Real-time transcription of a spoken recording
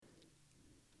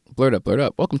Blurred Up, Blurred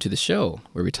Up. Welcome to the show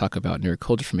where we talk about nerd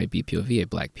culture from a BPOV, a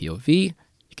Black POV. You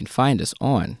can find us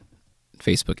on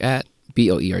Facebook at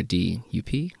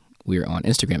BLERDUP. We're on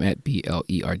Instagram at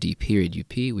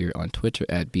BLERD_UP. We're on Twitter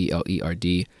at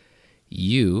BLERDU.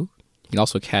 You can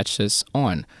also catch us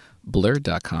on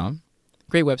blurred.com.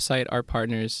 Great website, our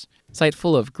partners. Site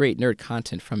full of great nerd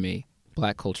content from a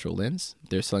Black cultural lens.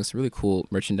 They're selling some really cool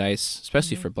merchandise,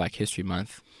 especially for Black History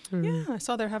Month. Yeah, I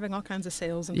saw they're having all kinds of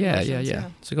sales and Yeah.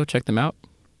 promotions. So go check them out.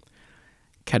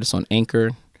 Catch us on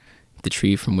Anchor, the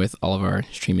tree from which all of our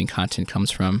streaming content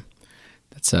comes from.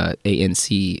 That's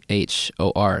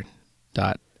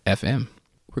ANCHOR.FM.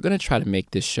 We're going to try to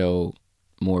make this show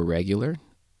more regular,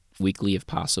 weekly if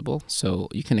possible. So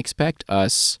you can expect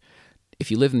us, if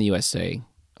you live in the USA,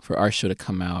 for our show to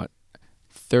come out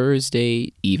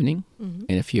Thursday evening. And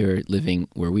if you're living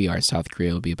where we are in South Korea,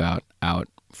 it'll be out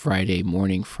Friday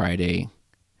morning, Friday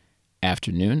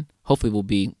afternoon. Hopefully we'll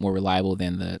be more reliable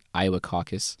than the Iowa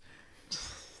caucus.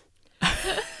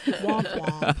 Womp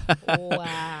womp.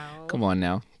 Wow. Come on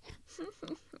now.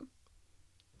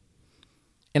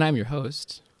 And I'm your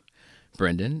host,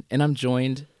 Brendan, and I'm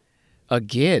joined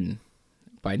again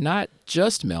by not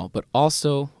just Mel, but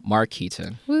also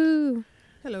Marquita. Woo.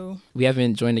 Hello. We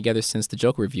haven't joined together since the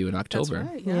Joker review in October.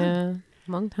 That's right. Yeah.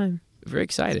 Long time. Very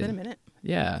It's excited. been a minute.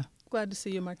 Yeah. Glad to see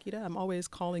you, Marquita. I'm always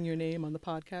calling your name on the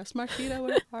podcast. Marquita,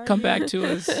 where are Come you? back to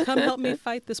us. Come help me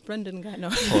fight this Brendan guy. No.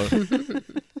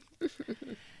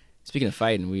 Speaking of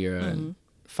fighting, we are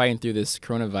fighting through this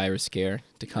coronavirus scare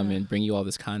to come and bring you all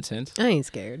this content. I ain't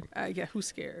scared. Yeah, who's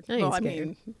scared? I ain't well, I scared.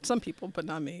 mean, some people, but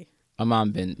not me. My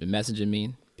mom been messaging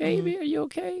me, baby, are you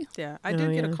okay? Yeah, I Oh,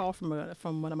 did get a yeah. call from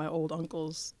one of my old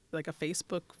uncles, like a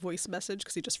Facebook voice message,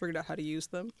 because he just figured out how to use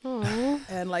them. Aww.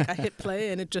 And like I hit play,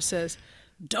 and it just says,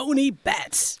 "Don't eat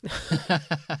bats."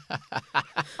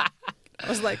 I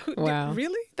was like, Wow.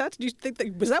 really?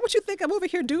 Was that what you think I'm over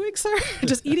here doing, sir?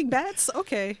 Just eating bats?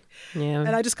 Okay. Yeah.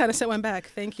 And I just kind of sent one back.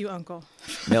 Thank you, uncle.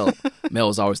 Mel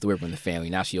was always the weird one in the family.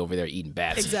 Now she over there eating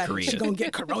bats Exactly. in She's Korea. going to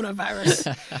get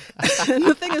coronavirus. And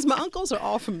the thing is, my uncles are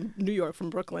all from New York, from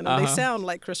Brooklyn, and they sound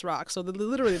like Chris Rock. So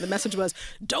literally the message was,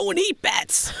 "Don't eat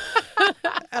bats."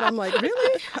 And I'm like,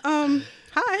 really?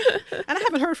 Hi. And I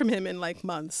haven't heard from him in like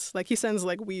months. Like he sends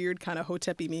like weird kind of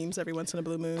Hotep-y memes every once in a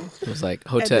blue moon. It was like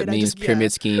And Hotep then I memes, just-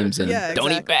 pyramid schemes, and Yeah,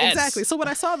 don't eat exactly. bats. Exactly. So when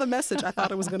I saw the message, I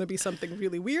thought it was going to be something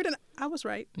really weird, and I was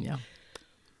right. Yeah.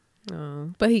 Oh,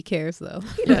 but he cares though.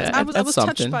 Yeah, I was that's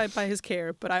touched something. by his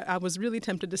care, but I was really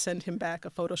tempted to send him back a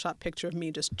Photoshop picture of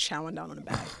me just chowing down on a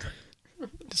bat.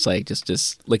 Just like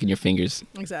just licking your fingers.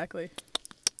 Exactly.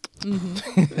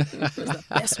 It's the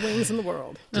best wings in the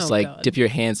world. Just Oh, like God. dip your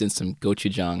hands in some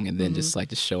gochujang and then just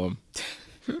show them.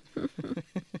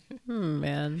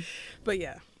 Man. But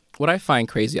yeah. What I find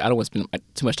crazy, I don't want to spend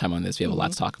too much time on this. We have a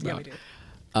lot to talk Yeah, about. we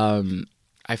do.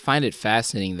 I find it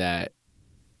fascinating that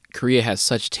Korea has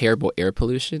such terrible air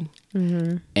pollution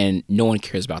and no one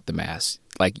cares about the mask.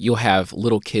 Like you'll have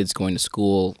little kids going to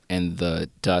school and the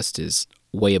dust is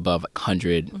way above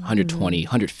 100, 120,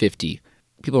 150.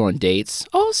 People are on dates.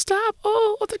 Oh, stop.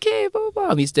 Oh, it's okay. Blah, blah, blah.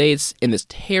 On these dates in this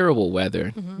terrible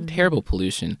weather, terrible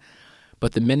pollution.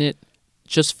 But the minute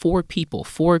just four people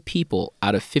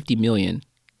out of 50 million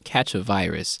catch a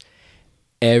virus,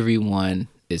 everyone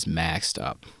is maxed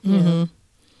up.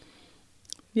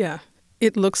 Yeah.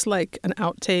 It looks like an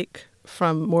outtake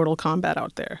from Mortal Kombat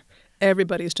out there.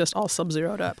 Everybody's just all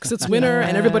Sub-Zero'd up because it's winter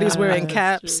and everybody's wearing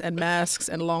caps and masks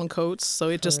and long coats. So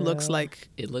it just looks like,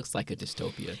 It looks like a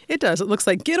dystopia. it does. It looks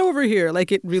like, get over here.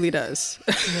 Like it really does.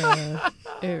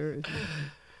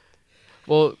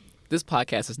 Well, this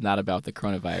podcast is not about the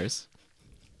coronavirus.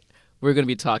 We're going to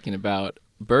be talking about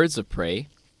Birds of Prey,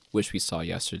 which we saw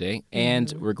yesterday,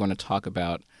 and we're going to talk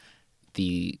about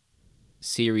the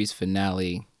series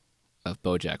finale of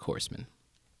BoJack Horseman.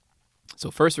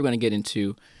 So first we're going to get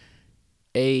into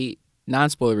a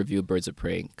non-spoiler review of Birds of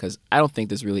Prey, because I don't think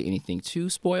there's really anything to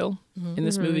spoil in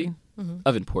this movie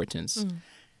of importance. And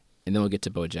then we'll get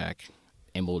to BoJack,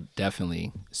 and we'll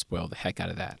definitely spoil the heck out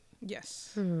of that.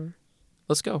 Yes.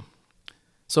 Let's go.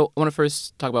 So I want to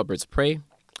first talk about Birds of Prey.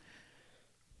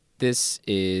 This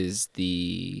is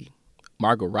the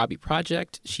Margot Robbie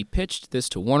project. She pitched this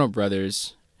to Warner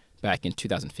Brothers back in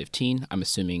 2015. I'm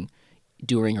assuming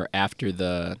during or after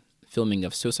the filming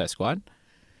of Suicide Squad.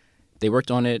 They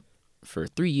worked on it for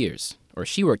 3 years, or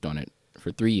she worked on it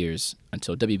for 3 years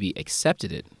until WB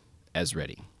accepted it as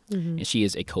ready. And she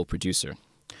is a co-producer.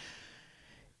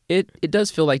 It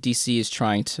does feel like DC is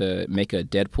trying to make a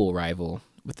Deadpool rival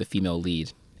with the female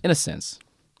lead, in a sense.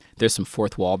 There's some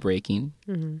fourth wall breaking,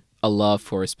 a love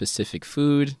for a specific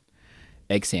food,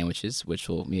 egg sandwiches, which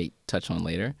we'll maybe touch on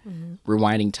later,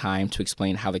 rewinding time to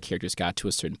explain how the characters got to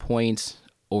a certain point,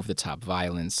 over-the-top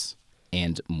violence,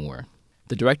 and more.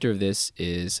 The director of this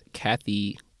is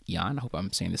Kathy Yan. I hope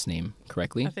I'm saying this name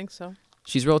correctly. I think so.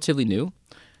 She's relatively new.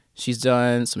 She's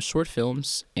done some short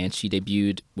films, and she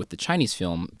debuted with the Chinese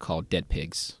film called Dead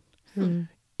Pigs.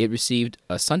 It received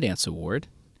a Sundance Award,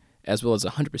 as well as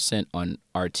 100% on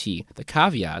RT. The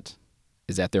caveat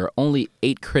is that there are only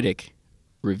 8 critic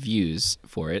reviews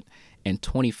for it and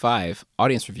 25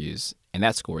 audience reviews, and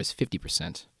that score is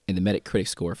 50%. And the Metacritic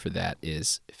score for that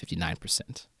is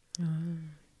 59%.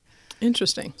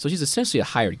 Interesting. So she's essentially a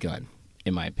hired gun,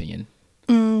 in my opinion.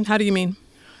 How do you mean?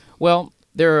 Well,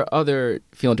 there are other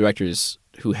film directors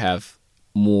who have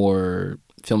more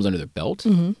films under their belt.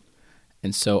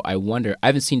 And so I wonder, I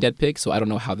haven't seen Dead Pig, so I don't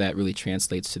know how that really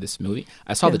translates to this movie.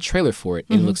 I saw the trailer for it,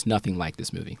 and it looks nothing like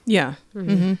this movie. Yeah.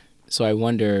 So I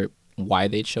wonder why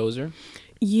they chose her.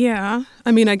 Yeah.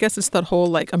 I mean, I guess it's that whole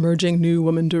like emerging new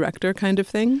woman director kind of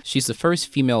thing. She's the first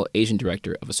female Asian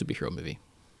director of a superhero movie.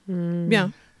 Yeah.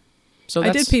 So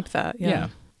I did peep that. Yeah.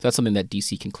 So that's something that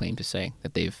DC can claim to say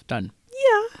that they've done.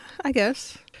 Yeah, I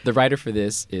guess. The writer for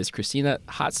this is Christina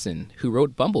Hodson, who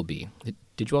wrote Bumblebee.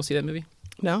 Did you all see that movie?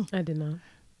 No. I did not.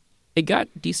 It got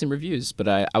decent reviews, but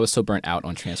I was so burnt out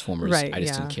on Transformers, Right. I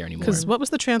just didn't care anymore. Because what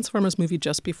was the Transformers movie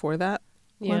just before that?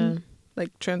 Yeah. One? Like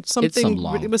something. It's some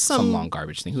long, it was some long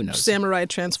garbage thing. Who knows? samurai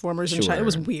Transformers in China. It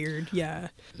was Sure. weird. Yeah.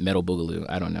 Metal Boogaloo.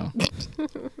 I don't know.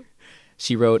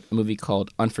 She wrote a movie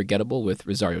called Unforgettable with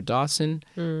Rosario Dawson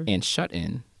and Shut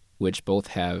In, which both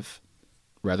have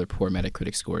rather poor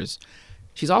Metacritic scores.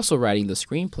 She's also writing the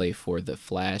screenplay for The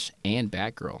Flash and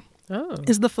Batgirl. Oh.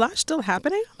 Is The Flash still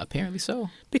happening? Apparently so.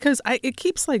 Because it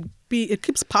keeps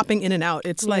popping in and out.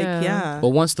 It's like, Yeah. yeah.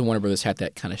 Well, once the Warner Brothers had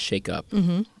that kind of shake up,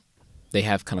 they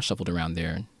have kind of shuffled around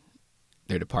their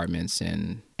departments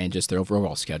and just their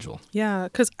overall schedule. Yeah,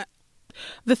 because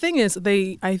the thing is,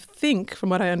 I think, from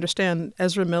what I understand,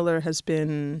 Ezra Miller has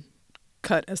been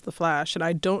cut as the Flash, and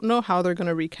I don't know how they're going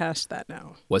to recast that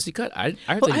now. Was he cut? I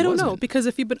heard Well, that he I don't know wasn't. because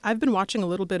I've been watching a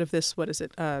little bit of this. What is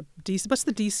it? DC. What's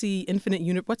the DC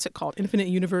Infinite What's it called? Infinite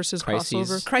Universes Crises.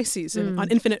 crossover. Crises on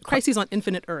Infinite Crises on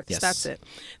Infinite Earths. Yes. That's it.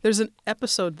 There's an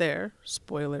episode there.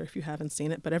 Spoiler if you haven't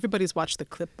seen it, but everybody's watched the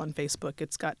clip on Facebook.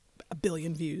 It's got 1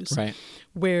 billion views. Right.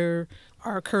 Where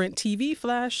our current TV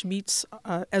Flash meets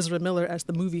Ezra Miller as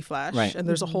the movie Flash, Right. and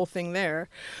there's a whole thing there.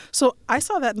 So I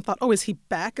saw that and thought, oh, is he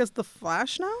back as the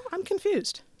Flash now? I'm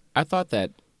confused. I thought that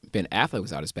Ben Affleck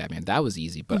was out as Batman. That was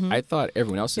easy, but I thought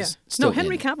everyone else Yeah. is still No,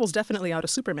 Henry in. Cavill's definitely out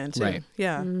as Superman too. Right.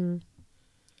 Yeah.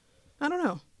 I don't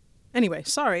know. Anyway,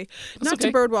 sorry. Not okay.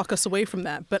 to birdwalk us away from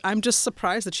that, but I'm just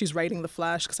surprised that she's writing The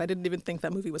Flash because I didn't even think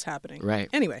that movie was happening. Right.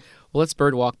 Anyway. Well, let's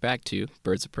birdwalk back to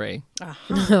Birds of Prey.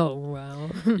 Oh, wow.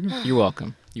 You're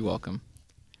welcome. You're welcome.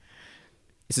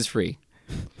 This is free.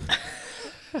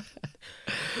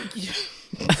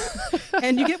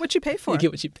 And you get what you pay for. You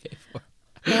get what you pay for.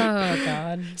 Oh,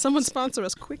 God. Someone sponsor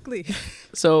us quickly.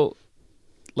 So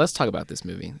let's talk about this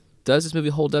movie. Does this movie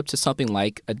hold up to something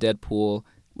like a Deadpool,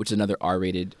 which is another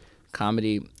R-rated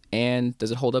comedy? And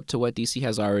does it hold up to what DC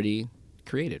has already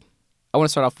created? I want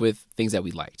to start off with things that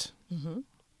we liked.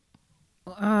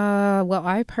 Well,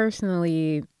 I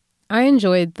personally, I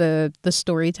enjoyed the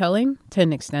storytelling to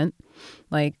an extent.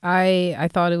 Like, I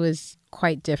thought it was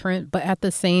quite different, but at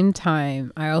the same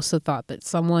time, I also thought that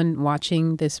someone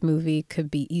watching this movie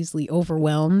could be easily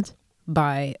overwhelmed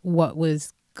by what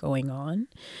was going on.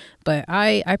 But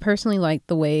I personally liked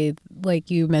the way, like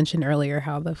you mentioned earlier,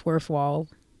 how the fourth wall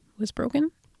was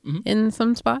broken in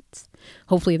some spots.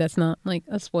 Hopefully that's not like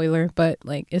a spoiler, but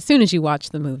like as soon as you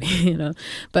watch the movie, you know.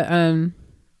 But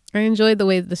I enjoyed the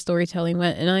way that the storytelling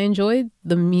went, and I enjoyed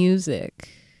the music.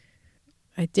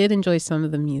 I did enjoy some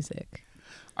of the music.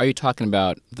 Are you talking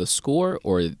about the score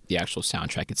or the actual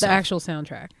soundtrack The itself? actual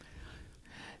soundtrack.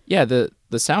 Yeah, the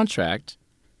soundtrack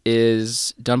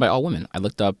is done by all women. I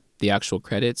looked up the actual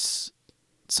credits.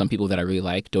 Some people that I really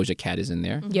like. Doja Cat is in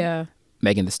there. Yeah.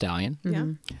 Megan Thee Stallion. Yeah.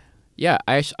 Yeah,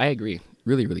 I agree.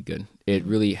 Really, really good. It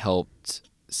really helped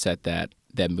set that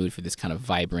mood for this kind of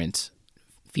vibrant,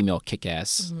 female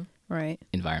kick-ass Right.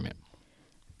 environment.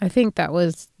 I think that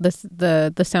was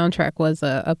the soundtrack was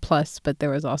a plus, but there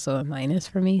was also a minus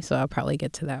for me. So I'll probably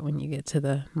get to that when you get to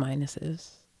the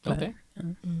minuses. But, Okay.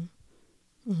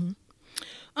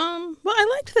 Well, I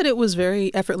liked that it was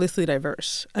very effortlessly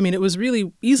diverse. I mean, it was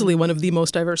really easily one of the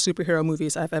most diverse superhero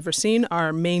movies I've ever seen.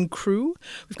 Our main crew,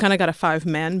 we've kind of got a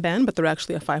 5-man band, but they're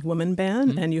actually a 5-woman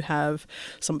band. And you have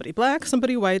somebody black,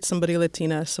 somebody white, somebody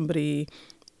Latina, somebody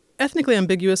ethnically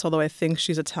ambiguous, although I think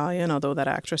she's Italian, although that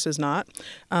actress is not,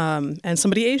 and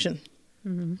somebody Asian.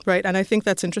 right? And I think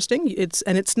that's interesting.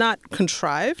 It's not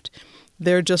contrived.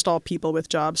 They're just all people with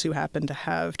jobs who happen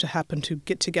to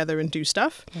get together and do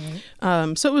stuff.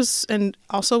 Right. So it was, and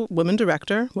also woman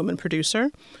director, woman producer,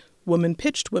 woman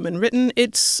pitched, woman written.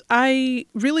 I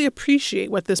really appreciate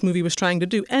what this movie was trying to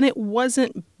do, and it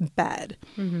wasn't bad.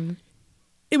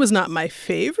 It was not my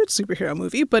favorite superhero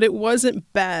movie, but it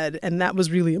wasn't bad, and that was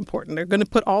really important. They're going to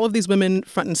put all of these women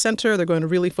front and center. They're going to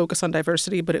really focus on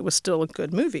diversity, but it was still a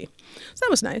good movie. So that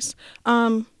was nice.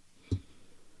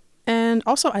 And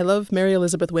also, I love Mary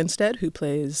Elizabeth Winstead, who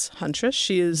plays Huntress.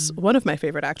 She is one of my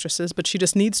favorite actresses, but she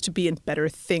just needs to be in better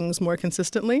things more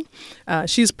consistently.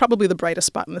 She's probably the brightest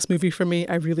spot in this movie for me.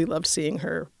 I really loved seeing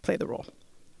her play the role.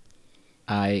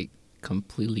 I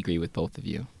completely agree with both of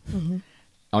you.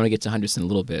 I want to get to Huntress in a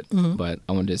little bit, but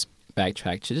I want to just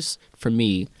backtrack to just, for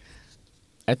me,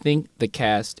 I think the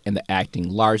cast and the acting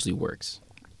largely works.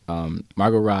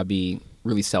 Margot Robbie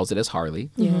really sells it as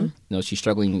Harley. You know, she's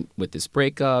struggling with this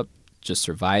breakup, just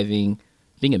surviving,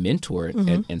 being a mentor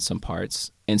in some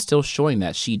parts, and still showing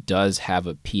that she does have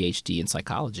a PhD in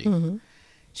psychology.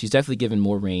 She's definitely given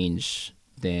more range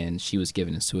than she was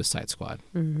given in Suicide Squad.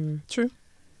 True.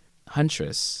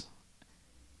 Huntress,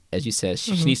 as you said,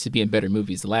 she needs to be in better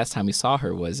movies. The last time we saw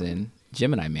her was in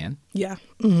Gemini Man. Yeah.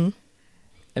 I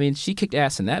mean, she kicked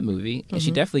ass in that movie, and she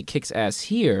definitely kicks ass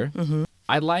here.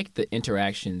 I like the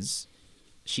interactions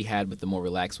she had with the more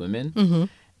relaxed women.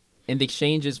 And the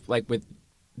exchanges, like with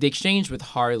the exchange with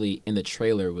Harley in the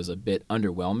trailer was a bit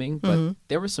underwhelming, but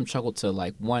there was some chuckle to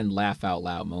like one laugh out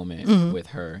loud moment with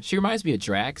her. She reminds me of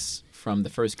Drax from the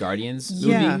first Guardians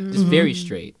movie. Yeah. Just very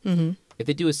straight. If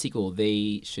they do a sequel,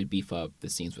 they should beef up the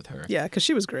scenes with her. Yeah, because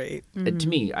she was great. To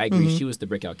me, I agree. She was the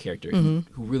breakout character who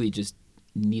really just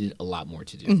needed a lot more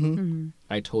to do.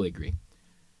 I totally agree.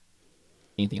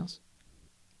 Anything else?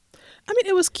 I mean,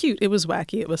 it was cute. It was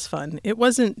wacky. It was fun. It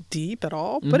wasn't deep at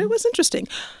all, but it was interesting.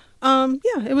 Yeah,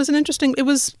 it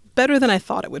was better than I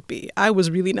thought it would be. I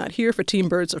was really not here for Team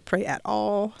Birds of Prey at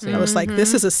all. I was like,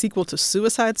 this is a sequel to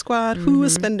Suicide Squad. Who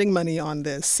is spending money on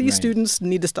this? Students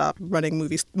need to stop running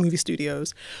movie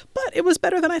studios. But it was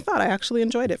better than I thought. I actually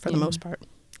enjoyed it for the most part.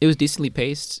 It was decently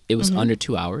paced. It was under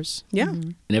 2 hours. Yeah.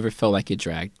 It never felt like it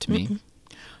dragged to me.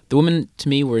 The women, to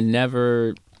me, were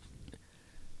never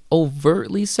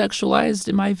overtly sexualized,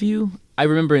 in my view. I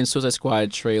remember in Suicide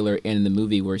Squad trailer and in the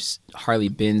movie where Harley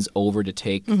bends over to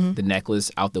take the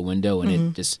necklace out the window and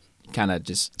it just kind of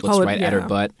just looks right at her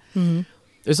butt.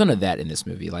 There's none of that in this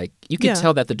movie. Like, you could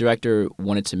tell that the director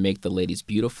wanted to make the ladies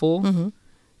beautiful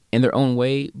in their own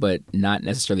way, but not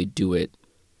necessarily do it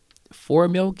for a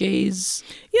male gaze.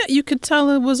 Yeah, you could tell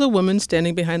it was a woman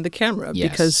standing behind the camera Yes.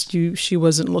 because she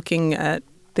wasn't looking at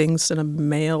things in a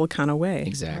male kind of way.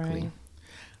 Exactly. Right.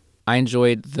 I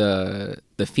enjoyed the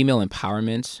female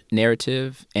empowerment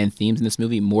narrative and themes in this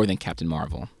movie more than Captain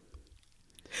Marvel,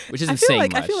 which isn't saying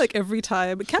much. I feel like every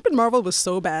time Captain Marvel was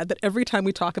so bad that every time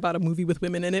we talk about a movie with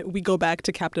women in it, we go back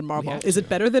to Captain Marvel. Is it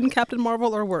better than Captain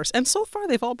Marvel or worse? And so far,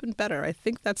 they've all been better. I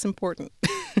think that's important.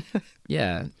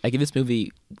 Yeah, like in this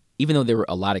movie, even though there were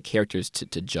a lot of characters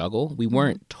to juggle, we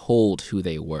weren't told who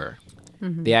they were.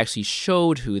 They actually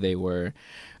showed who they were.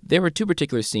 There were two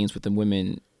particular scenes with the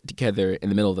women together in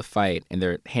the middle of the fight, and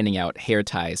they're handing out hair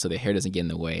ties so their hair doesn't get in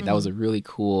the way. That was a really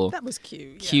cool, That was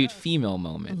cute. cute female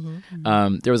moment.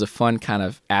 There was a fun kind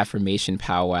of affirmation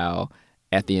powwow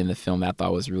at the end of the film that I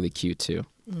thought was really cute too.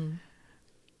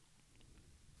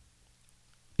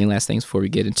 Any last things before we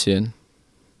get into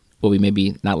what we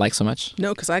maybe not like so much?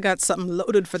 No, because I got something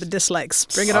loaded for the dislikes.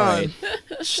 Bring it All on.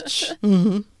 right. Shh.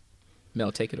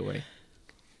 Mel, take it away.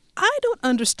 I don't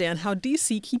understand how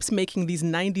DC keeps making these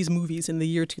 90s movies in the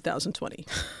year 2020.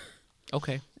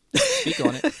 Okay. Speak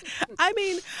on it. I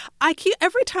mean,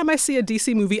 every time I see a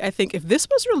DC movie, I think if this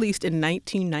was released in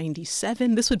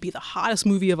 1997, this would be the hottest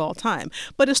movie of all time.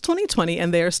 But it's 2020,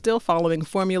 and they are still following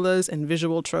formulas and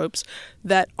visual tropes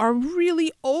that are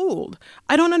really old.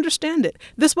 I don't understand it.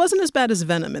 This wasn't as bad as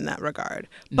Venom in that regard,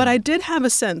 but I did have a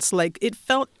sense like it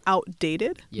felt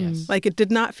outdated. Yes. Like it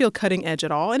did not feel cutting edge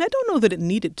at all. And I don't know that it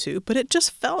needed to, but it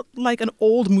just felt like an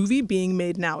old movie being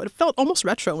made now. It felt almost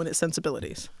retro in its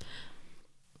sensibilities.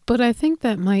 But I think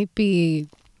that might be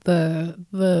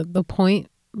the point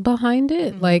behind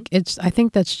it. Like I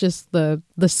think that's just the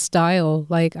style.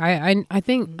 Like I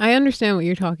think I understand what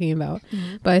you're talking about,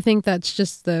 but I think that's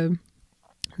just the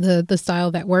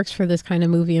style that works for this kind of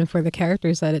movie and for the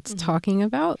characters that it's talking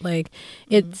about. Like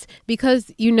it's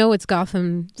because it's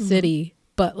Gotham City,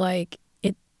 but like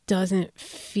it doesn't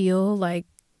feel like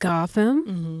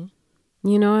Gotham.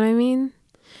 You know what I mean?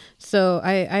 So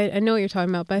I know what you're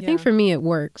talking about, but I think for me it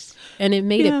works, and it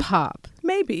made it pop.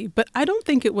 Maybe, but I don't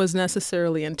think it was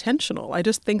necessarily intentional. I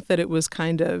just think that it was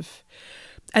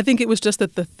I think it was just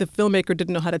that the filmmaker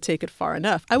didn't know how to take it far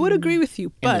enough. I would agree with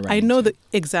you, but I know that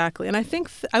exactly. And I think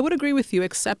I would agree with you,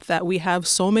 except that we have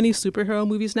so many superhero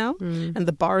movies now, and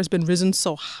the bar has been risen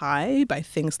so high by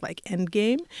things like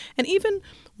Endgame and even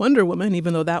Wonder Woman,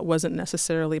 even though that wasn't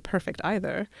necessarily perfect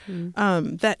either,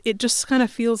 that it just kind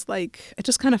of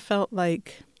felt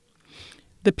like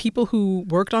the people who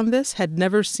worked on this had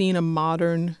never seen a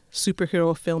modern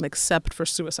superhero film except for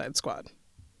Suicide Squad.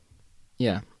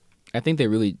 Yeah. I think they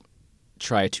really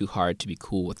try too hard to be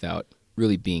cool without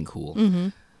really being cool.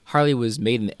 Harley was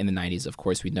made in the 90s. Of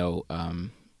course, we know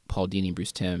Paul Dini and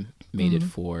Bruce Timm made it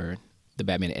for the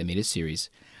Batman animated series.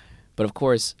 But of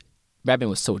course, Batman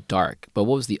was so dark. But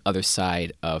what was the other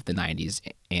side of the 90s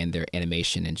and their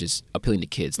animation and just appealing to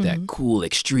kids? That cool,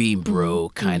 extreme bro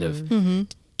kind of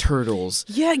turtles.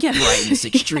 Yeah. Brightness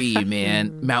extreme,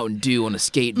 man. Mountain Dew on a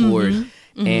skateboard.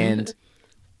 And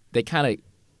they kind of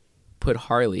put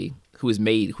Harley, who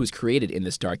was created in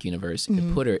this dark universe,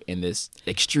 and put her in this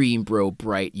extreme bro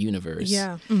bright universe.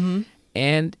 Yeah.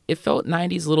 And it felt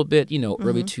 90s a little bit,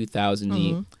 early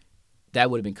 2000s. That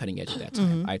would have been cutting edge at that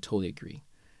time. I totally agree.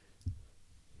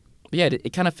 But yeah,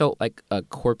 it kind of felt like a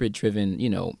corporate driven,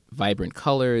 vibrant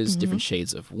colors, different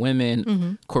shades of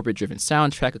women, corporate driven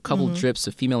soundtrack, a couple drips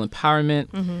of female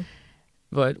empowerment.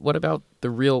 But what about the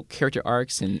real character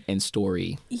arcs and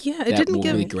story? Yeah, that will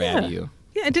really grab you.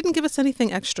 Yeah, it didn't give us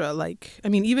anything extra.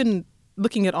 Even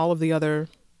looking at all of the other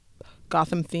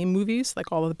Gotham theme movies,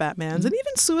 like all of the Batmans, and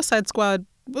even Suicide Squad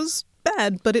was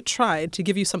bad, but it tried to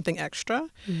give you something extra.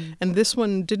 And this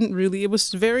one didn't really. It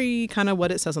was very kind of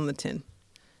what it says on the tin.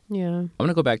 Yeah. I want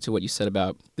to go back to what you said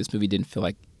about this movie didn't feel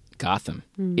like Gotham.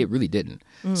 It really didn't.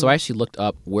 So I actually looked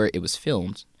up where it was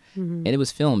filmed, and it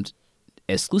was filmed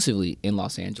exclusively in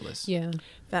Los Angeles. Yeah.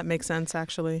 That makes sense,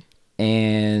 actually.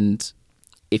 And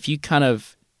if you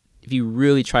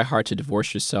really try hard to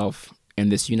divorce yourself in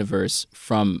this universe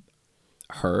from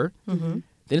her, then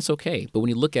it's okay. But when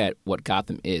you look at what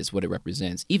Gotham is, what it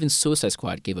represents, even Suicide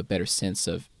Squad gave a better sense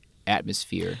of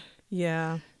atmosphere.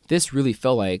 Yeah. This really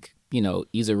felt like,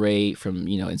 Issa Rae from,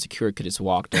 Insecure could just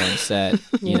walked on set,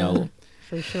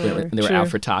 For sure. when they were out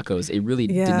for tacos. It really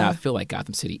did not feel like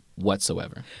Gotham City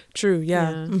whatsoever. True,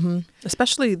 yeah.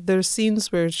 Especially there's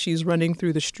scenes where she's running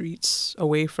through the streets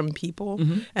away from people.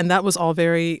 And that was all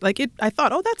very, I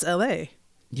thought, oh, that's L.A.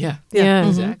 Yeah. Yeah.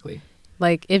 Exactly.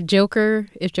 Like if Joker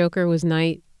was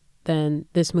night, then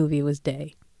this movie was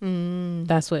day.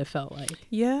 That's what it felt like.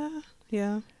 Yeah.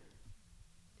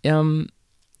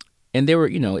 And they were,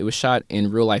 it was shot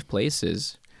in real life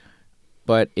places,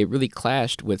 but it really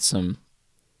clashed with some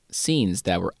scenes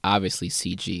that were obviously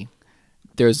CG.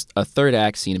 There's a third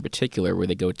act scene in particular where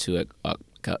they go to a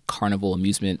carnival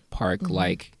amusement park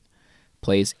like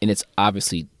place, and it's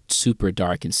obviously super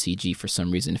dark and CG for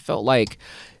some reason. It felt like,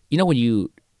 when you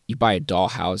buy a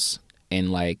dollhouse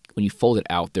and when you fold it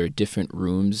out, there are different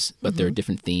rooms, but there are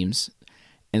different themes.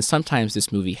 And sometimes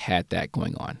this movie had that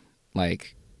going on.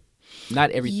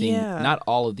 Not everything, not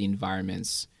all of the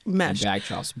environments meshed. And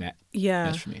backdrops Yeah,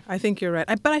 meshed for me. I think you're right.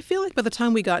 But I feel like by the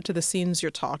time we got to the scenes you're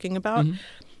talking about,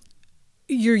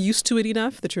 you're used to it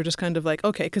enough that you're just kind of like,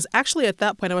 okay. Because actually at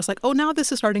that point I was like, oh, now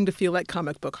this is starting to feel like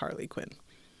comic book Harley Quinn.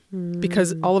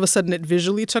 Because all of a sudden it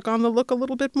visually took on the look a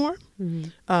little bit more.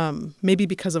 Maybe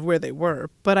because of where they were.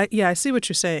 But I see what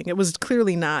you're saying. It was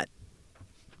clearly not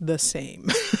the same.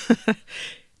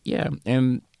 Yeah,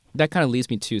 and that kind of leads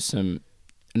me to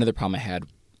another problem I had,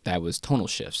 that was tonal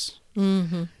shifts.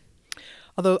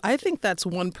 Although I think that's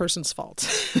one person's fault.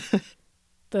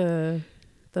 The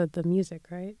music,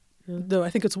 right? No, I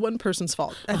think it's one person's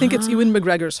fault. I think it's Ewan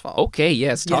McGregor's fault. Okay,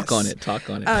 yes, talk on it.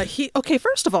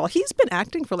 First of all, he's been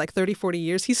acting for 30, 40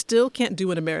 years. He still can't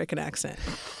do an American accent.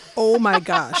 Oh my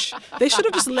gosh. They should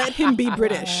have just let him be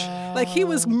British. He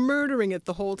was murdering it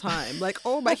the whole time.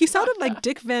 He sounded like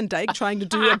Dick Van Dyke trying to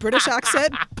do a British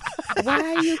accent. Why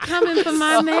are you coming for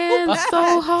my man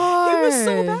so hard? He was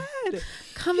so bad.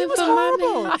 Coming he was for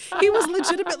horrible. my man. He was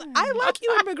legitimately. I like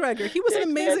Ewan McGregor. He was an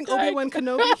amazing Obi-Wan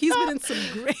Kenobi. He's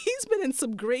been in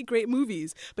some great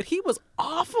movies, but he was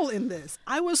awful in this.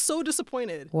 I was so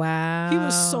disappointed. Wow. He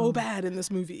was so bad in this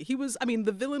movie.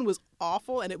 The villain was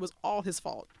awful, and it was all his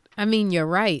fault. I mean, you're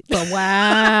right, but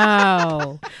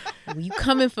wow. You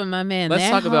coming for my man. Let's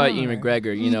talk about hard. Ewan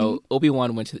McGregor.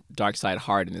 Obi-Wan went to the dark side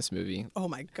hard in this movie. Oh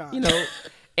my God.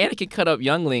 Anakin cut up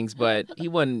younglings, but he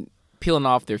wasn't peeling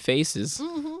off their faces.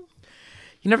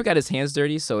 He never got his hands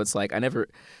dirty, so it's one of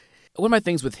my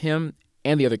things with him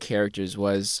and the other characters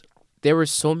was there were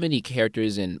so many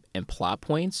characters and plot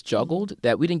points juggled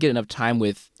that we didn't get enough time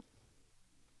with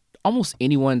almost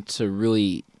anyone to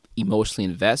really emotionally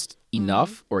invest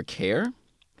enough or care.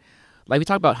 Like we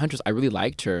talked about Huntress, I really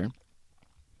liked her,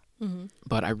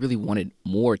 but I really wanted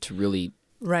more to really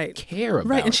Right. care about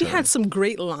Right. And she her. had some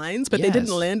great lines, but they didn't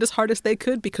Yes. land as hard as they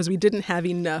could because we didn't have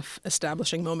enough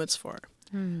establishing moments for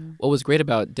her. What was great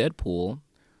about Deadpool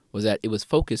was that it was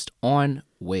focused on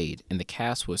Wade and the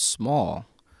cast was small.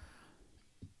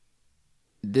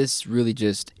 This really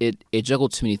just it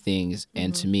juggled too many things,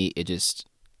 and to me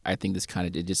I think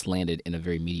it just landed in a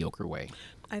very mediocre way.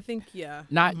 I think, yeah.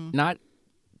 Not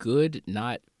good,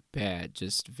 not bad,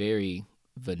 just very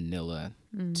vanilla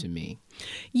to me.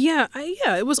 Yeah,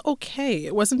 it was okay.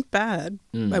 It wasn't bad.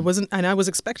 I was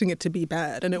expecting it to be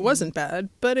bad, and it wasn't bad,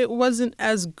 but it wasn't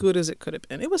as good as it could have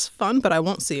been. It was fun, but I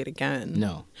won't see it again.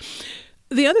 No.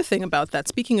 The other thing about that,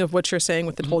 speaking of what you're saying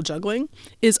with the whole juggling,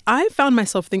 is I found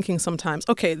myself thinking sometimes,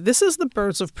 okay, this is the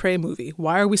Birds of Prey movie.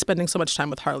 Why are we spending so much time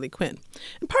with Harley Quinn?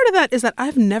 And part of that is that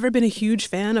I've never been a huge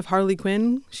fan of Harley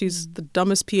Quinn. She's the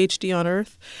dumbest PhD on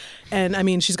earth. And I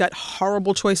mean, she's got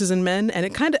horrible choices in men. And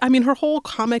her whole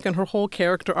comic and her whole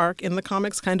character arc in the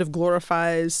comics kind of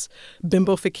glorifies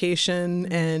bimbofication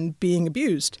and being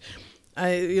abused.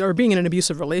 Or being in an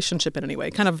abusive relationship in any way.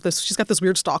 She's got this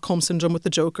weird Stockholm syndrome with the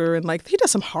Joker, and like he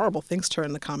does some horrible things to her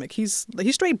in the comic. He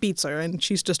straight beats her, and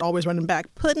she's just always running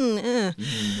back, pudding.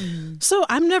 So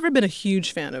I've never been a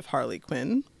huge fan of Harley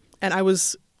Quinn, and I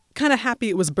was kind of happy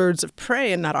it was Birds of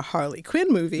Prey and not a Harley Quinn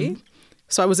movie.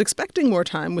 So I was expecting more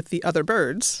time with the other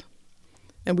birds,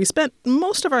 and we spent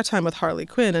most of our time with Harley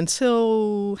Quinn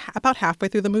until about halfway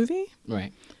through the movie,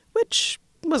 Right. which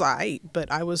was aight,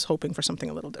 but I was hoping for something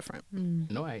a little different.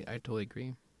 No, I totally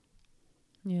agree.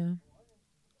 Yeah.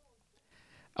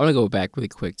 I want to go back really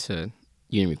quick to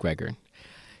Ewan McGregor,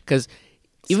 because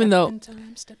even though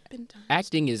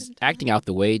acting is acting out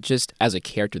the way, just as a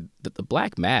character, the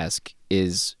Black Mask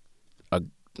is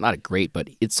not a great, but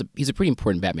he's a pretty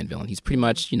important Batman villain. He's pretty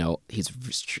much, he's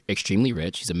extremely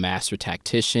rich. He's a master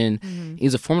tactician.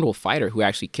 He's a formidable fighter who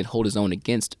actually can hold his own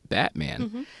against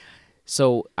Batman.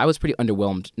 So I was pretty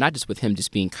underwhelmed, not just with him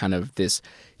just being kind of this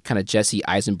kind of Jesse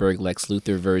Eisenberg, Lex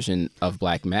Luthor version of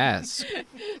Black Mask.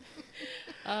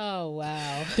 Oh,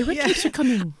 wow. The red capes are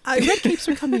coming. The red capes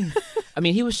are coming. I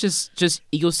mean, he was just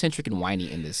egocentric and whiny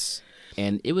in this,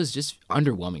 and it was just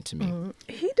underwhelming to me.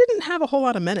 He didn't have a whole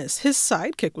lot of menace. His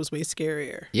sidekick was way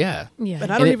scarier. Yeah. Yeah.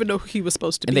 But I don't even know who he was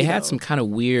supposed to And be. they had though. some kind of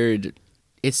weird,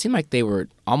 it seemed like they were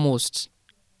almost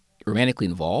romantically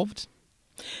involved.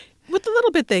 With the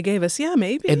little bit they gave us, yeah,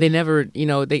 maybe. And they never,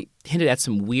 they hinted at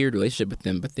some weird relationship with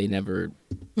them, but they never.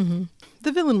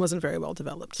 The villain wasn't very well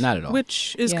developed. Not at all.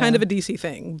 Which is Yeah. kind of a DC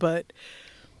thing, but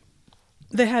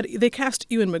they cast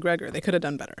Ewan McGregor. They could have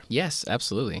done better. Yes,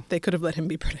 absolutely. They could have let him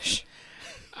be British.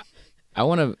 I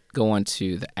want to go on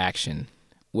to the action,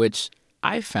 which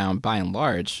I found by and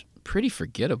large pretty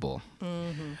forgettable.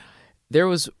 There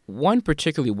was one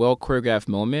particularly well choreographed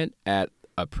moment at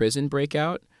a prison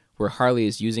breakout where Harley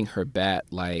is using her bat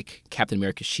like Captain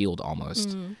America's shield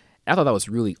almost. I thought that was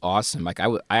really awesome. Like I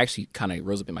actually kind of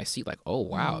rose up in my seat like, oh,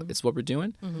 wow, it's what we're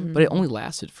doing? But it only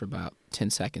lasted for about 10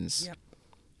 seconds.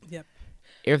 Yep.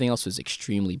 Everything else was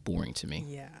extremely boring to me.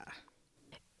 Yeah.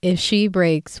 If she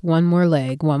breaks one more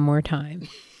leg one more time,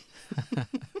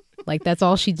 like that's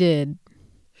all she did.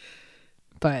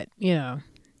 But, Yeah.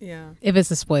 if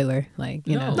it's a spoiler, like,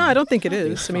 No. No, I don't think it think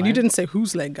is. it's I mean, you fine. didn't say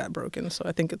whose leg got broken, so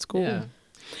I think it's cool. Yeah.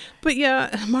 But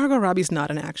yeah, Margot Robbie's not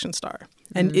an action star.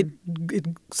 And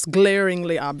it's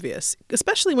glaringly obvious,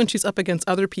 especially when she's up against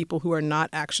other people who are not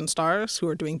action stars, who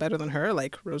are doing better than her,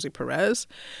 like Rosie Perez.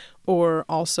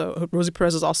 Rosie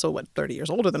Perez is also, 30 years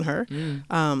older than her.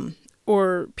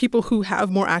 Or people who have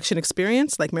more action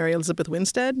experience, like Mary Elizabeth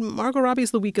Winstead. Margot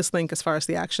Robbie's the weakest link as far as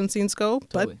the action scenes go.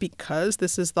 Totally. But because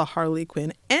this is the Harley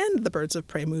Quinn and the Birds of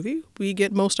Prey movie, we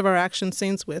get most of our action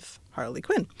scenes with Harley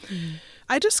Quinn.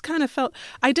 I just kind of felt,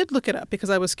 I did look it up because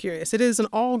I was curious. It is an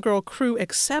all-girl crew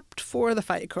except for the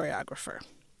fight choreographer,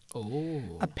 Oh.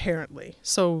 apparently.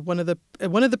 So one of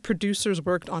the producers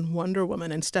worked on Wonder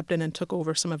Woman and stepped in and took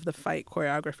over some of the fight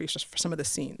choreography just for some of the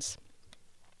scenes.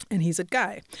 And he's a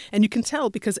guy. And you can tell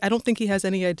because I don't think he has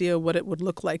any idea what it would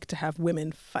look like to have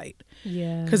women fight.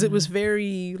 yeah. Because it was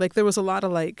very, there was a lot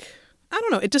of I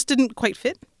don't know, it just didn't quite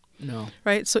fit, No.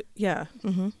 right? So, yeah.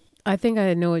 I think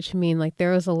I know what you mean. Like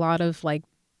there was a lot of like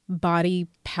body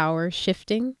power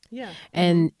shifting, Yeah.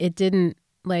 and it didn't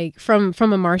like from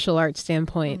a martial arts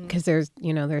standpoint, because there's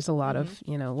a lot of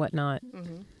whatnot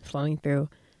flowing through.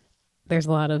 There's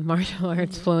a lot of martial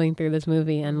arts flowing through this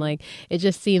movie, and like it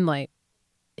just seemed like,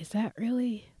 is that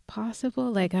really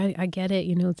possible? Like I get it,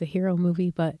 it's a hero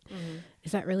movie, but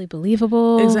is that really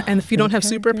believable? And if you don't have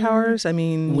Character? superpowers, I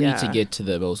mean, We yeah. need to get to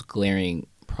the most glaring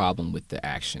problem with the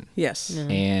action. Yes. Yeah.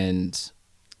 And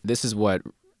this is what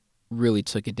really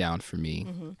took it down for me.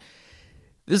 Mm-hmm.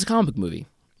 This is a comic book movie,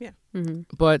 Mm-hmm.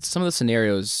 but some of the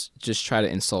scenarios just try to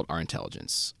insult our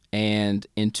intelligence. And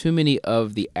in too many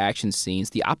of the action scenes,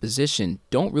 the opposition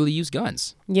don't really use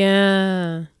guns.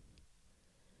 Yeah.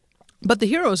 But the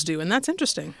heroes do, and that's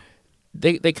interesting.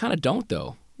 They kind of don't,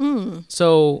 though. Mm.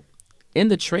 So in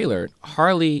the trailer,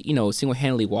 Harley,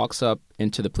 single-handedly walks up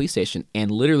into the police station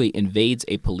and literally invades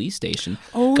a police station.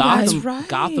 Oh, that's right.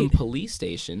 Gotham Police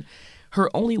Station. Her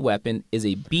only weapon is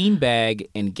a beanbag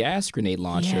and gas grenade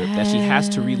launcher that she has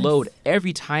to reload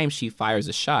every time she fires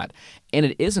a shot. And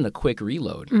it isn't a quick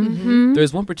reload. Mm-hmm.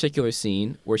 There's one particular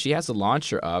scene where she has the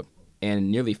launcher up and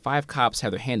nearly 5 cops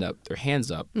have their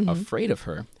hands up, afraid of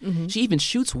her. She even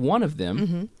shoots one of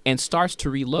them and starts to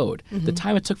reload. The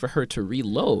time it took for her to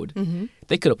reload,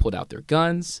 they could have pulled out their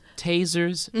guns,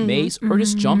 tasers, mace, or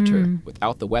just jumped her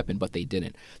without the weapon, but they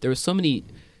didn't. There were so many.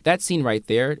 That scene right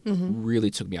there really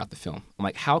took me out the film. I'm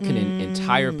like, how can an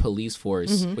entire police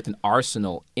force with an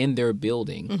arsenal in their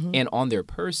building and on their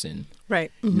person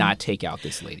Right. not take out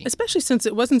this lady? Especially since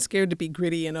it wasn't scared to be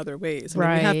gritty in other ways. I mean,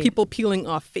 we have Right. people peeling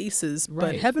off faces, but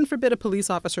Right. heaven forbid a police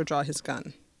officer draw his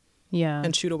gun Yeah.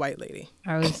 and shoot a white lady.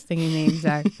 I was thinking the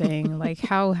exact thing. Like,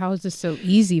 how is this so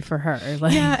easy for her?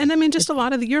 Like, Yeah, and I mean, just a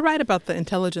lot of you're right about the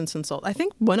intelligence insult. I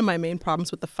think one of my main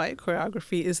problems with the fight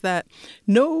choreography is that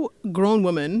no grown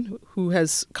woman who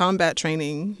has combat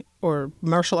training or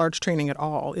martial arts training at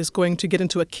all is going to get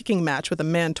into a kicking match with a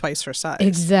man twice her size.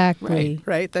 exactly.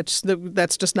 Right? That's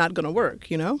just not going to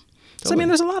work, you know? So, I Totally. mean,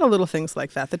 there's a lot of little things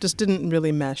like that just didn't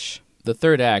really mesh. The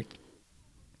third act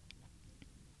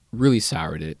really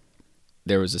soured it.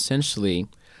 There was essentially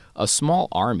a small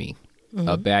army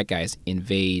of bad guys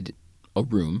invade a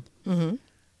room, and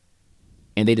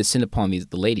they descend upon the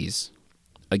ladies.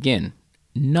 Again,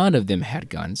 none of them had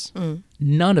guns.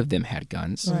 None of them had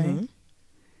guns. Right.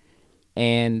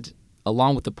 And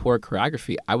along with the poor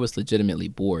choreography, I was legitimately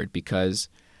bored because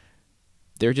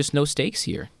there are just no stakes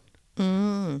here.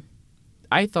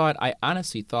 I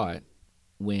honestly thought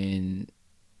when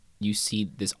you see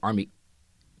this army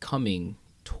coming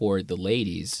toward the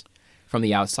ladies from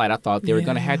the outside, I thought they were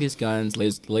going to have these guns.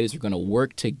 The ladies were going to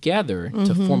work together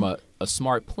to form a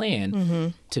smart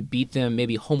plan to beat them,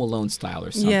 maybe Home Alone style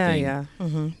or something. Yeah.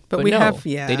 But, But no, have,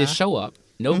 they just show up,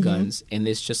 no guns, and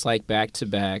it's just like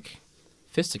back-to-back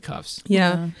fisticuffs.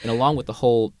 Yeah. And along with the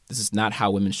whole, this is not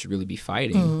how women should really be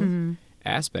fighting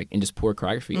aspect and just poor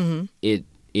choreography,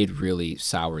 it really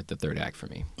soured the third act for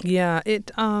me. Yeah,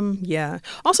 yeah.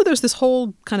 Also, there's this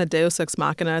whole kind of Deus Ex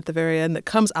Machina at the very end that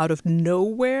comes out of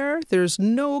nowhere. There's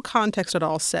no context at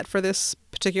all set for this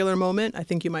particular moment. I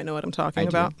think you might know what I'm talking I do.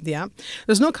 about. Yeah.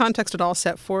 There's no context at all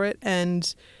set for it,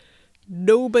 and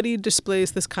nobody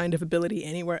displays this kind of ability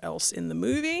anywhere else in the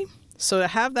movie. So to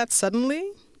have that suddenly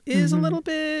is a little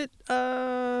bit,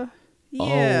 yeah.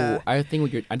 Oh, I think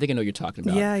I know what you're talking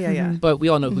about. Yeah. But we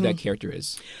all know who that character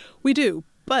is. We do,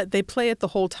 but they play it the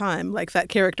whole time like that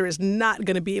character is not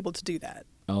going to be able to do that.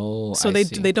 Oh, So I they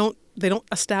see. don't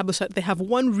establish that. They have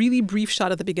one really brief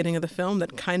shot at the beginning of the film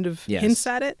that kind of Yes. hints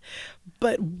at it.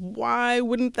 But why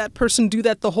wouldn't that person do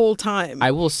that the whole time?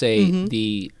 I will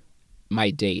say my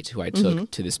date who I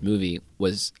took to this movie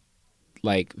was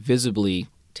like visibly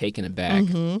taken aback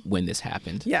when this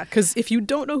happened. Yeah, because if you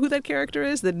don't know who that character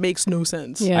is, that makes no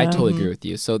sense. Yeah. I totally agree with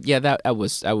you. So yeah, that I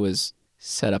was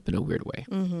set up in a weird way.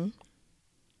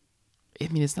 I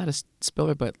mean, it's not a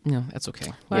spoiler, but that's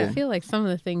okay. Well, Yeah. I feel like some of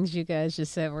the things you guys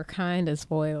just said were kind of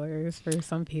spoilers for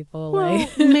some people. Well,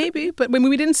 Like, maybe, but when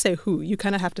we didn't say who, you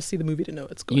kind of have to see the movie to know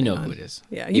what's going You know on. who it is.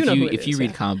 Yeah, If you know who it if you is, read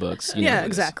yeah. comic books, you know who Yeah, it is.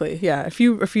 exactly. Yeah, if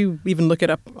you even look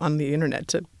it up on the internet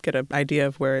to get an idea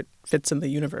of where it fits in the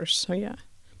universe. So yeah.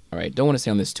 All right, don't want to stay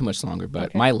on this too much longer,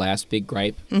 but my last big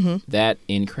gripe, that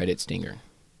end credit stinger.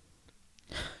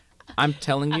 I'm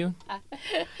telling you,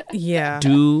 Yeah.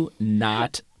 do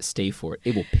not stay for it.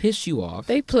 It will piss you off.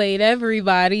 they played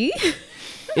everybody.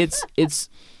 It's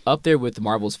up there with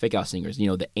Marvel's fake out singers. You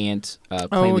know, the Ant playing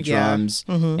Oh, the yeah. drums,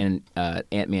 and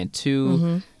Ant-Man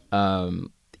 2,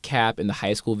 Cap in the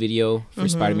high school video for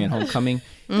Spider-Man Homecoming.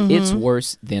 It's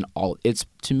worse than all. It's,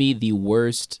 to me, the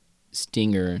worst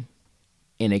stinger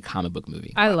in a comic book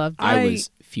movie. I loved it. I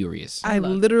was furious. I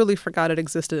literally forgot it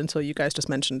existed until you guys just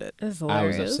mentioned it. It's I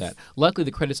was hilarious. upset. Luckily,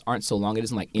 the credits aren't so long. It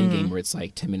isn't like Endgame where it's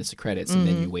like 10 minutes of credits and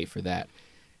then you wait for that.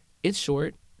 It's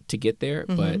short to get there,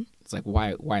 but it's like,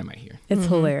 why am I here? It's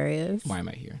hilarious. Why am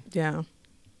I here? Yeah.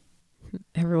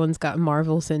 everyone's got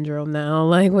Marvel syndrome now,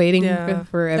 like waiting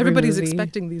for every everybody's movie.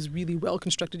 expecting these really well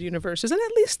constructed universes, and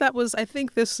at least that was. I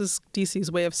think this is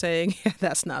DC's way of saying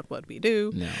that's not what we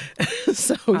do. No.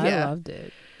 So I loved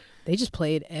it. They just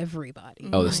played everybody.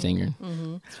 Oh, the stinger.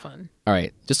 Mm-hmm. It's fun. All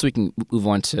right, just so we can move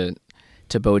on to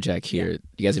BoJack here.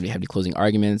 You guys have any closing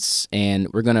arguments? And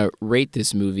we're gonna rate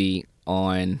this movie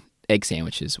on egg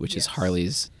sandwiches, which is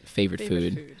Harley's favorite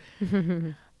food.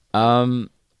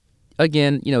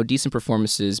 Again, decent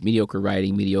performances, mediocre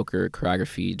writing, mediocre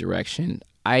choreography, direction.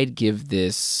 I'd give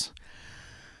this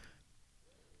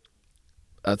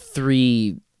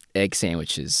 3 egg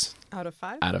sandwiches out of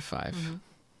 5. Mm-hmm.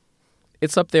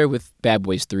 It's up there with Bad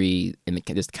Boys 3 and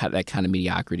just that kind of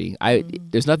mediocrity.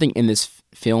 There's nothing in this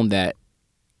film that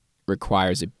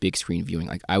requires a big screen viewing.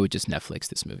 Like, I would just Netflix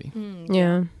this movie.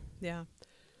 Yeah.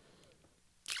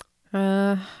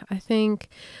 I think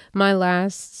my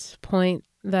last point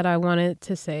that I wanted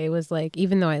to say was, like,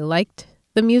 even though I liked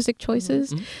the music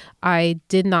choices, I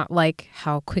did not like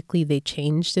how quickly they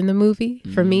changed in the movie.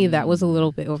 For me, that was a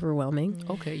little bit overwhelming.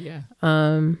 Okay, yeah.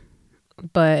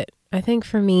 But I think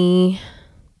for me,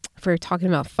 if we're talking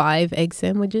about 5 egg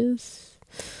sandwiches,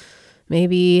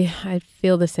 maybe I'd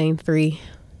feel the same 3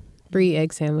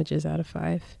 egg sandwiches out of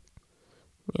 5.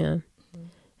 Yeah.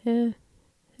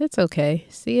 It's okay.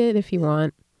 See it if you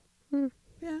want.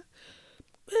 Yeah.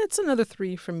 It's another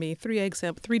 3 from me. 3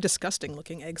 disgusting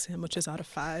looking egg sandwiches out of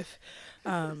 5.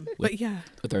 But yeah.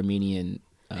 With Armenian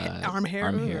arm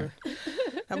hair.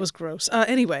 That was gross.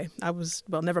 Anyway,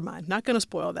 never mind. Not going to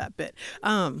spoil that bit.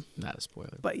 Not a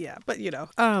spoiler. But yeah,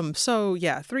 so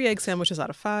yeah, 3 egg sandwiches out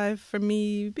of 5 for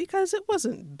me because it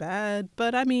wasn't bad.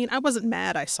 But I mean, I wasn't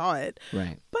mad I saw it.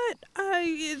 Right. But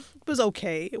it was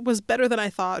okay. It was better than I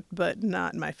thought, but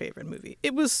not my favorite movie.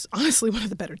 It was honestly one of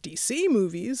the better DC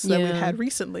movies that we've had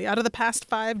recently. Out of the past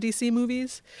 5 DC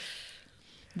movies,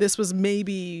 this was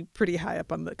maybe pretty high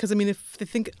up on because I mean, if they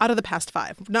think out of the past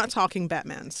 5, not talking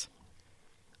Batman's.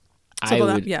 So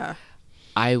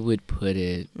I would put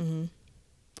it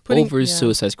over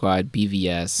Suicide Squad,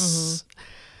 BVS.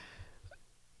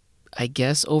 I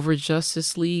guess over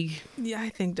Justice League. Yeah, I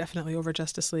think definitely over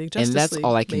Justice League. And that's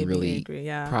all I can really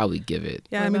probably give it.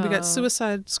 Yeah, I mean, we got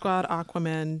Suicide Squad,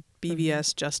 Aquaman,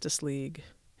 BVS, Justice League,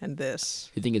 and this.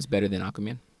 You think it's better than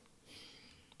Aquaman?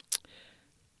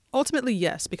 Ultimately,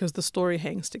 yes, because the story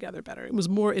hangs together better. It was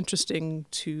more interesting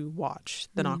to watch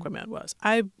than Aquaman was.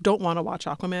 I don't want to watch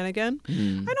Aquaman again.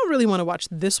 I don't really want to watch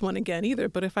this one again either,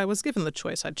 but if I was given the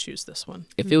choice, I'd choose this one.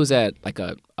 If it was at like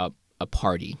a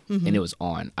party and it was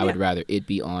on, I would rather it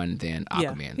be on than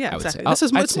Aquaman. Yeah, I would exactly.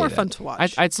 Say. It's more fun to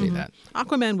watch. I'd say that.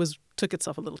 Aquaman took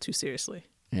itself a little too seriously.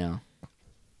 Yeah.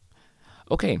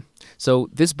 Okay, so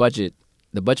the budget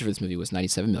for this movie was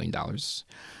 $97 million.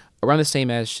 Around the same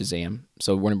as Shazam.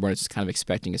 So Warner Bros. Is kind of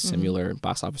expecting a similar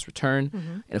box office return.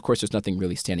 And of course, there's nothing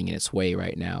really standing in its way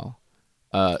right now.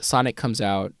 Sonic comes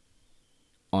out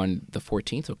on the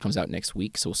 14th, so it comes out next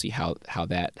week. So we'll see how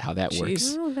that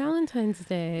works. Oh, Valentine's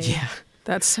Day. Yeah.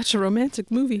 That's such a romantic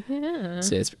movie. Yeah.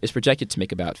 So it's projected to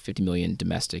make about $50 million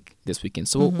domestic this weekend.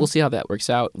 So we'll see how that works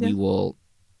out. Yeah. We will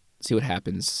see what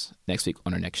happens next week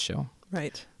on our next show.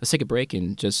 Right. Let's take a break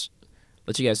and just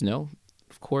let you guys know.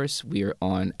 Of course, we are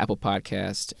on Apple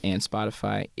Podcast and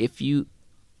Spotify. If you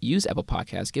use Apple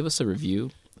Podcasts, give us a review,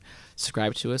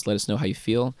 subscribe to us, let us know how you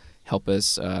feel, help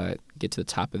us get to the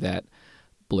top of that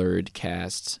blurred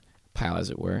cast pile, as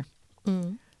it were.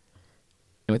 And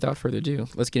without further ado,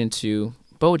 let's get into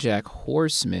BoJack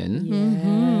Horseman.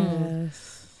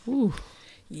 Yes. Ooh.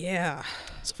 Yeah.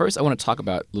 So first, I want to talk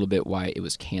about a little bit why it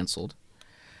was canceled.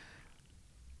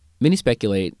 Many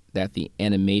speculate that the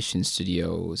animation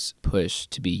studio's push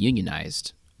to be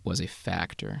unionized was a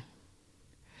factor.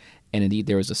 And indeed,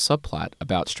 there was a subplot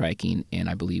about striking in,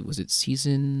 I believe, was it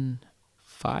season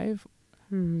 5?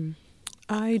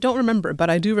 I don't remember, but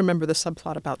I do remember the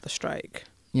subplot about the strike.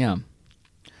 Yeah.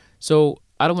 So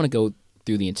I don't want to go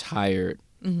through the entire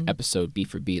episode beat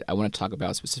for beat. I want to talk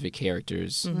about specific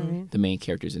characters, the main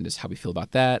characters in this, how we feel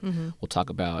about that. We'll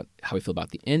talk about how we feel about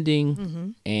the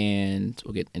ending, and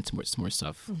we'll get into more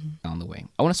stuff on the way.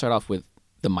 I want to start off with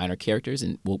the minor characters,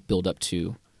 and we'll build up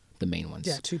to the main ones.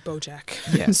 Yeah, to BoJack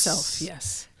Yes. himself.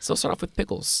 Yes. So I'll start off with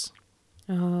Pickles.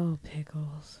 Oh,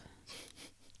 Pickles.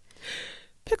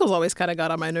 Pickles always kind of got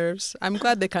on my nerves. I'm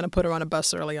glad they kind of put her on a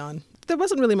bus early on. There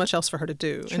wasn't really much else for her to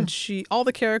do. Sure. And all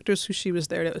the characters who she was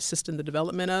there to assist in the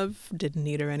development of didn't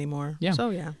need her anymore. Yeah.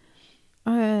 So, yeah.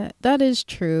 That is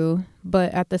true.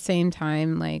 But at the same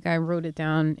time, like, I wrote it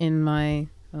down in my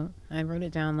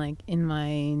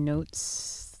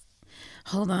notes.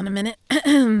 Hold on a minute.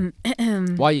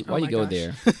 Why you go gosh.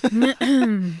 there?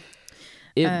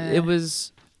 It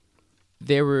was.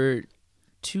 There were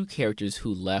two characters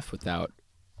who left without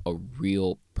a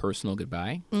real personal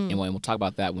goodbye, and we'll talk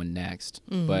about that one next.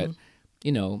 But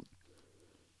you know,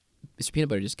 Mr. Peanut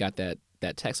Butter just got that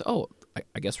text. Oh,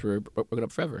 I guess we're broken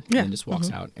up forever, and then just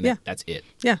walks out, and that's it.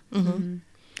 Yeah.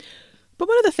 But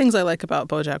one of the things I like about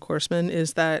BoJack Horseman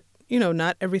is that, you know,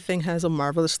 not everything has a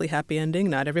marvelously happy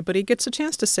ending. Not everybody gets a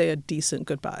chance to say a decent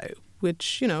goodbye,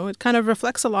 which, you know, it kind of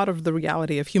reflects a lot of the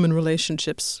reality of human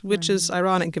relationships, which is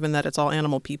ironic given that it's all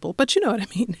animal people. But you know what I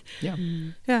mean? Yeah.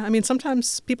 Yeah, I mean,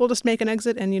 sometimes people just make an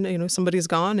exit and, you know, somebody's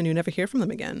gone and you never hear from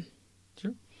them again.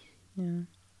 Sure. Yeah.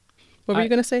 What were you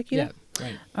going to say, Keita?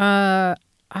 Yeah, right.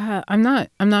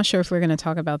 I'm not sure if we're gonna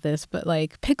talk about this, but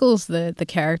like Pickles, the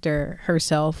character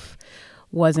herself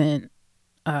wasn't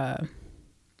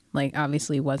like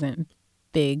obviously wasn't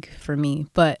big for me,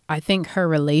 but I think her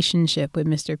relationship with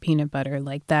Mr. Peanut Butter,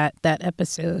 like that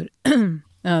episode,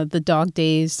 the dog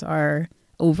days are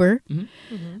over.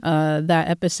 That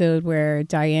episode where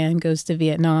Diane goes to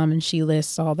Vietnam and she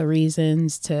lists all the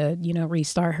reasons to, you know,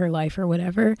 restart her life or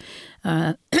whatever.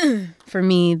 For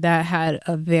me, that had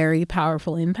a very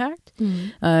powerful impact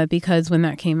because when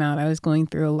that came out, I was going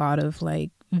through a lot of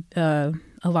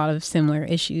similar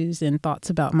issues and thoughts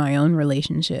about my own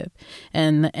relationship.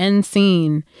 And the end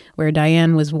scene where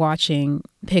Diane was watching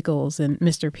Pickles and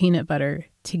Mr. Peanut Butter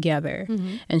together,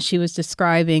 and she was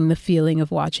describing the feeling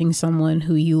of watching someone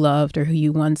who you loved or who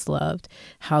you once loved,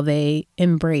 how they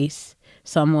embrace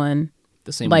someone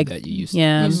The same like way that you used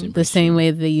to the same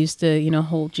way they used to, you know,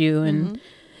 hold you. And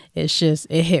it's just,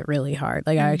 it hit really hard.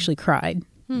 Like I actually cried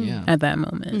at that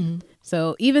moment.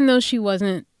 So even though she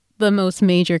wasn't the most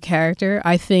major character,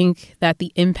 I think that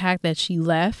the impact that she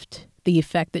left, the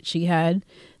effect that she had,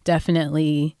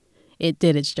 definitely it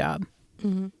did its job.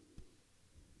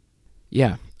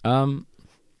 Yeah.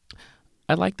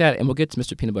 I like that, and we'll get to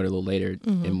Mr. Peanut Butter a little later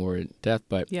in more depth,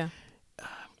 but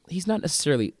he's not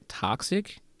necessarily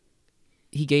toxic.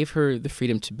 He gave her the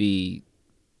freedom to be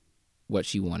what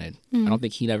she wanted. I don't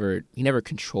think he never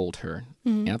controlled her,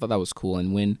 and I thought that was cool.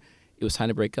 And when it was time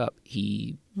to break up,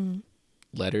 he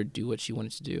let her do what she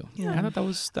wanted to do. Yeah. I thought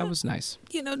that was nice.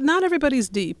 You know, not everybody's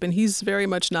deep, and he's very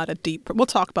much not a deep. We'll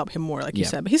talk about him more, like you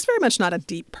said, but he's very much not a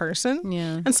deep person.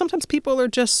 Yeah. And sometimes people are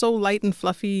just so light and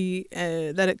fluffy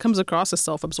that it comes across as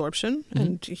self-absorption,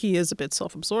 and he is a bit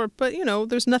self-absorbed. But you know,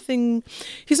 there's nothing.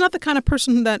 He's not the kind of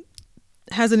person that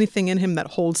has anything in him that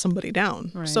holds somebody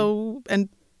down. Right. So, and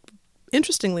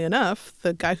interestingly enough,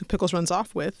 the guy who Pickles runs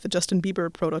off with, the Justin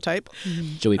Bieber prototype,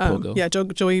 Joey Pogo.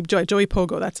 Joey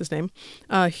Pogo, that's his name.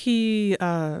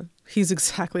 He's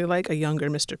exactly like a younger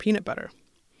Mr. Peanut Butter.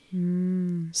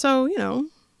 So, you know,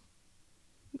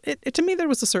 it to me there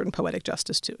was a certain poetic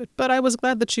justice to it. But I was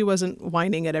glad that she wasn't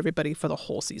whining at everybody for the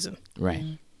whole season. Right.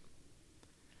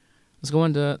 Let's go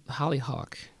into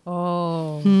Hollyhock.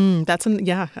 Oh. That's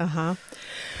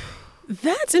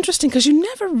interesting because you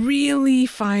never really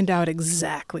find out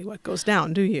exactly what goes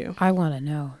down, do you? I want to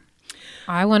know.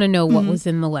 I want to know what was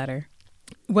in the letter.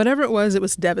 Whatever it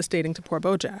was devastating to poor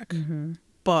BoJack.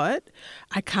 But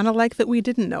I kind of like that we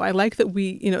didn't know. I like that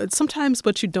we, you know, it's sometimes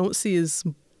what you don't see is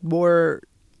more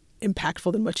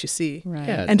impactful than what you see. Right.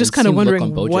 Yeah, And just kind of wondering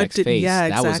on what BoJack's did, face, yeah,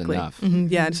 that exactly. was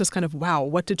enough. Yeah, it's just kind of, wow,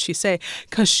 what did she say?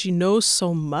 Because she knows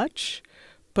so much,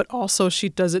 but also she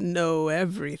doesn't know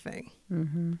everything.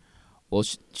 Well,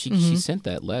 she sent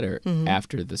that letter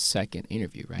after the second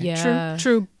interview, right? Yeah.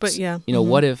 True, but yeah. You know,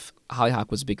 what if Hollyhock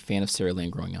was a big fan of Sarah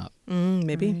Lynn growing up?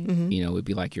 Maybe. You know, it would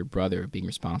be like your brother being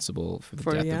responsible for the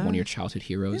death of one of your childhood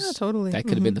heroes. Yeah, totally. That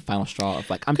could have been the final straw of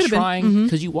like, I'm Could have been. trying,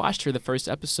 because you watched her the first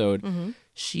episode.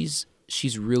 She's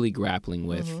really grappling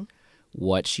with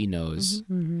what she knows.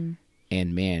 And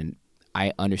man,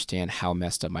 I understand how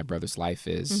messed up my brother's life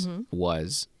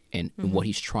was. And what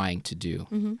he's trying to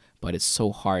do. But it's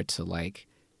so hard to like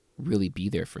really be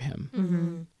there for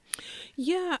him.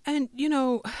 Yeah, and you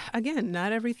know, again,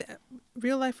 not everything.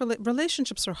 Real life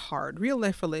relationships are hard. Real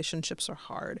life relationships are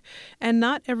hard, and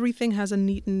not everything has a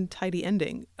neat and tidy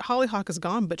ending. Hollyhock is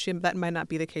gone, but that might not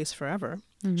be the case forever.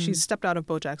 She's stepped out of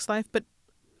BoJack's life, but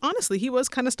honestly, he was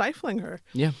kind of stifling her.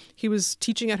 Yeah. He was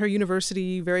teaching at her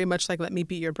university very much like, let me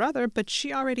be your brother, but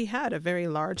she already had a very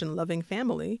large and loving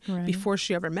family before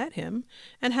she ever met him.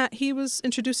 And he was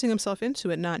introducing himself into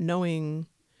it, not knowing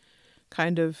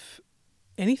kind of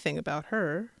anything about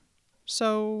her.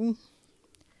 So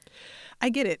I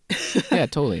get it. Yeah,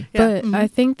 totally. But I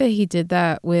think that he did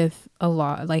that with a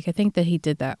lot. Like, I think that he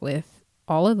did that with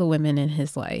all of the women in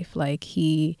his life. Like,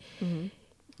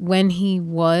 when he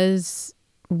was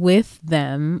with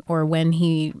them, or when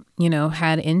he, you know,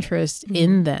 had interest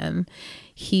in them,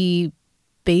 he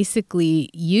basically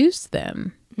used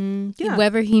them. Yeah.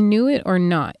 Whether he knew it or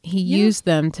not, he Yeah. used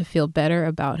them to feel better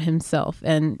about himself.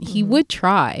 And he Mm-hmm. would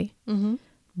try,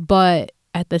 but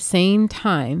at the same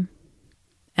time,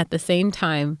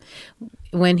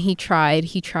 when he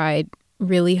tried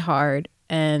really hard,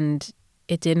 and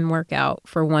it didn't work out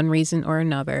for one reason or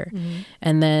another. Mm-hmm.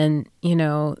 And then,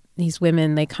 these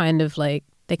women, they kind of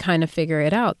figure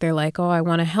it out. They're like, oh, I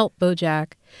want to help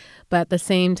BoJack. But at the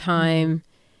same time,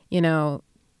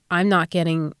 I'm not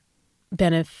getting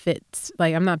benefits,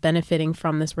 like I'm not benefiting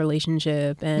from this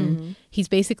relationship, and he's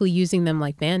basically using them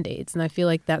like band-aids. And I feel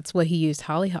like that's what he used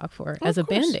Hollyhock for, as a of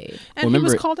course. band-aid. And he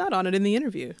was called out on it in the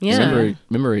interview. Yeah.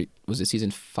 Remember, was it season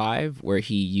 5 where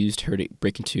he used her to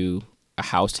break into a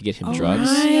house to get him drugs?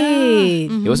 Right.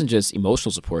 It wasn't just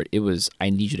emotional support. It was, I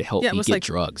need you to help Yeah, it me was get like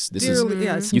drugs. This Dearly- is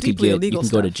yeah, it's you could deeply get illegal you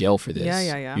can go to stuff. jail for this.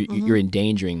 Yeah. You're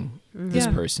endangering this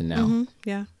Yeah. person now.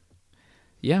 Yeah.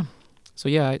 Yeah. So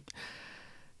yeah,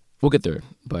 we'll get there.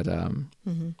 But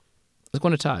let's go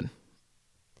on to Todd.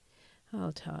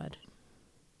 Oh, Todd.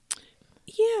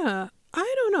 Yeah.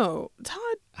 I don't know.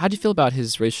 Todd, How'd you feel about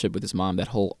his relationship with his mom? That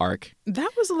whole arc. that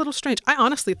was a little strange. I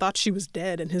honestly thought she was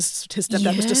dead, and his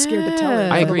stepdad was just scared to tell him Yeah.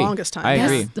 for I agree. the longest time. I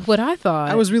agree. That's what I thought.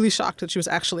 I was really shocked that she was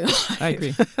actually alive. I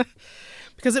agree.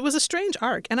 Because it was a strange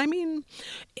arc. And I mean,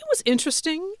 it was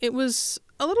interesting. It was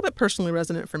a little bit personally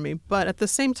resonant for me, but at the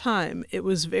same time, it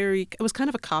was kind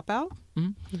of a cop-out.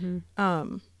 I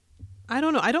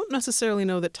don't know. I don't necessarily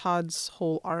know that Todd's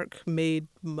whole arc made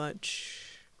much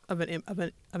of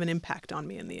an impact on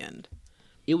me in the end.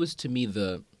 It was to me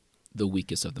the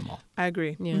weakest of them all. I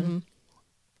agree. Yeah.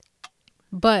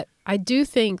 But I do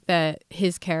think that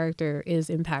his character is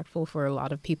impactful for a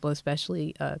lot of people,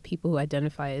 especially people who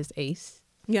identify as ace.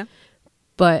 Yeah.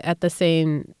 But at the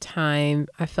same time,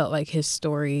 I felt like his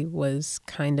story was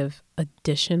kind of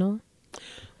additional.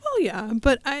 Well, yeah,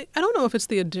 but I don't know if it's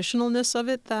the additionalness of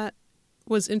it that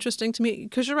was interesting to me,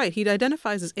 because you're right, he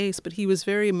identifies as ace, but he was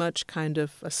very much kind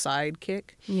of a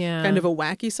sidekick, Yeah. kind of a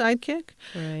wacky sidekick.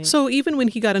 Right. So even when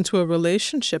he got into a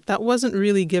relationship, that wasn't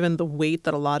really given the weight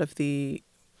that a lot of the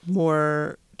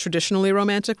more traditionally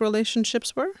romantic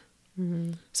relationships were.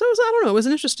 So I don't know, it was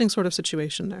an interesting sort of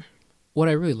situation there. What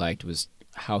I really liked was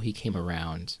how he came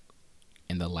around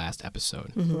in the last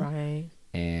episode. Right.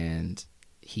 And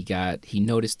he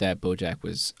noticed that BoJack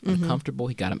was uncomfortable.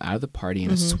 He got him out of the party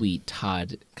in a sweet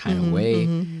Todd kind of way.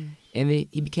 And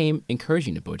he became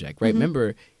encouraging to BoJack, right?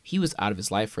 Remember, he was out of his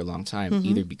life for a long time,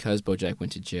 either because BoJack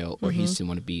went to jail or he just didn't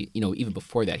want to be, even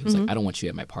before that, he was like, I don't want you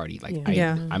at my party. Like,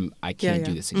 I can't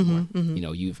do this anymore.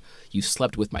 You've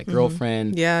slept with my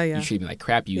girlfriend. Yeah. You treated me like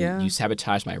crap. You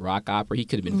sabotaged my rock opera. He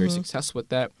could have been very successful with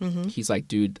that. He's like,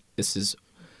 dude, this is...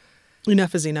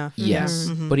 Enough is enough. Yes.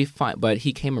 But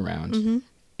he came around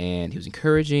and he was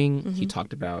encouraging. He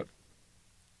talked about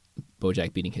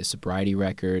BoJack beating his sobriety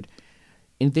record.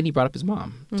 And then he brought up his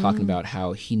mom, talking about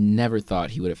how he never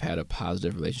thought he would have had a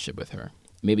positive relationship with her.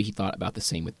 Maybe he thought about the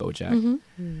same with BoJack.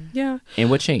 Yeah.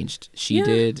 And what changed? She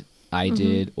did, I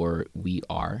did, or we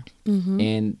are.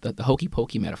 And the hokey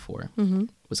pokey metaphor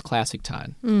was classic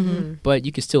Todd. But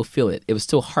you could still feel it. It was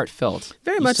still heartfelt.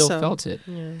 Very you much still so. felt it.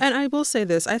 And I will say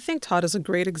this, I think Todd is a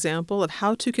great example of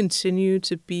how to continue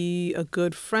to be a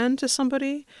good friend to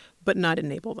somebody, but not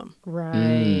enable them.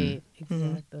 Right.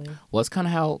 Exactly. Well, it's kind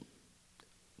of how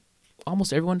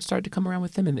almost everyone started to come around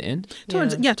with him in the end.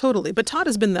 Yeah, totally. But Todd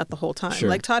has been that the whole time. Sure.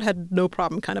 Like, Todd had no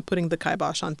problem kind of putting the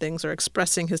kibosh on things or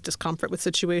expressing his discomfort with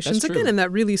situations. That's true. Again, in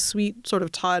that really sweet sort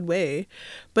of Todd way.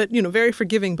 But, very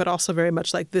forgiving, but also very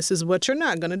much like, this is what you're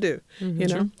not going to do. You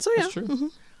know? True. So, yeah. That's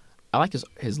true. I like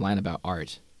his line about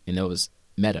art, and that was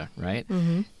meta, right?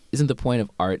 Isn't the point of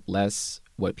art less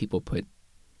what people put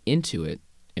into it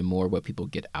and more what people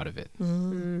get out of it?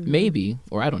 Maybe,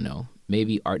 or I don't know.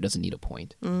 Maybe art doesn't need a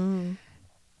point. Could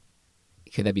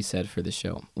that be said for the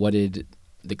show? What did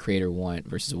the creator want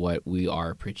versus what we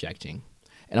are projecting?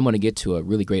 And I'm going to get to a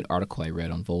really great article I read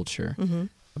on Vulture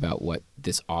about what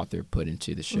this author put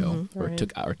into the show or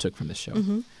took from the show.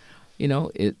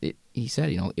 He said,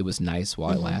 it was nice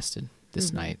while it lasted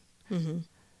this night. You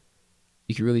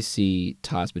can really see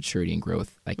Todd's maturity and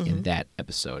growth in that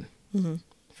episode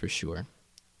for sure.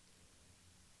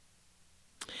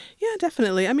 Yeah,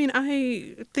 definitely. I mean,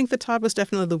 I think that Todd was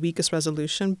definitely the weakest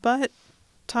resolution, but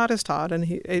Todd is Todd, and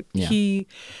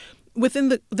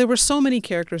there were so many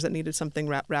characters that needed something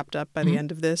wrapped up by the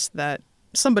end of this that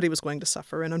somebody was going to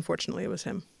suffer, and unfortunately, it was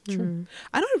him. True.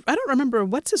 I don't remember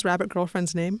what's his rabbit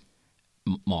girlfriend's name.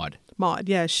 Maud.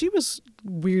 Yeah, she was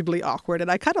weirdly awkward,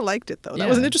 and I kind of liked it though. That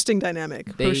was an interesting dynamic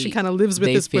where she kind of lives with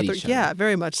they his fit with her. each other. Yeah,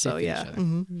 very much so. They fit Yeah. each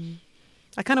other.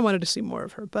 I kind of wanted to see more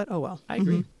of her, but oh well. I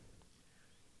agree.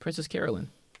 Princess Carolyn.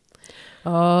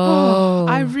 Oh,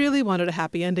 I really wanted a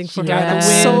happy ending for her. got And I'm the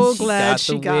so win. glad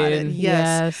She she got got the it. win.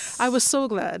 Yes. I was so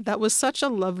glad. That was such a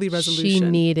lovely resolution. She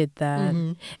needed that.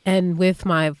 And with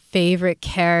my favorite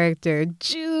character,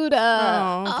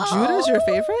 Judah. Oh, Judah's your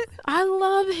favorite? I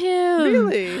love him.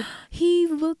 Really? He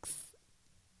looks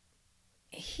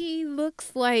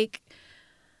like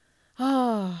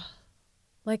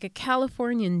like a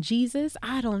Californian Jesus.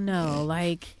 I don't know.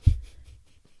 Like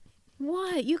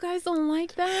what? You guys don't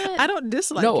like that? I don't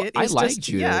dislike No, it. I It's like just-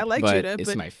 Judah. Yeah, I like but Judah. It's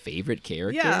But my favorite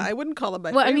character. yeah, I wouldn't call him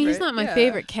my well, favorite. I mean, he's not my Yeah.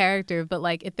 favorite character, but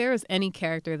like if there was any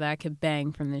character that I could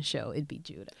bang from this show, it'd be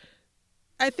Judah.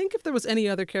 I think if there was any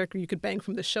other character you could bang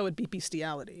from the show, it'd be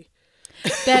bestiality.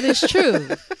 That is true.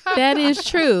 That is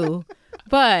true.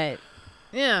 But,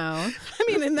 you know, I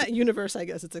mean, in that universe, I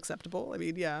guess it's acceptable. I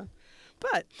mean, yeah.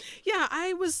 But yeah,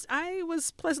 I was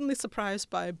pleasantly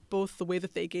surprised by both the way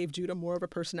that they gave Judah more of a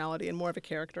personality and more of a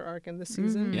character arc in this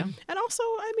season. Yeah. And also,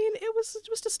 I mean, it was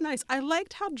just nice. I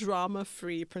liked how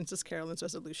drama-free Princess Carolyn's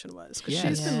resolution was, because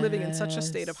she's been living in such a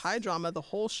state of high drama the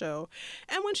whole show.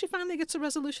 And when she finally gets a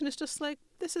resolution, it's just like,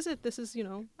 this is it. This is,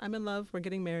 I'm in love. We're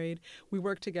getting married. We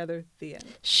work together. The end.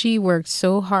 she worked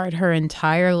so hard her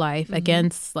entire life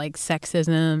against like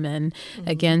sexism and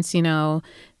against,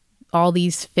 all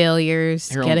these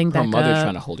failures, Her getting her back mother up.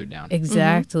 trying to hold her down.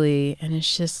 Exactly. And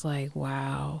it's just like,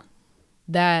 wow.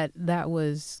 That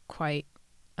was quite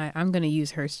I'm going to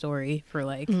use her story for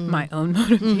like my own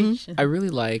motivation. I really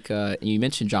like, you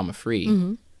mentioned drama free.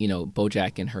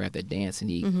 BoJack and her at that dance, and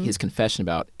his confession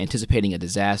about anticipating a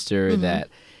disaster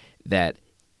that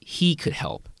he could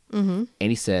help. And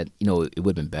he said, it would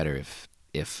have been better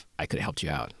if I could have helped you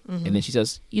out. And then she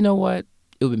says, you know what?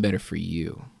 It would have been better for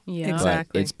you. Yeah.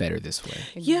 Exactly. But it's better this way.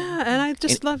 Yeah, and I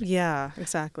just love,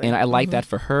 exactly. And I like that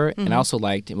for her. And I also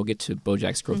liked, and we'll get to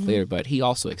BoJack's growth later, but he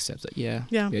also accepts that, yeah,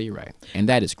 you're right. And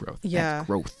that is growth. Yeah. That's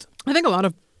growth. I think a lot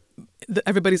of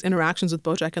everybody's interactions with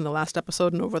BoJack in the last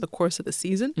episode and over the course of the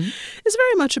season is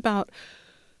very much about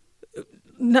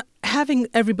not having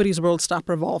everybody's world stop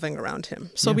revolving around him.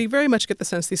 So we very much get the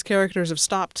sense these characters have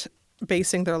stopped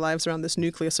basing their lives around this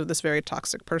nucleus of this very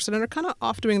toxic person and are kind of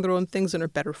off doing their own things and are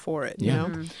better for it, you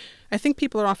know? I think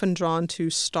people are often drawn to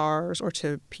stars or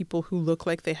to people who look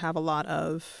like they have a lot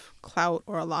of clout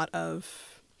or a lot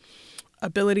of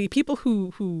ability, people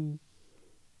who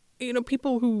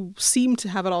people who seem to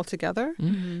have it all together.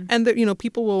 And that,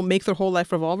 people will make their whole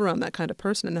life revolve around that kind of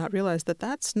person and not realize that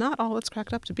that's not all it's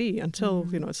cracked up to be until,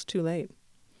 it's too late.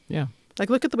 Yeah.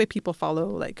 Like, look at the way people follow,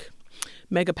 like,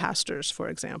 mega pastors, for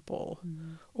example,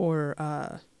 or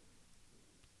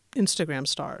Instagram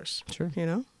stars. Sure.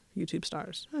 YouTube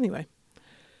stars. Anyway.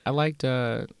 I liked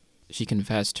she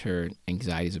confessed her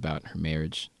anxieties about her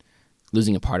marriage,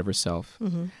 losing a part of herself.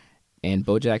 And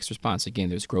BoJack's response, again,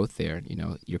 there's growth there.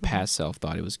 Your past self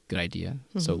thought it was a good idea,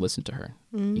 so listen to her.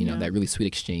 That really sweet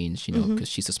exchange, because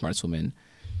she's the smartest woman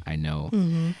I know.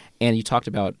 And you talked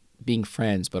about being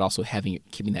friends, but also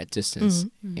keeping that distance.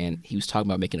 And he was talking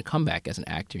about making a comeback as an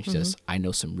actor. And she says, I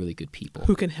know some really good people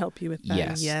Who can help you with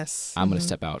that. Yes. I'm going to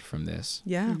step out from this.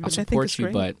 Yeah, I'll which I think is support you,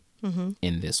 great. but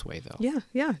in this way, though.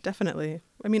 Yeah, definitely.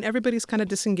 I mean, everybody's kind of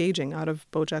disengaging out of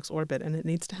BoJack's orbit, and it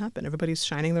needs to happen. Everybody's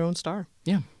shining their own star.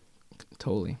 Yeah,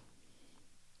 totally.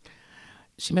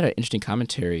 She made an interesting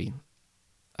commentary.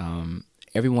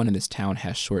 Everyone in this town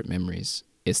has short memories.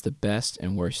 It's the best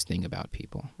and worst thing about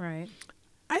people. Right.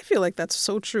 I feel like that's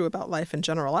so true about life in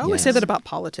general. I always say Yes. that about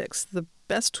politics. The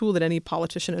best tool that any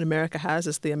politician in America has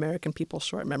is the American people's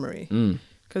short memory.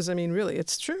 Because, I mean, really,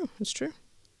 it's true. It's true.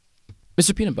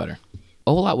 Mr. Peanut Butter.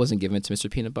 A whole lot wasn't given to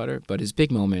Mr. Peanut Butter, but his big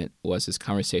moment was his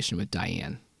conversation with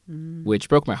Diane, which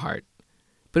broke my heart.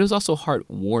 But it was also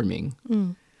heartwarming.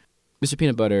 Mr.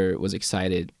 Peanut Butter was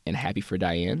excited and happy for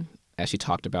Diane as she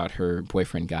talked about her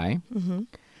boyfriend, Guy.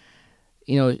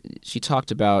 She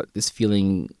talked about this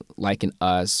feeling like an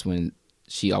us when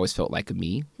she always felt like a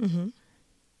me.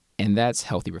 And that's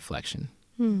healthy reflection.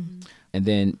 And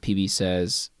then PB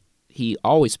says he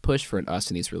always pushed for an us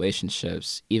in these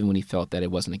relationships, even when he felt that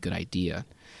it wasn't a good idea.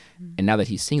 And now that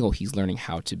he's single, he's learning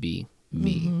how to be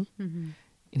me.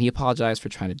 And he apologized for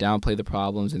trying to downplay the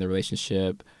problems in the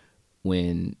relationship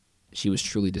when she was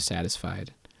truly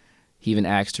dissatisfied. He even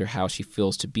asked her how she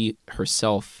feels to be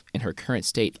herself in her current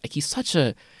state. Like, he's such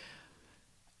a...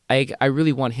 I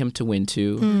really want him to win,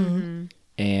 too.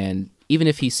 And even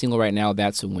if he's single right now,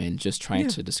 that's a win, just trying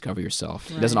to discover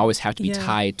yourself. It doesn't always have to be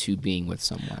tied to being with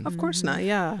someone. Of course not,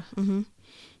 yeah.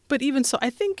 But even so, I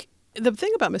think the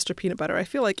thing about Mr. Peanut Butter, I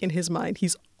feel like in his mind,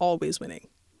 he's always winning.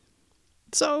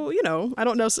 So, I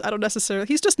don't know. I don't necessarily.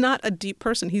 He's just not a deep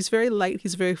person. He's very light.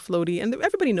 He's very floaty. And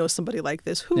everybody knows somebody like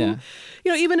this who, Yeah.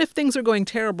 even if things are going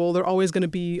terrible, they're always going to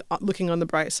be looking on the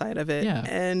bright side of it Yeah.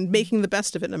 and making the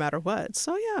best of it no matter what.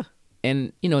 So, yeah.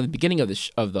 And in the beginning of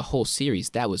the whole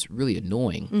series, that was really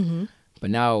annoying. Mm-hmm. But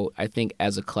now I think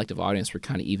as a collective audience, we're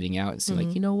kind of evening out and seeing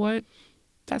like, you know what,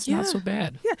 that's not so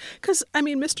bad. Yeah, because,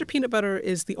 Mr. Peanut Butter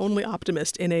is the only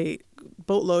optimist in a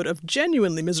boatload of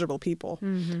genuinely miserable people.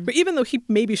 Mm-hmm. But even though he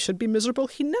maybe should be miserable,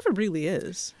 he never really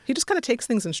is. He just kind of takes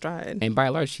things in stride. And by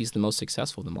and large, he's the most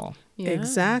successful of them all. Yeah.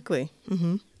 Exactly.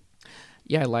 Mm-hmm.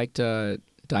 Yeah, I liked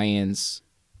Diane's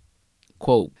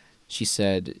quote. She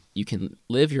said, "You can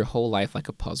live your whole life like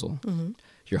a puzzle. Mm-hmm.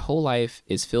 Your whole life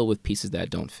is filled with pieces that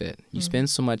don't fit. You spend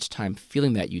so much time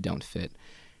feeling that you don't fit,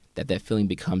 that feeling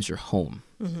becomes your home.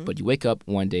 Mm-hmm. But you wake up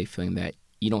one day feeling that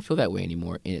you don't feel that way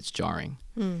anymore, and it's jarring.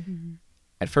 Mm-hmm.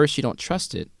 At first, you don't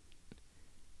trust it,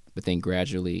 but then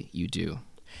gradually you do."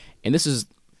 And this is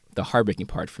the heartbreaking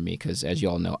part for me because, as you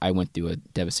all know, I went through a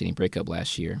devastating breakup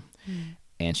last year.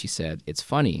 And she said, "It's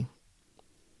funny,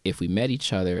 if we met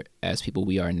each other as people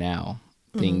we are now,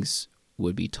 things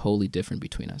would be totally different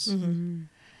between us." Mm-hmm.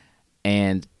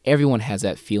 And everyone has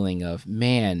that feeling of,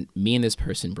 man, me and this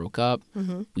person broke up.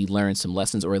 Mm-hmm. We learned some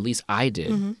lessons, or at least I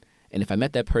did. Mm-hmm. And if I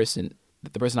met that person,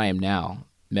 the person I am now,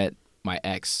 met my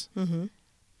ex Mm-hmm.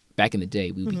 back in the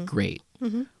day, we would be great.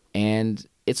 Mm-hmm. And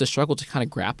it's a struggle to kind of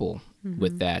grapple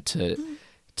with that,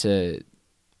 to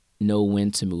know when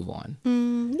to move on.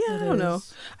 Yeah, I don't know.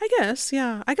 I guess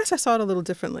I saw it a little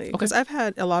differently because I've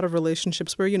had a lot of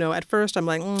relationships where, at first I'm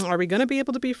like, are we going to be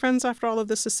able to be friends after all of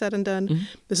this is said and done?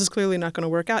 This is clearly not going to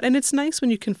work out. And it's nice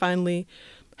when you can finally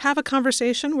have a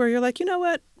conversation where you're like, you know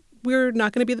what? We're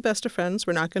not going to be the best of friends.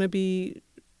 We're not going to be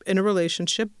in a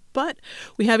relationship, but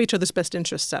we have each other's best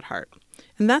interests at heart.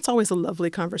 And that's always a lovely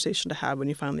conversation to have when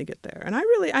you finally get there. And I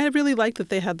really like that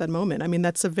they had that moment. I mean,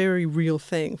 that's a very real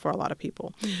thing for a lot of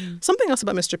people. Something else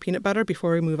about Mr. Peanut Butter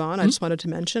before we move on, I just wanted to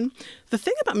mention. The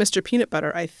thing about Mr. Peanut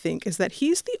Butter, I think, is that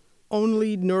he's the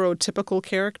only neurotypical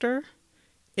character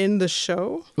in the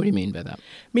show. What do you mean by that?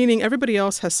 Meaning everybody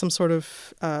else has some sort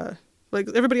of...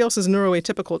 everybody else is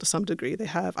neuroatypical to some degree. They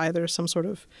have either some sort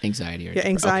of Anxiety or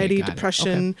anxiety, okay, got it.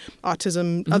 depression,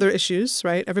 autism, other issues,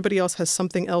 right? Everybody else has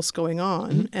something else going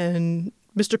on, and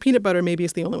Mr. Peanut Butter maybe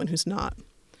is the only one who's not.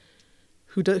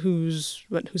 Who's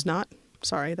not?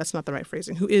 Sorry, that's not the right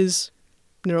phrasing. Who is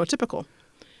neurotypical?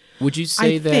 Would you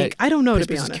say that? I don't know, to be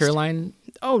Princess honest. Caroline?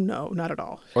 Oh, no, not at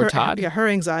all. Or Todd? Yeah, her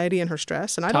anxiety and her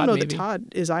stress. And I don't Todd, know maybe. that Todd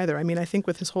is either. I mean, I think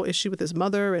with his whole issue with his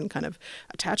mother and kind of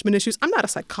attachment issues, I'm not a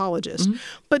psychologist,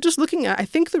 but just looking at, I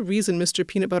think the reason Mr.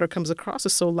 Peanut Butter comes across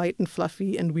as so light and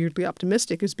fluffy and weirdly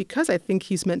optimistic is because I think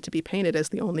he's meant to be painted as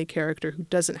the only character who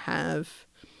doesn't have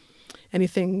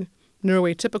anything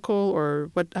neuroatypical or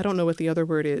what, I don't know what the other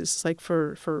word is, like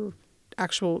for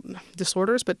actual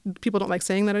disorders, but people don't like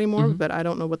saying that anymore, but I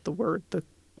don't know what the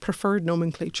preferred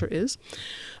nomenclature is.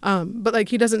 But like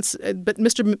he doesn't, but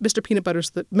Mr. Peanut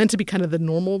Butter's meant to be kind of the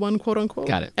normal one, quote unquote.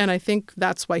 Got it. And I think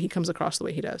that's why he comes across the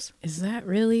way he does. Is that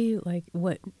really like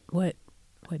what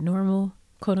normal,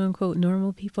 quote unquote,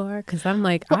 normal people are? Because I'm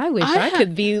like, I wish I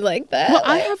could be like that. Well,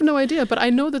 I have no idea, but I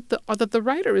know that the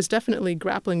writer is definitely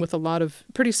grappling with a lot of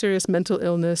pretty serious mental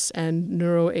illness and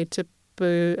neuroatypicity.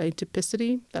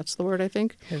 That's the word, I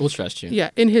think. We'll trust you.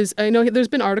 Yeah, I know there's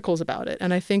been articles about it,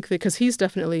 and I think that because he's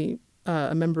definitely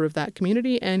a member of that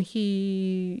community, and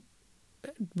he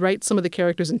writes some of the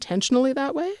characters intentionally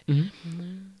that way.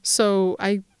 So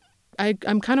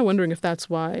I'm kind of wondering if that's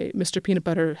why Mr. Peanut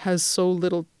Butter has so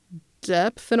little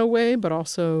depth in a way, but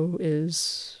also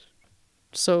is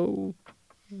so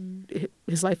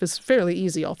his life is fairly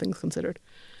easy, all things considered.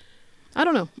 I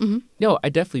don't know. No, I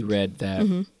definitely read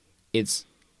that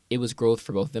it was growth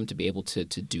for both of them to be able to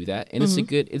do that, and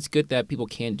it's good that people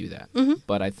can do that.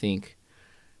 But I think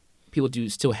people do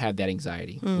still have that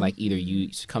anxiety. Like either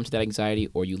you succumb to that anxiety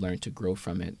or you learn to grow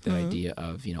from it. The idea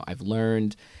of I've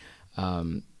learned,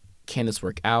 can this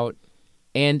work out?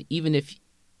 And even if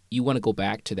you want to go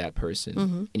back to that person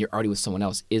and you're already with someone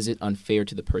else, is it unfair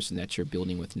to the person that you're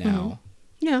building with now?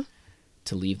 Yeah.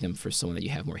 To leave them for someone that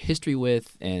you have more history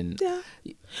with. And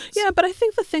yeah, but I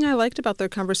think the thing I liked about their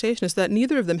conversation is that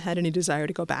neither of them had any desire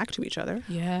to go back to each other.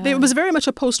 Yeah. It was very much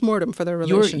a post-mortem for their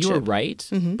relationship. You're right,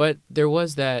 but there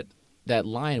was that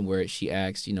line where she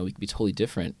asked, we could be totally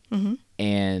different,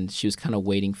 and she was kind of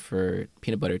waiting for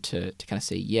Peanut Butter to kind of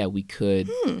say, yeah, we could.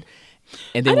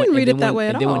 And then I didn't read it that way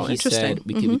at all. And then when he Interesting. said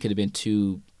we could have been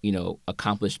two,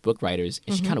 accomplished book writers,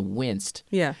 and she kind of winced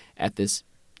Yeah. at this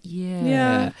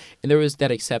Yeah. And there was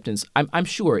that acceptance. I'm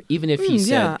sure, even if he said,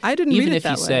 yeah, I didn't read even it if he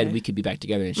that said way. we could be back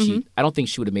together, and I don't think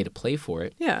she would have made a play for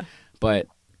it. Yeah. But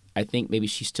I think maybe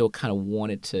she still kind of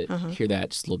wanted to hear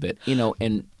that just a little bit,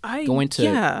 and I- going to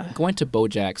yeah.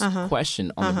 Bojack's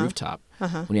question on the rooftop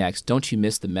when he asked, "Don't you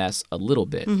miss the mess a little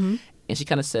bit?" And she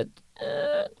kind of said,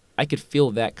 "I could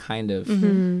feel that kind of,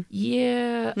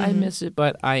 yeah, I miss it,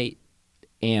 but I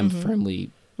am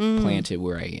firmly planted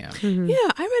where I am." Yeah,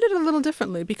 I read it a little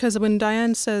differently because when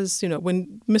Diane says,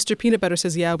 when Mr. Peanut Butter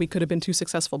says, yeah, we could have been two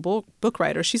successful book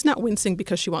writers, she's not wincing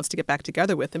because she wants to get back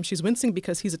together with him. She's wincing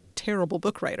because he's a terrible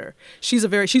book writer. She's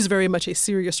very much a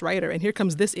serious writer. And here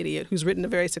comes this idiot who's written a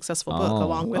very successful book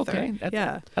along with her.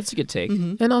 That's a good take.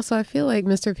 And also, I feel like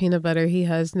Mr. Peanut Butter, he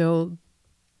has no,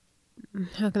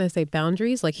 how can I say,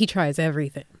 boundaries? Like, he tries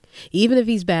everything. Even if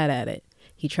he's bad at it,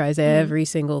 he tries every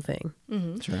single thing.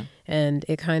 Sure. And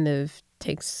it kind of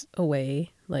takes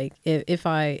away, like, if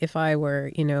I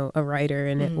were, a writer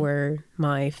and it were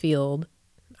my field,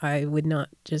 I would not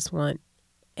just want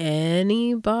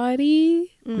anybody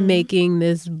making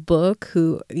this book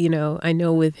who, I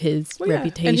know with his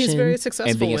reputation. And he's very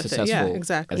successful And being with it. successful Yeah, as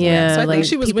exactly. well. Yeah, So I like, think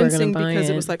she was people are gonna wincing buy because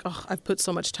it it. was like, oh, I've put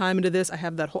so much time into this. I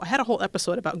had a whole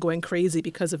episode about going crazy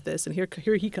because of this, and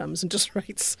here he comes and just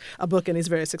writes a book, and he's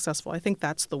very successful. I think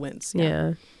that's the wince.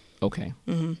 Yeah. Okay.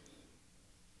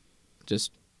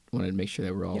 Just wanted to make sure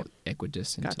that we're all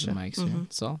equidistant to the mics here.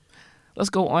 So let's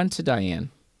go on to Diane.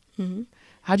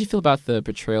 How'd you feel about the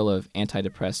portrayal of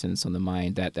antidepressants on the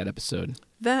mind, that episode?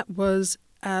 That was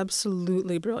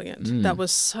absolutely brilliant. That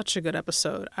was such a good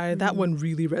episode. That one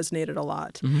really resonated a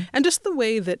lot. And just the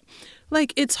way that,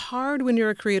 like, it's hard when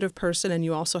you're a creative person and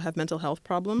you also have mental health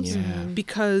problems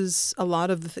because a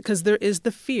lot of because there is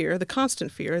the fear, the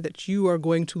constant fear that you are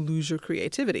going to lose your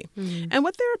creativity. And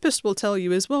what therapists will tell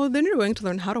you is, well, then you're going to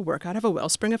learn how to work out of a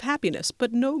wellspring of happiness.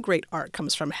 But no great art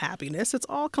comes from happiness. It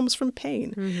all comes from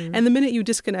pain. And the minute you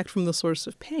disconnect from the source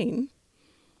of pain,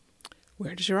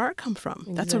 where does your art come from?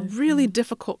 Exactly. That's a really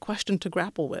difficult question to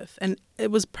grapple with. And it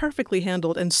was perfectly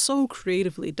handled and so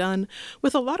creatively done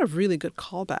with a lot of really good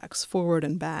callbacks forward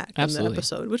and back in the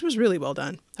episode, which was really well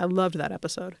done. I loved that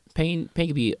episode. Pain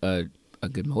could be a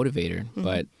good motivator,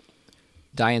 but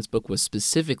Diane's book was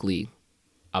specifically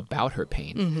about her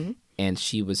pain, and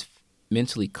she was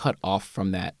mentally cut off from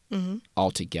that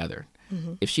altogether.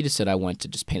 If she just said, I want to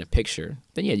just paint a picture,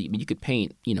 then yeah, you could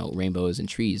paint, rainbows and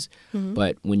trees.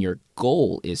 But when your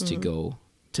goal is to go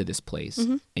to this place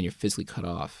and you're physically cut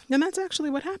off. And that's actually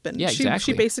what happened. Yeah, exactly.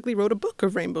 She basically wrote a book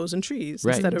of rainbows and trees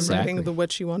instead of writing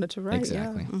what she wanted to write.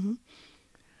 Exactly. Yeah.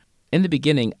 In the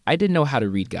beginning, I didn't know how to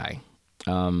read Guy.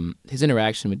 His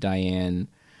interaction with Diane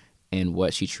and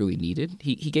what she truly needed.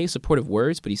 He gave supportive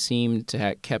words, but he seemed to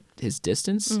have kept his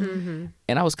distance. And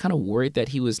I was kind of worried that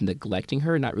he was neglecting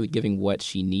her, not really giving what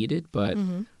she needed. But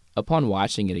upon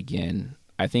watching it again,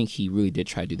 I think he really did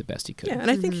try to do the best he could. Yeah,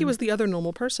 and I think he was the other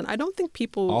normal person. I don't think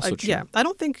people... Also true. Yeah, I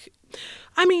don't think...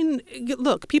 I mean,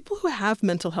 look, people who have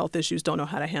mental health issues don't know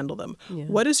how to handle them. Yeah.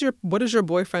 What is your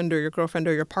boyfriend or your girlfriend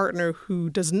or your partner who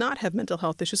does not have mental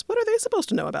health issues? What are they supposed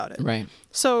to know about it? Right.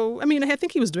 So, I mean, I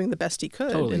think he was doing the best he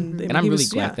could. Totally. And I'm really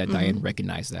glad that Diane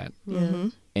recognized that.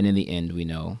 And in the end, we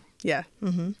know. Yeah.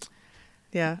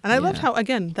 Yeah. And I loved how,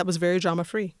 again, that was very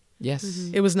drama-free. Yes.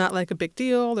 It was not like a big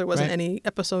deal. There wasn't any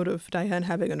episode of Diane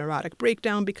having a neurotic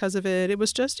breakdown because of it. It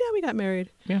was just, we got married.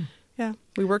 Yeah. Yeah.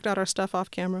 We worked out our stuff off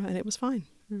camera and it was fine.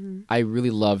 I really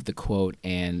loved the quote,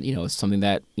 and it's something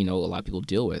that a lot of people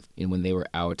deal with. And when they were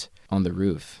out on the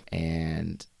roof,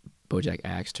 and Bojack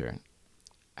asked her,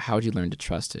 "How did you learn to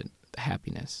trust it? The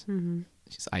happiness?"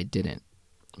 She says, "I didn't,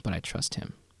 but I trust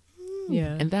him."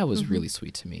 Yeah, and that was really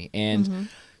sweet to me. And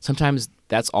sometimes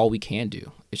that's all we can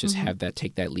do. Is just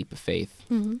take that leap of faith,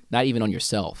 not even on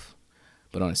yourself,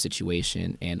 but on a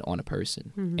situation and on a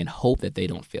person, and hope that they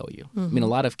don't fail you. I mean, a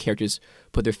lot of characters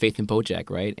put their faith in Bojack,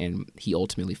 right? And he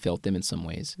ultimately failed them in some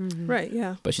ways. Right,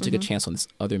 yeah. But she took a chance on this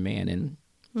other man,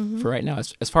 and for right now,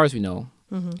 as far as we know,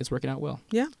 it's working out well.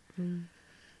 Yeah.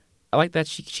 I like that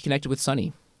she connected with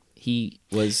Sonny. That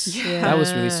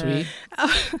was really sweet.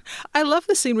 I love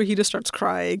the scene where he just starts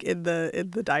crying in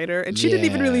the diner, and she didn't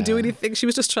even really do anything. She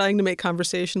was just trying to make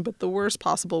conversation, but the worst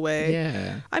possible way.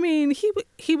 Yeah. I mean,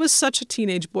 he was such a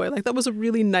teenage boy. Like, that was a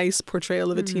really nice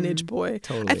portrayal of a teenage boy.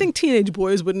 Totally. I think teenage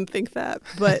boys wouldn't think that,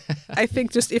 but I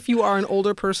think just if you are an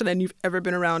older person and you've ever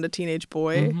been around a teenage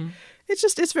boy,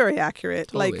 it's very accurate.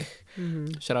 Totally.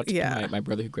 Like, shout out to my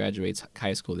brother who graduates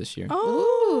high school this year.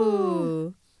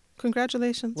 Oh.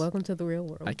 Congratulations. Welcome to the real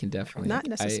world. I can definitely. Not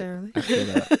necessarily. I feel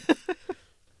that.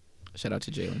 Shout out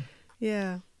to Jalen.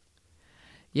 Yeah.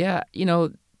 Yeah,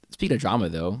 speaking of drama,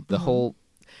 though, the whole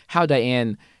how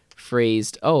Diane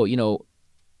phrased, "Oh,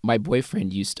 my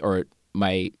boyfriend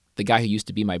the guy who used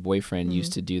to be my boyfriend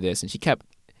used to do this," and she kept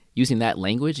using that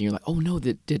language, and you're like, "Oh no,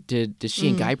 did she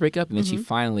and Guy break up?" And then she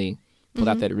finally pulled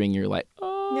out that ring. You're like,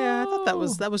 "Oh, Yeah, I thought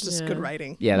that was just good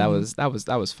writing. yeah, that was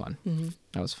fun. Mm-hmm.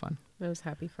 That was fun." I was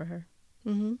happy for her.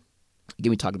 Mm-hmm. Again,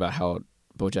 we talked about how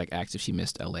BoJack acts if she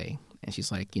missed LA, and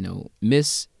she's like,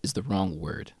 miss is the wrong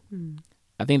word.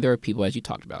 I think there are people, as you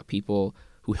talked about, people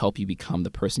who help you become the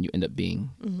person you end up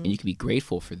being, and you can be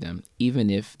grateful for them,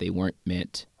 even if they weren't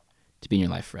meant to be in your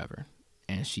life forever.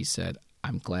 And she said,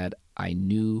 "I'm glad I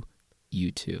knew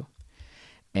you too."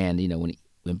 And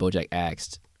when BoJack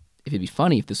asked if it'd be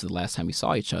funny if this was the last time we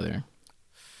saw each other,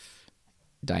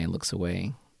 Diane looks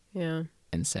away Yeah.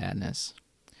 in sadness.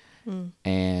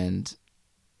 And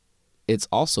it's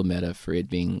also meta for it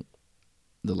being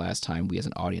the last time we as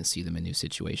an audience see them in new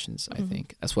situations, I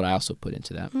think. That's what I also put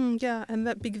into that. Yeah, and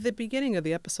the beginning of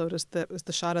the episode was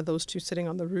the shot of those two sitting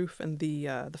on the roof and the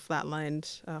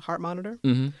flatlined heart monitor.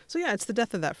 Mm-hmm. So yeah, it's the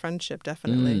death of that friendship,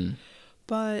 definitely.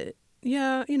 But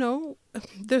yeah,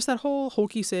 there's that whole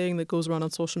hokey saying that goes around on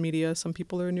social media: some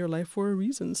people are in your life for a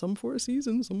reason, some for a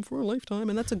season, some for a lifetime,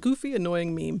 and that's a goofy,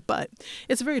 annoying meme, but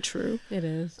it's very true. It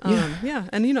is. Yeah,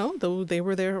 and though they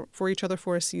were there for each other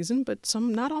for a season, but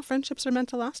not all friendships are meant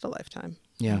to last a lifetime.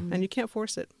 Yeah. And you can't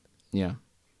force it. Yeah.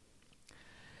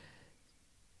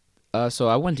 So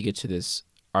I wanted to get to this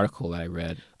article that I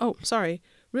read. Oh, sorry.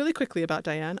 Really quickly about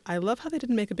Diane. I love how they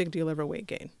didn't make a big deal of her weight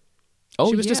gain. Oh,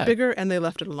 she was yeah. just bigger, and they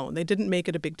left it alone. They didn't make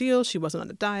it a big deal. She wasn't on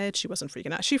a diet. She wasn't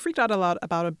freaking out. She freaked out a lot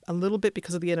about a little bit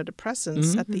because of the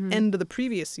antidepressants at the end of the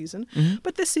previous season.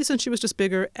 But this season, she was just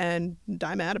bigger and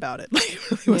die mad about it. Like, it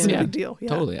really wasn't a big deal. Yeah.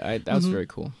 Totally. That was very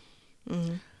cool.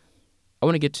 I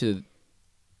want to get to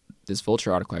this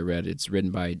Vulture article I read. It's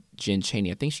written by Jen Chaney.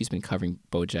 I think she's been covering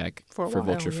BoJack For a while,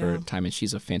 Vulture for yeah. time, and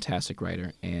she's a fantastic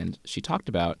writer. And she talked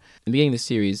about, in the beginning of the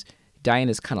series, Diane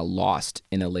is kind of lost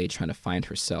in LA trying to find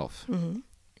herself.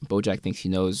 BoJack thinks he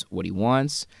knows what he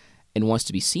wants and wants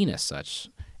to be seen as such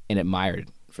and admired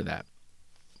for that.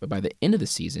 But by the end of the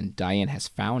season, Diane has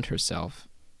found herself,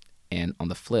 and on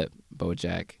the flip,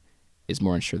 BoJack is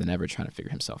more unsure than ever trying to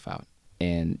figure himself out.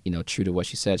 And, true to what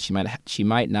she said, she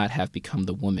might not have become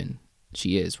the woman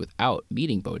she is without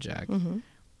meeting BoJack.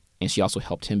 And she also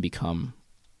helped him become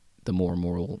the more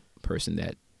moral person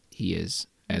that he is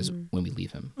as when we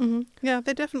leave him. Yeah,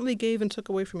 they definitely gave and took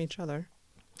away from each other.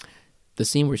 The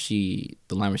scene where the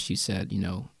line where she said,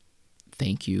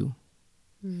 thank you,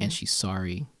 and she's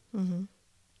sorry,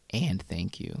 and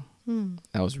thank you.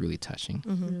 That was really touching.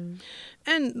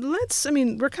 And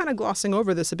we're kind of glossing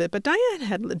over this a bit, but Diane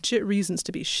had legit reasons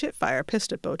to be shit-fire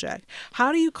pissed at BoJack.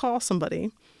 How do you call somebody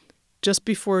just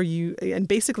before and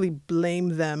basically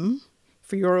blame them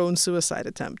for your own suicide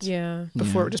attempt? Yeah.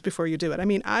 Just before you do it. I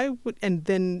mean, I would, and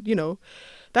then,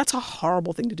 that's a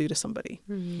horrible thing to do to somebody.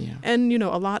 Yeah. And,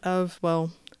 a lot of,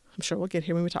 well, I'm sure we'll get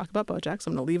here when we talk about BoJack,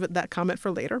 so I'm going to leave that comment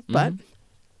for later. But,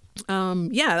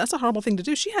 yeah, that's a horrible thing to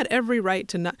do. She had every right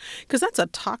to not, because that's a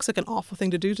toxic and awful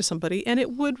thing to do to somebody, and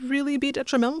it would really be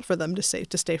detrimental for them to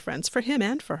stay friends, for him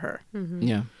and for her.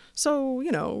 Yeah. So,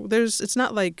 it's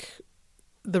not like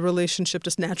the relationship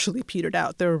just naturally petered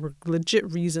out. There were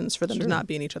legit reasons for them to not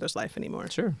be in each other's life anymore.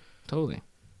 Sure, totally.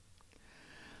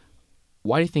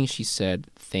 Why do you think she said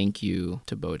thank you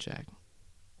to BoJack?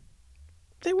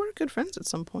 They were good friends at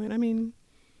some point. I mean,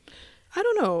 I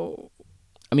don't know.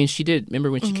 I mean, she did. Remember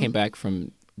when she came back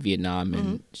from Vietnam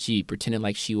and she pretended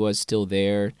like she was still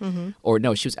there, or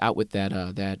no, she was out with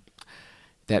that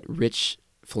rich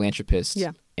philanthropist.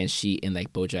 Yeah. And she and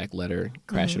BoJack let her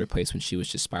crash at her place when she was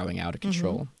just spiraling out of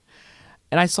control.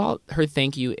 And I saw her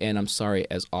thank you and I'm sorry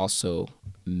as also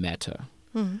meta.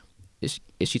 Is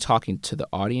she talking to the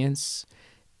audience?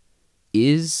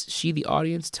 Is she the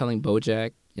audience telling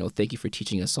BoJack, thank you for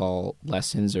teaching us all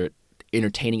lessons or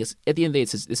entertaining us? At the end of the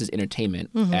day, this is entertainment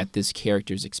at this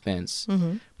character's expense.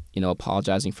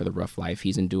 Apologizing for the rough life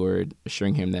he's endured,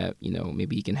 assuring him that,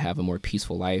 maybe he can have a more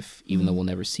peaceful life, even though we'll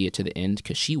never see it to the end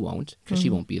because she won't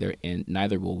be there and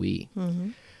neither will we.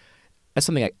 That's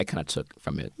something I kind of took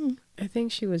from it. I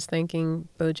think she was thanking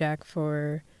BoJack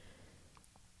for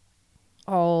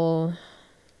all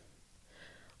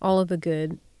of the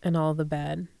good and all the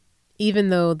bad, even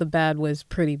though the bad was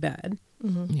pretty bad.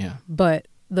 Yeah. But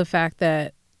the fact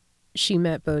that she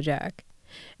met BoJack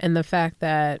and the fact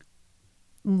that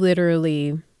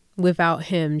literally without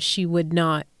him, she would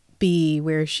not be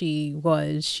where she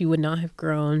was. She would not have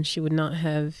grown. She would not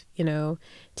have,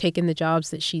 taken the jobs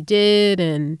that she did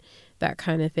and that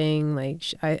kind of thing. Like,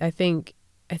 I think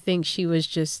she was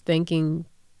just thanking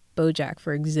BoJack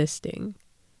for existing.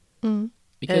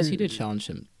 Because he And- did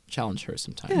challenge her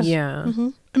sometimes. Yeah. Mm-hmm.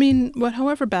 I mean,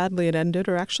 however badly it ended,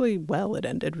 or actually well it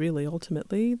ended, really,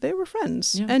 ultimately, they were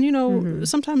friends. Yeah. And, Mm-hmm.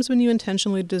 sometimes when you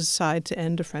intentionally decide to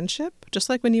end a friendship, just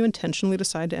like when you intentionally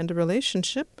decide to end a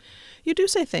relationship, you do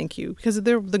say thank you because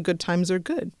the good times are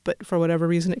good, but for whatever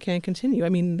reason, it can't continue. I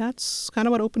mean, that's kind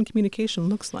of what open communication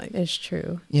looks like. It's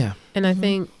true. Yeah. And I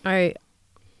think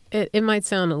it might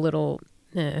sound a little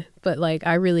but like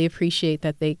I really appreciate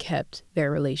that they kept their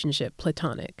relationship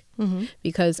platonic. Mm-hmm.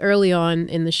 Because early on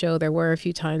in the show there were a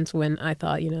few times when I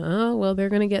thought, oh well, they're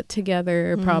gonna get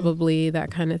together probably,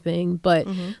 that kind of thing, but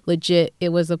legit it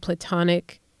was a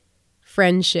platonic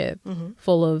friendship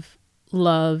full of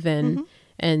love and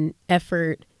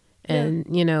effort and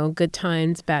good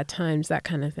times, bad times, that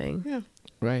kind of thing. Yeah.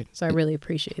 Right. So I really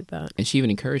appreciate that. And she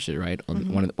even encouraged it, right?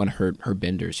 On one of her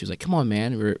benders, she was like, "Come on,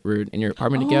 man, we're in your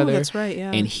apartment Oh, together." that's right, yeah.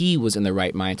 And he was in the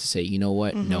right mind to say, "You know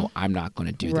what? No, I'm not going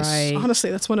to do this." Right. Honestly,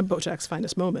 that's one of BoJack's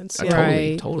finest moments. Yeah.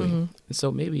 Right. Totally. And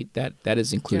so maybe that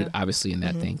is included, Yeah. obviously, in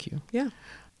that thank you. Yeah.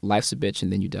 Life's a bitch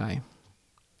and then you die.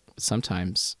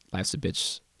 Sometimes life's a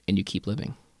bitch and you keep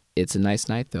living. It's a nice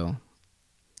night, though.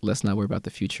 Let's not worry about the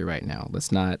future right now.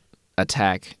 Let's not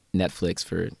attack Netflix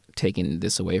for taking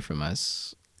this away from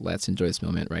us. Let's enjoy this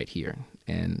moment right here.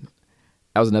 And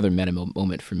that was another meta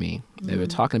moment for me. They were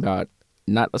talking about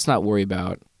let's not worry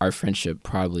about our friendship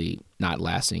probably not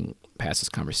lasting past this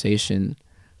conversation.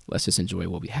 Let's just enjoy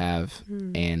what we have,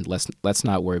 and let's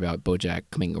not worry about BoJack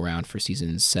coming around for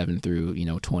seasons 7 through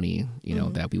 20.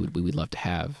 That we would love to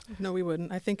have. No, we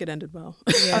wouldn't. I think it ended well.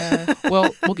 Yeah. Well,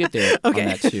 we'll get there Okay. on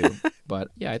that too. But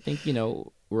yeah, I think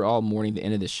we're all mourning the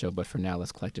end of this show. But for now,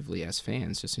 let's collectively, as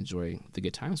fans, just enjoy the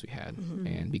good times we had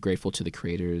and be grateful to the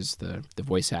creators, the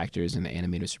voice actors, and the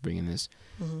animators for bringing this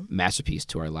masterpiece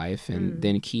to our life, and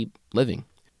then keep living.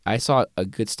 I saw a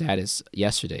good status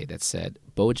yesterday that said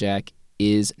BoJack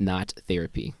is not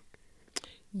therapy.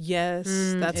 Yes,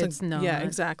 that's it's not. Yeah,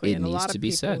 exactly. It and a needs lot to of be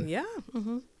people, said. Yeah.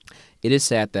 Mm-hmm. It is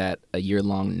sad that a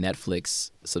year-long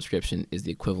Netflix subscription is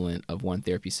the equivalent of one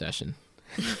therapy session.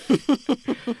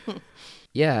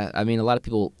 Yeah, I mean, a lot of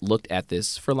people looked at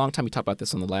this. For a long time, we talked about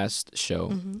this on the last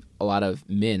show. A lot of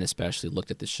men especially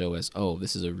looked at the show as, oh,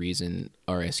 this is a reason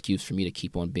or excuse for me to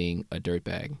keep on being a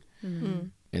dirtbag.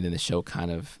 And then the show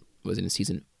kind of, was it in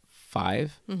season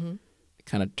 5?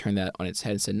 Kind of turned that on its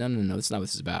head and said, no, this is not what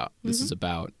this is about. This is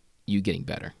about you getting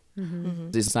better.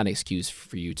 This is not an excuse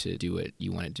for you to do what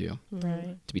you want to do,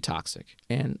 Right. to be toxic.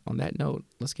 And on that note,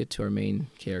 let's get to our main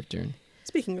character,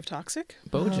 Speaking of toxic,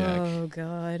 BoJack. Oh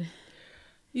God.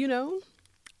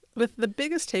 with the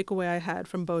biggest takeaway I had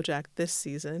from BoJack this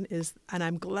season is, and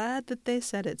I'm glad that they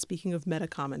said it, speaking of meta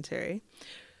commentary,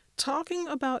 talking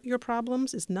about your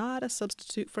problems is not a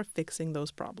substitute for fixing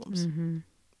those problems.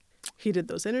 He did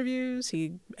those interviews,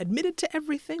 he admitted to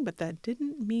everything, but that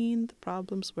didn't mean the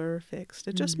problems were fixed.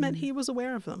 It just meant he was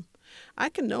aware of them. I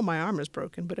can know my arm is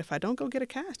broken, but if I don't go get a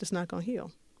cast, it's not going to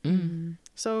heal.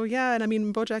 So yeah, and I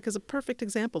mean, BoJack is a perfect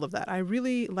example of that. I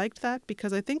really liked that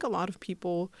because I think a lot of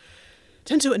people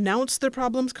tend to announce their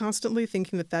problems constantly,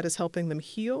 thinking that that is helping them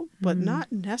heal, but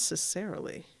not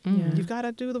necessarily. You've got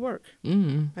to do the work. I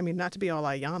mean, not to be all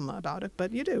Ayanla about it,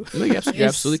 but you do. No, you're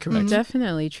absolutely correct.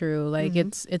 Definitely true. Like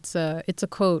it's a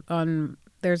quote on,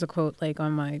 there's a quote like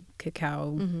on my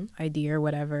cacao ID or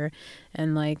whatever,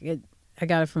 and like I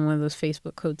got it from one of those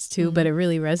Facebook quotes too, but it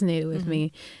really resonated with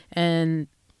me. And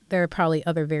there are probably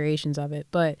other variations of it,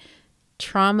 but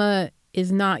trauma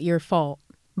is not your fault,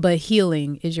 but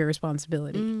healing is your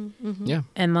responsibility. Yeah.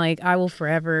 And like I will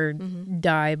forever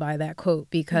die by that quote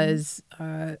because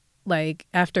like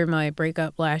after my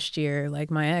breakup last year, like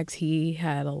my ex, he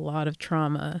had a lot of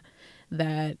trauma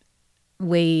that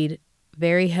weighed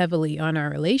very heavily on our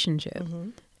relationship.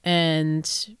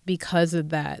 And because of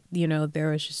that,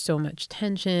 there was just so much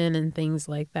tension and things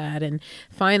like that. And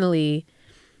finally,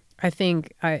 I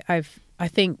think I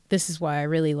think this is why I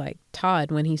really like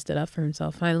Todd when he stood up for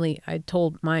himself. Finally, I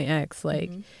told my ex,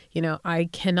 like, I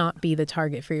cannot be the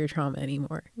target for your trauma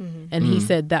anymore. And he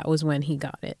said that was when he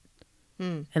got it.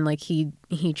 And like he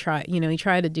tried, he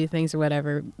tried to do things or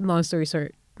whatever. Long story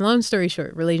short,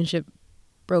 relationship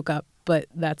broke up, but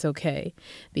that's okay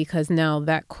because now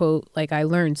that quote, like I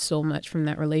learned so much from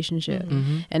that relationship.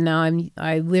 And now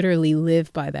I literally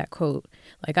live by that quote.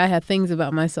 Like I have things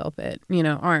about myself that,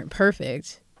 aren't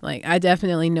perfect. Like I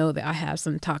definitely know that I have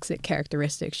some toxic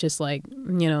characteristics, just like,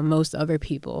 most other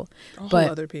people, but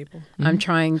Other people. I'm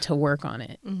trying to work on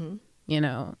it.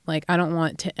 Like I don't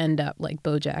want to end up like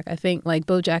BoJack. I think like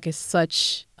BoJack is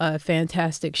such a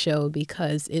fantastic show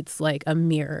because it's like a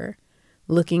mirror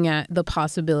looking at the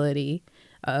possibility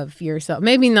of yourself.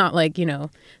 Maybe not like, you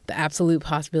know, the absolute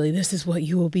possibility, this is what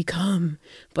you will become.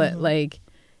 But like,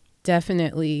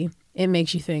 definitely it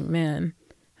makes you think, man,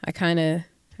 I kind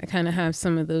of have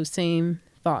some of those same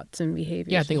thoughts and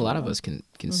behaviors. Yeah, I think a lot of us can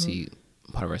see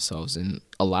part of ourselves in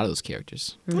a lot of those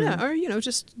characters. Yeah, or, you know,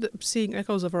 just seeing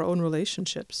echoes of our own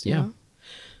relationships. You Yeah. know?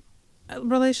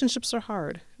 Relationships are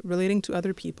hard. Relating to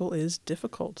other people is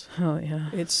difficult. Oh, yeah.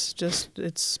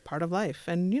 It's part of life.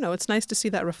 And, you know, it's nice to see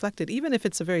that reflected. Even if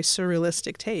it's a very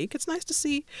surrealistic take, it's nice to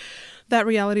see that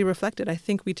reality reflected. I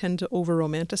think we tend to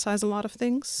over-romanticize a lot of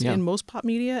things in most pop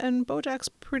media, and BoJack's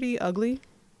pretty ugly.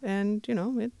 And, you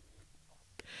know,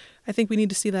 I think we need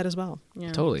to see that as well.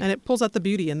 Yeah. Totally. And it pulls out the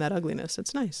beauty in that ugliness.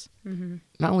 It's nice.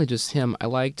 Not only just him, I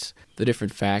liked the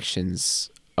different factions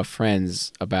of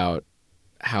friends about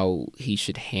how he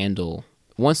should handle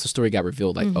once the story got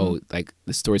revealed, like, oh, like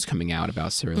the story's coming out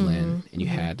about Sarah Lynn, and you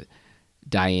had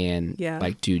Diane,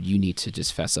 like, dude, you need to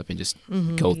just fess up and just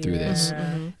go through this.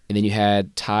 And then you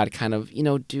had Todd kind of, you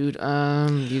know, dude,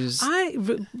 he was...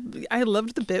 I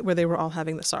loved the bit where they were all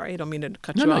having the, sorry, I don't mean to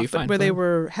cut you No, off, you're but fine, where go they ahead.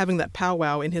 were having that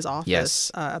powwow in his office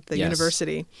Yes. at the Yes.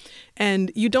 university.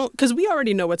 And you don't, because we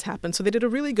already know what's happened, so they did a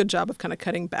really good job of kind of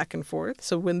cutting back and forth.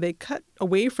 So when they cut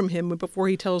away from him before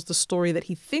he tells the story that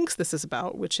he thinks this is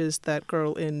about, which is that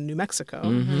girl in New Mexico,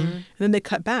 and then they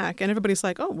cut back, and everybody's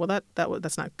like, oh, well,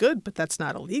 that's not good, but that's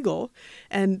not illegal.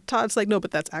 And Todd's like, no,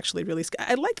 but that's actually really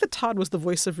I like that Todd was the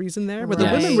voice of reason there, where the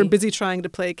Right. women were busy trying to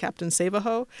play Captain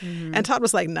Save-A-Ho, and Todd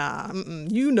was like, nah,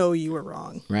 you know you were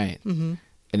wrong. Right.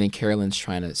 And then Carolyn's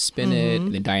trying to spin it,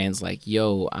 and then Diane's like,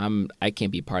 yo, I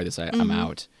can't be a part of this. I'm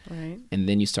out. Right. And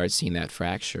then you start seeing that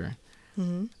fracture.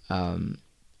 And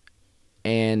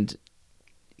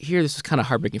here, this is kind of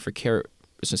heartbreaking for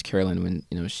Carolyn when,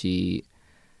 you know, she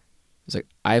was like,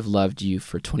 I've loved you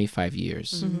for 25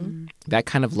 years. That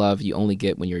kind of love you only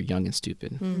get when you're young and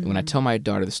stupid. And when I tell my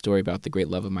daughter the story about the great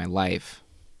love of my life,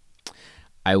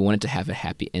 I wanted to have a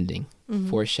happy ending,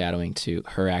 foreshadowing to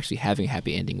her actually having a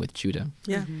happy ending with Judah.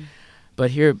 Yeah.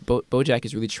 But here, BoJack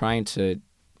is really trying to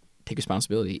take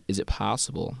responsibility. Is it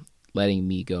possible letting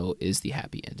me go is the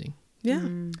happy ending?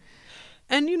 Yeah.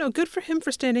 And, you know, good for him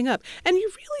for standing up. And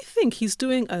you really think he's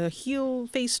doing a heel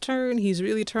face turn. He's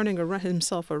really turning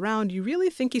himself around. You really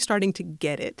think he's starting to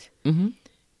get it.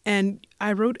 And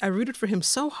I rooted for him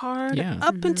so hard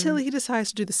up until he decides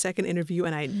to do the second interview,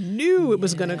 and I knew it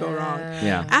was going to go wrong.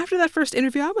 Yeah. After that first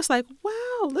interview, I was like,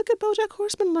 wow, look at BoJack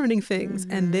Horseman learning things.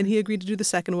 And then he agreed to do the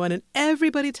second one, and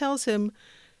everybody tells him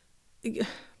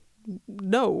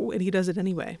no, and he does it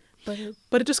anyway.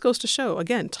 But it just goes to show,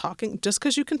 again, talking, just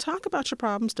because you can talk about your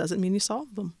problems doesn't mean you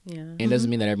solve them. Yeah. And it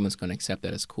doesn't mean that everyone's going to accept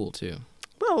that as cool, too.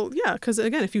 Well, yeah, because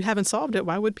again, if you haven't solved it,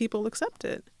 why would people accept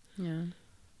it? Yeah.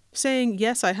 Saying,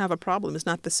 yes, I have a problem is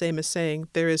not the same as saying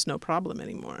there is no problem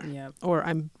anymore. Yeah. Or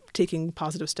I'm taking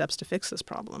positive steps to fix this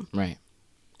problem. Right.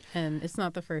 And it's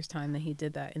not the first time that he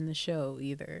did that in the show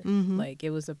either. Like,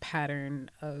 it was a pattern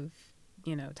of,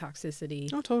 you know, toxicity.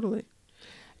 Oh, totally.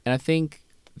 And I think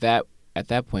that at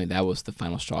that point, that was the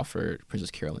final straw for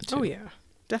Princess Carolyn, too. Oh, yeah.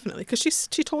 Definitely. Because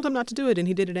she told him not to do it, and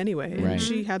he did it anyway. And Right.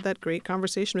 she had that great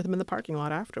conversation with him in the parking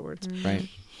lot afterwards. Right.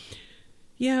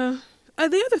 Yeah.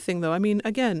 The other thing, though, I mean,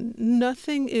 again,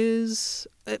 nothing is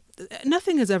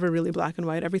ever really black and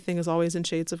white. Everything is always in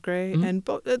shades of gray. And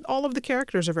all of the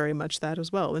characters are very much that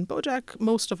as well. And BoJack,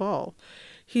 most of all,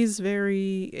 he's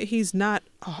not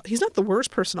the worst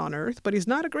person on earth, but he's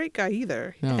not a great guy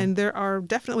either. No. And there are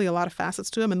definitely a lot of facets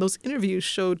to him. And those interviews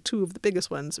showed two of the biggest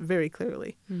ones very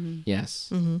clearly.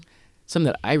 Yes. Something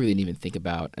that I really didn't even think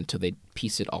about until they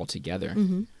piece it all together.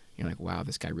 You're like, wow,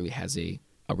 this guy really has a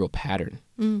real pattern.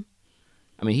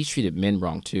 I mean, he's treated men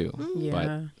wrong, too.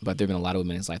 Yeah. But there have been a lot of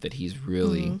women in his life that he's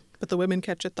really... But the women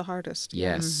catch it the hardest.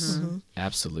 Yes.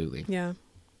 Absolutely. Yeah.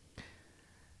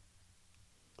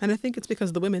 And I think it's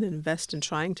because the women invest in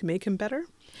trying to make him better.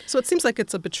 So it seems like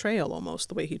it's a betrayal almost,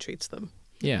 the way he treats them.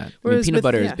 Yeah. I mean, Whereas Peanut with-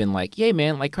 Butter yeah. has been like, yeah,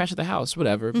 man, like crash at the house,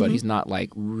 whatever. But he's not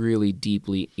like really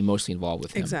deeply emotionally involved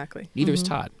with him. Exactly. Neither is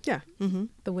Todd. Yeah.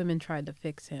 The women tried to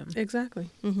fix him.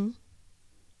 Exactly.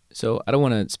 So I don't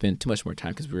want to spend too much more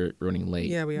time because we're running late.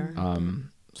 Yeah, we are. So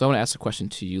I want to ask a question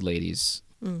to you ladies,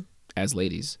 as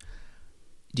ladies.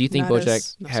 Do you think Not BoJack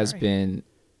as- no, has sorry. been...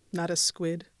 Not a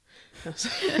squid. No,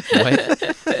 What?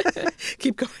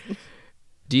 keep going.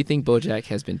 Do you think BoJack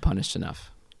has been punished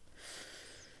enough?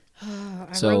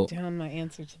 I So- wrote down my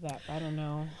answer to that. But I don't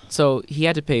know. So he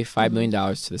had to pay $5 million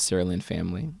to the Sarah Lynn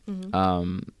family.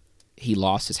 He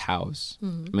lost his house. I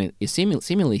mean,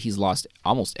 seemingly he's lost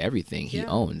almost everything he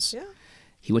owns. Yeah.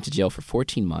 He went to jail for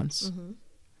 14 months.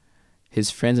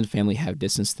 His friends and family have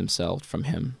distanced themselves from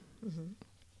him.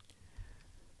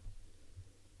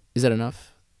 Is that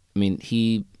enough? I mean,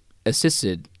 he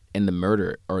assisted in the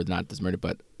murder, or not this murder,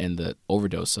 but in the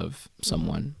overdose of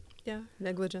someone. Yeah,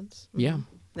 negligence. Yeah.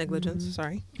 Negligence,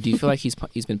 sorry. Do you feel like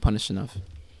he's been punished enough?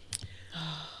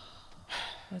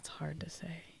 That's hard to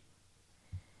say.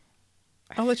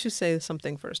 I'll let you say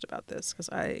something first about this because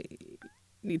I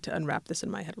need to unwrap this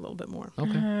in my head a little bit more.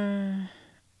 Okay.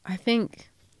 I think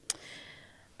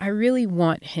I really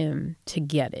want him to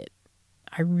get it.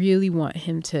 I really want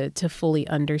him to fully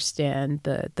understand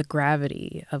the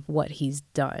gravity of what he's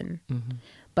done. Mm-hmm.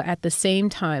 But at the same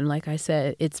time, like I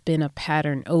said, it's been a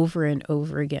pattern over and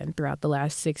over again throughout the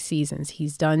last 6 seasons.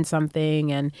 He's done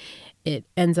something and it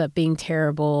ends up being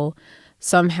terrible.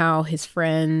 Somehow his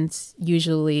friends,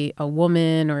 usually a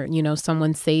woman or,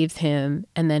 someone saves him,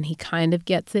 and then he kind of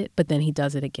gets it, but then he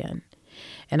does it again.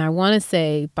 And I want to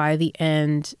say by the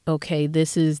end, okay,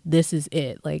 this is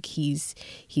it. Like he's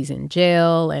in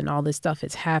jail and all this stuff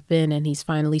has happened and he's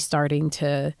finally starting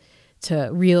to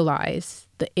realize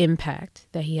the impact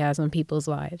that he has on people's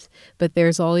lives. But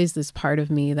there's always this part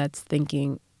of me that's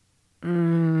thinking,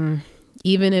 even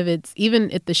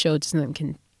if the show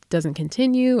doesn't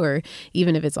continue, or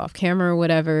even if it's off camera or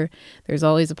whatever, there's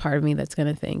always a part of me that's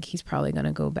going to think he's probably going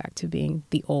to go back to being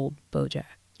the old BoJack.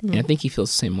 And I think he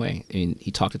feels the same way. I mean, he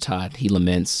talked to Todd. He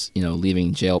laments,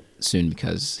 leaving jail soon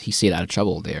because he stayed out of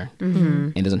trouble there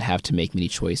and doesn't have to make many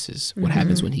choices. What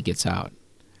happens when he gets out?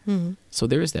 So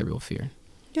there is that real fear.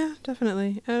 Yeah,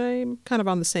 definitely. And I'm kind of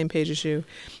on the same page as you.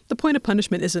 The point of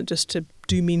punishment isn't just to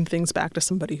do mean things back to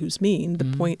somebody who's mean.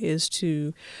 The point is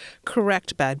to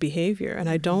correct bad behavior. And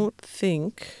I don't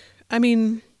think,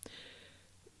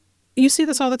 you see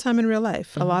this all the time in real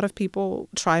life. A lot of people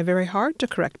try very hard to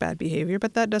correct bad behavior,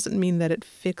 but that doesn't mean that it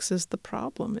fixes the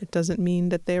problem. It doesn't mean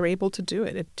that they're able to do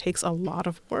it. It takes a lot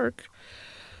of work,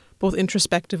 both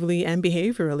introspectively and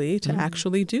behaviorally, to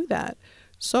actually do that.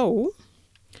 So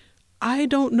I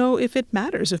don't know if it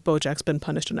matters if BoJack's been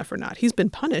punished enough or not. He's been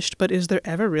punished, but is there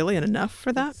ever really enough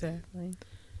for that? Exactly.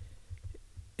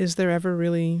 Is there ever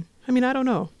really? I don't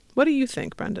know. What do you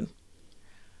think, Brendan?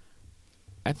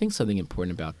 I think something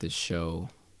important about this show,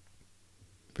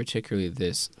 particularly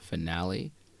this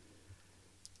finale,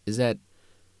 is that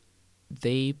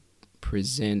they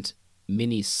present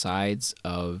many sides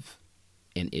of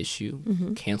an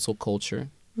issue, cancel culture,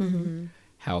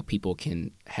 how people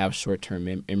can have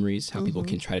short-term memories, how people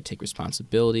can try to take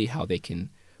responsibility, how they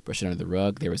can brush it under the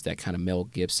rug. There was that kind of Mel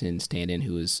Gibson stand-in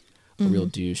who was a real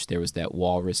douche. There was that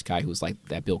Walrus guy who was like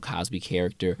that Bill Cosby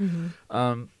character.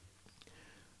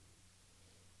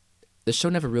 The show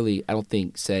never really, I don't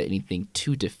think, said anything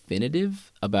too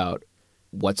definitive about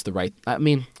what's the right.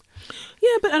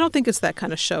 Yeah, but I don't think it's that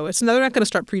kind of show. They're not going to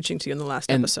start preaching to you in the last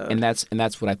episode. And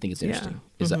that's what I think is interesting.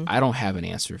 Is that I don't have an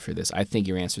answer for this. I think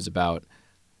your answer is about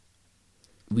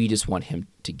we just want him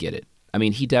to get it.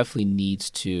 He definitely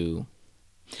needs to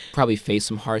probably face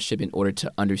some hardship in order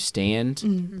to understand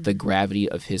the gravity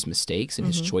of his mistakes and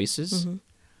his choices.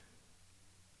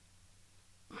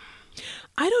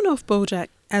 I don't know if BoJack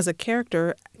as a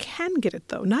character can get it,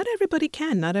 though. Not everybody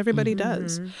can. Not everybody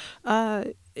does.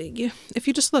 If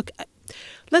you just look,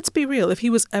 let's be real. If he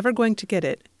was ever going to get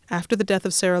it, after the death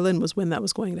of Sarah Lynn was when that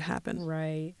was going to happen.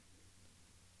 Right.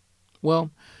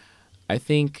 Well, I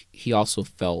think he also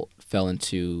fell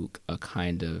into a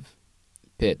kind of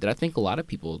pit that I think a lot of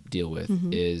people deal with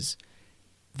is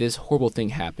this horrible thing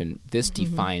happened. This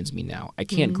defines me now. I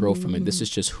can't grow from it. This is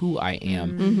just who I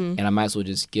am. And I might as well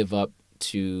just give up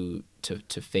to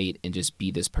fate and just be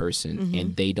this person,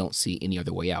 and they don't see any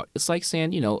other way out. It's like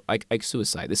saying, like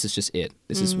suicide. This is just it.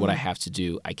 This is what I have to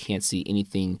do. I can't see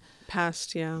anything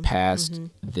past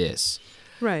this.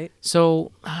 Right.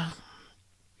 So, I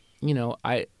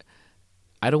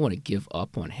don't want to give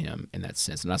up on him in that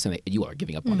sense. I'm not saying that you are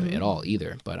giving up on him at all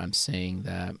either, but I'm saying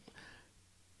that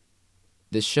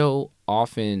the show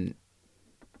often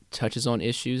touches on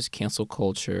issues, cancel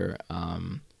culture,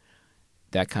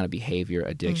 that kind of behavior,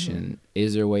 addiction.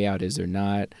 Is there a way out? Is there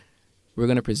not? We're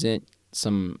going to present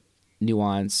some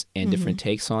nuance and different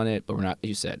takes on it, but we're not, as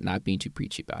you said, not being too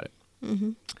preachy about it.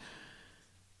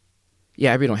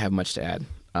 Yeah, I really don't have much to add.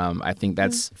 I think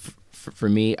that's, for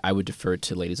me, I would defer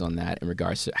to ladies on that in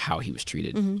regards to how he was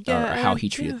treated or how he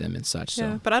treated them and such.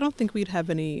 Yeah, but I don't think we'd have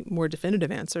any more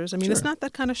definitive answers. It's not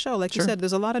that kind of show. Like you said,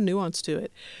 there's a lot of nuance to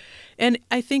it. And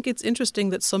I think it's interesting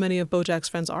that so many of BoJack's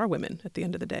friends are women at the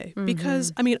end of the day.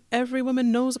 Because, every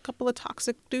woman knows a couple of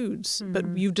toxic dudes.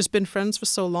 But you've just been friends for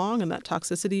so long and that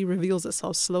toxicity reveals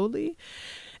itself slowly.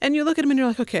 And you look at him and you're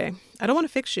like, okay, I don't want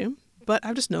to fix you, but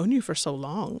I've just known you for so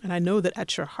long. And I know that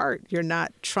at your heart, you're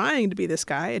not trying to be this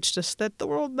guy. It's just that the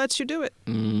world lets you do it.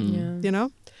 Yeah. You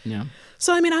know? Yeah.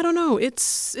 So, I mean, I don't know.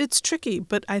 It's tricky,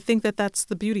 but I think that that's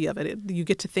the beauty of it. You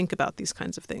get to think about these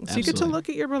kinds of things. You get to Absolutely. look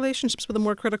at your relationships with a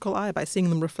more critical eye by seeing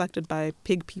them reflected by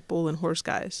pig people and horse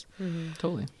guys.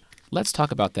 Totally. Let's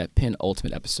talk about that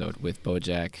penultimate episode with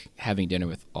BoJack having dinner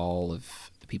with all of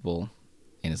the people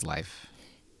in his life.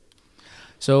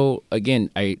 So again,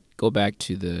 I go back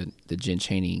to the Jen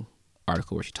Chaney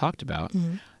article where she talked about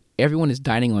everyone is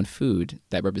dining on food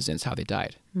that represents how they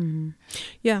died.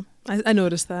 Yeah, I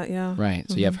noticed that, yeah. Right.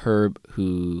 So you have Herb,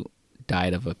 who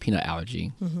died of a peanut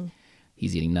allergy.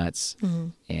 He's eating nuts.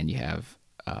 And you have,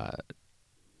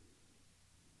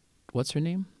 what's her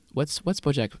name? What's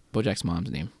BoJack's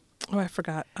mom's name? Oh, I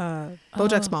forgot.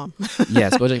 BoJack's mom.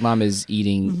 Yes, BoJack's mom is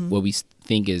eating what we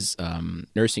think is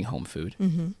nursing home food.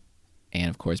 And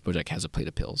of course, BoJack has a plate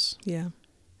of pills. Yeah.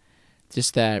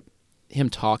 Just that him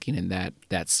talking and that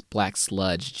black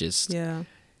sludge just Yeah.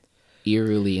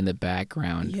 eerily in the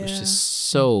background was Yeah. just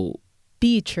so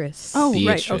Beatrice. Oh,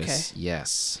 Beatrice. right, okay.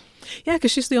 Yes. Yeah,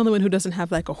 because she's the only one who doesn't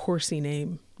have like a horsey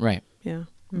name. Right. Yeah.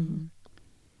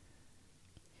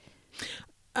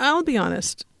 I'll be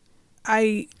honest.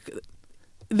 It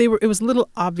was a little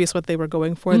obvious what they were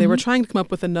going for. They were trying to come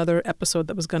up with another episode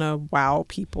that was going to wow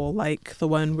people, like the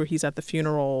one where he's at the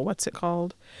funeral. What's it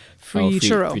called? Free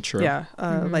Churro. Free Churro. Yeah,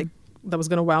 like that was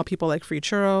going to wow people like Free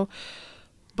Churro.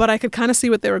 But I could kind of see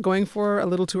what they were going for a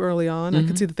little too early on. I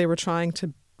could see that they were trying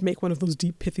to make one of those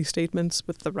deep, pithy statements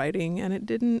with the writing, and it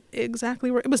didn't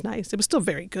exactly work. It was nice. It was still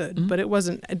very good, but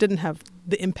it didn't have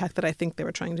the impact that I think they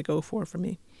were trying to go for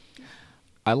me.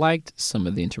 I liked some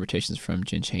of the interpretations from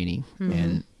Jen Chaney,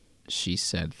 and she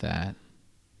said that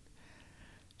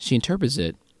she interprets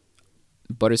it,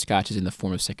 Butterscotch is in the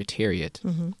form of Secretariat.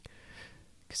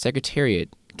 Secretariat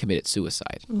committed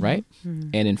suicide, right?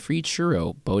 And in Free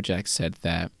Churro, BoJack said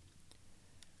that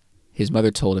his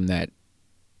mother told him that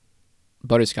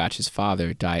Butterscotch, his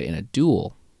father, died in a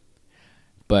duel,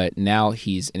 but now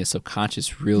he's in his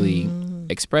subconscious really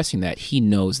expressing that he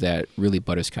knows that really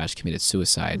Butterscotch committed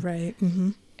suicide Right.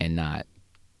 and not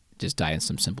just die in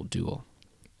some simple duel.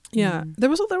 Yeah. There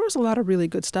was a lot of really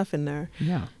good stuff in there.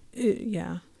 Yeah.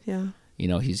 Yeah. You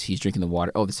know, he's drinking the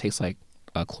water. Oh, this tastes like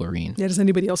chlorine. Yeah. Does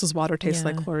anybody else's water taste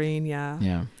like Yeah. chlorine? Yeah.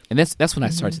 Yeah. And that's when I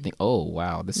started to think, oh,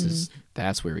 wow,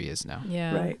 that's where he is now.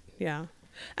 Yeah. Right. Yeah.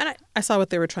 And I saw what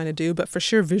they were trying to do, but for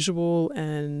sure visual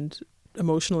and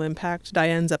emotional impact,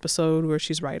 Diane's episode where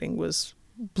she's writing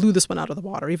blew this one out of the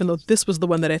water, even though this was the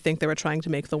one that I think they were trying to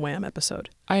make the Wham episode.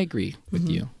 I agree with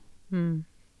you.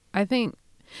 I think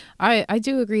I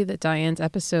do agree that Diane's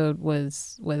episode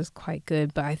was quite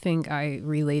good, but I think I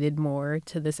related more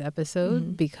to this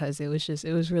episode because it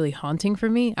was really haunting for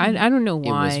me. I don't know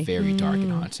why. It was very dark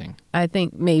and haunting. I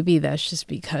think maybe that's just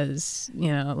because,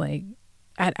 like,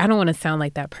 I don't want to sound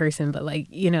like that person, but like,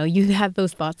 you have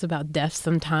those thoughts about death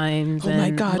sometimes. Oh my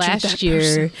God, you're that last year,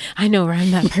 person. I know, I'm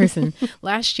that person.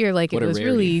 Last year, like, What it a was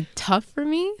rarity. really tough for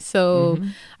me. So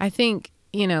I think,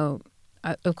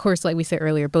 of course, like we said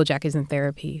earlier, BoJack is in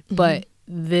therapy, but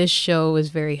this show was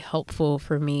very helpful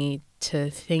for me to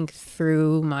think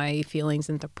through my feelings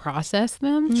and to process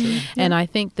them. And I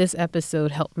think this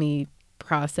episode helped me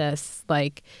process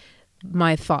like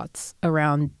my thoughts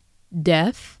around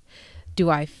death. Do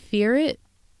I fear it?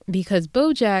 Because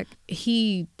BoJack,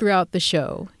 throughout the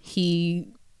show, he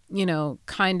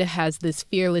kind of has this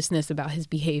fearlessness about his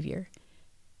behavior.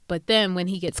 But then when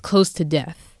he gets close to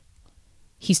death,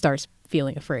 he starts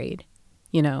feeling afraid.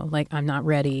 Like, I'm not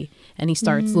ready. And he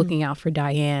starts looking out for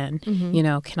Diane.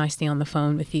 Can I stay on the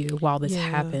phone with you while this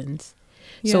happens?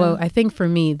 So I think for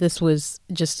me, this was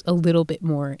just a little bit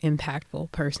more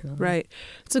impactful personally. Right.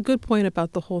 It's a good point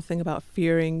about the whole thing about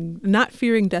not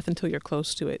fearing death until you're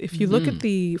close to it. If you look at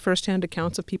the firsthand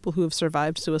accounts of people who have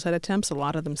survived suicide attempts, a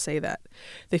lot of them say that.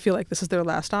 They feel like this is their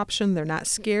last option. They're not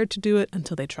scared to do it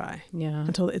until they try. Yeah.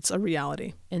 Until it's a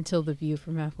reality. Until the view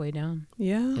from halfway down.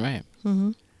 Yeah. Right.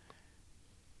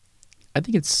 I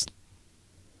think it's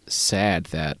sad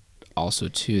that also,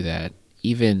 too, that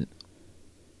even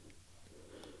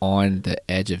on the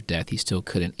edge of death, he still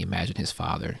couldn't imagine his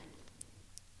father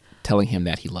telling him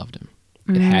that he loved him.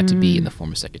 It had to be in the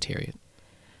form of Secretariat.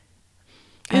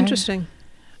 Interesting.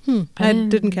 I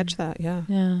didn't catch that. Yeah.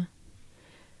 Yeah.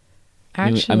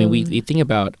 I mean, we think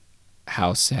about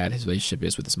how sad his relationship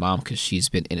is with his mom because she's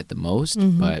been in it the most,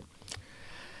 but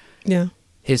Yeah.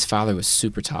 his father was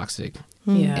super toxic.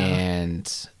 Yeah.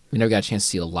 And we never got a chance to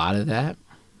see a lot of that.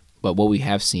 But what we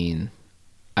have seen,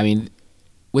 I mean,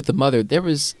 with the mother, there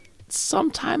was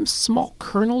sometimes small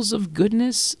kernels of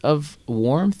goodness, of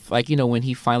warmth. Like, when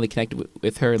he finally connected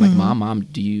with her, like, Mom,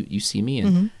 do you see me?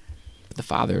 And the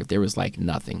father, there was like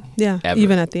nothing. Yeah. Ever.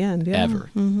 Even at the end. Yeah.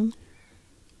 Ever.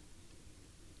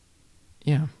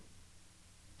 Yeah.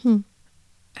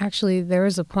 Actually, there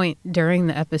was a point during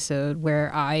the episode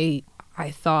where I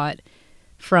thought,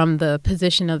 from the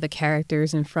position of the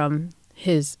characters and from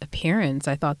his appearance,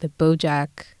 I thought that BoJack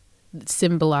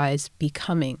symbolized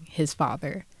becoming his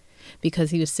father, because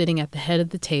he was sitting at the head of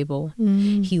the table.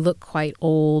 He looked quite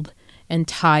old and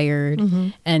tired,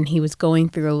 and he was going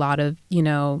through a lot of,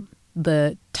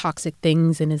 the toxic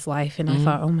things in his life. And I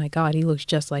thought, oh my God, he looks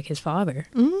just like his father.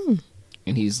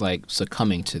 And he's like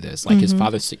succumbing to this. Like his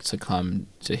father succumbed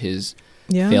to his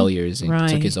failures and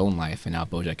took his own life. And now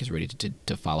BoJack is ready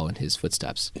to follow in his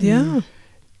footsteps. Yeah.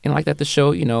 And like that, the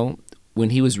show, when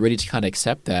he was ready to kind of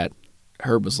accept that,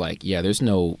 Herb was like, yeah, there's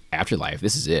no afterlife.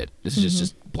 This is it. This is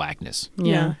just blackness.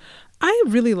 Yeah. I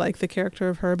really like the character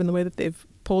of Herb and the way that they've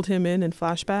pulled him in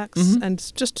flashbacks,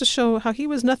 and just to show how he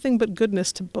was nothing but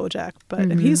goodness to BoJack.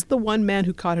 But he's the one man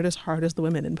who caught it as hard as the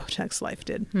women in BoJack's life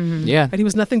did. Yeah. And he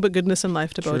was nothing but goodness in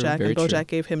life to True, BoJack, very and BoJack true.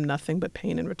 gave him nothing but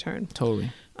pain in return.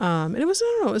 Totally. And it was, I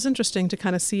don't know, it was interesting to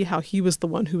kind of see how he was the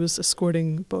one who was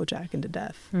escorting BoJack into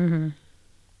death.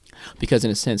 Because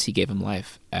in a sense, he gave him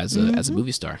life as a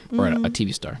movie star or a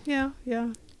TV star. Yeah.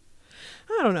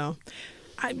 I don't know.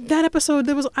 That episode,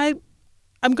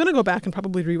 I'm going to go back and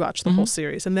probably rewatch the whole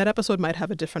series, and that episode might have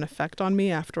a different effect on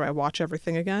me after I watch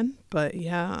everything again. But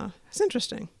yeah, it's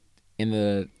interesting. In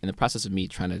the process of me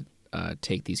trying to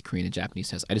take these Korean and Japanese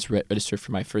tests, I just registered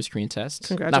for my first Korean test.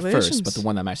 Congratulations. Not first, but the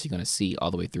one I'm actually going to see all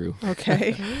the way through.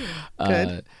 Okay.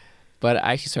 Good. But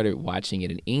I actually started watching it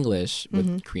in English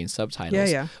with Korean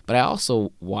subtitles. Yeah. But I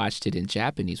also watched it in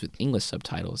Japanese with English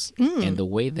subtitles. And the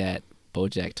way that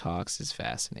BoJack talks is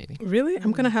fascinating. Really?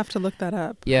 I'm going to have to look that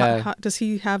up. Yeah. Does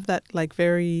he have that, like,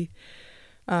 very...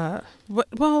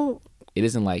 well... It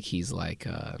isn't like he's like...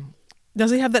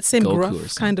 does he have that same Goku gruff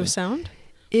or kind of something. sound?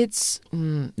 It's...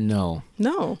 no.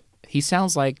 No. He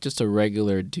sounds like just a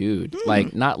regular dude.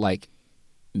 Like, not like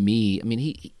me. I mean,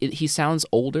 he sounds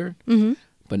older,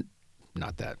 but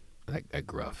not that like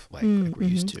gruff like we're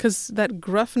used to. Because that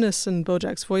gruffness in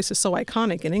BoJack's voice is so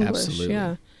iconic in English. Absolutely.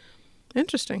 Yeah.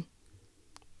 Interesting.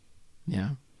 Yeah.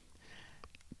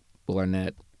 Will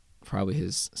Arnett, probably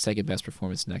his second best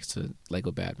performance next to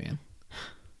Lego Batman.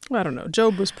 Well, I don't know.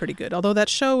 Job was pretty good, although that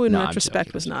show, in No, I'm retrospect,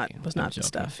 joking, was I'm not joking. was I'm not the joking.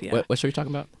 stuff. Yeah. What show are you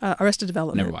talking about? Arrested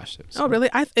Development. Never watched it. so- Oh, really?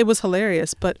 It was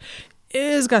hilarious, but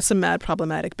it's got some mad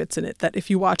problematic bits in it that if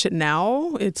you watch it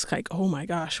now, it's like, oh my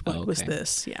gosh, what was Okay.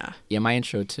 this? Yeah. Yeah, my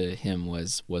intro to him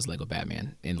was Lego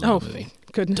Batman in Lego Oh, movie.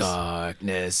 goodness.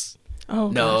 Darkness. Oh,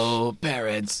 No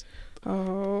parents.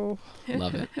 Oh.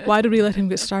 Love it. Why did we let him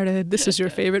get started? This is your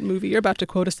favorite movie. You're about to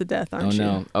quote us to death, Oh aren't you?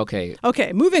 no. Okay,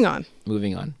 Okay, moving on.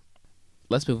 moving on.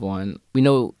 Let's move on. We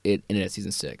know it ended at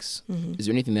season 6. Is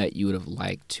there anything that you would have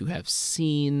liked to have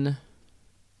seen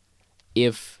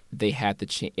if they had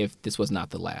if this was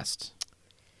not the last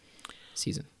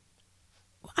season?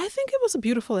 I think it was a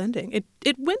beautiful ending.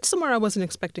 It went somewhere I wasn't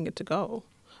expecting it to go.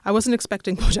 I wasn't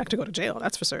expecting BoJack to go to jail,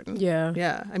 that's for certain. Yeah.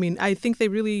 Yeah. I mean, I think they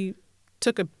really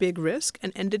took a big risk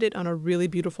and ended it on a really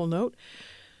beautiful note.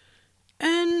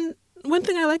 And one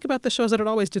thing I like about the show is that it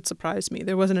always did surprise me.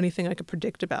 There wasn't anything I could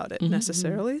predict about it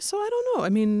necessarily. So I don't know. I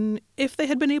mean, if they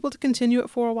had been able to continue it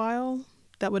for a while,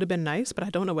 that would have been nice, but I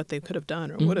don't know what they could have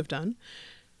done or would have done.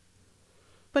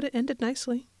 But it ended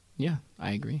nicely. Yeah,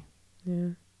 I agree. Yeah.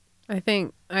 I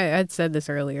think I'd said this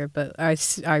earlier, but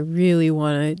I really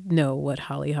want to know what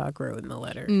Hollyhock wrote in the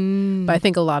letter. But I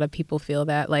think a lot of people feel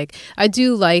that. Like, I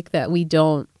do like that we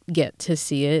don't get to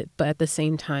see it, but at the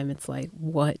same time, it's like,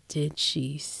 what did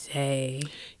she say?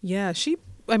 Yeah,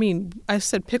 I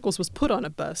said Pickles was put on a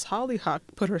bus. Hollyhock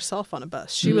put herself on a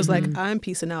bus. She was like, I'm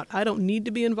peacing out. I don't need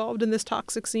to be involved in this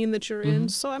toxic scene that you're in,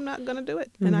 so I'm not going to do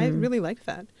it. And I really liked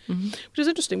that, which is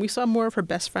interesting. We saw more of her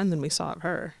best friend than we saw of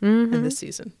her in this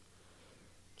season.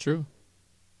 True.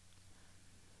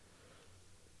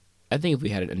 I think if we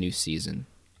had a new season,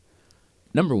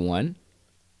 number one,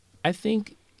 I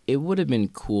think it would have been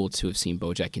cool to have seen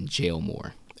BoJack in jail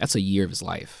more. That's a year of his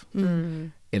life.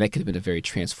 And that could have been a very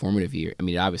transformative year. I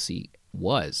mean, it obviously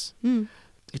was.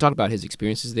 He talked about his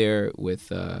experiences there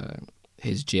with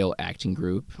his jail acting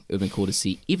group. It would have been cool to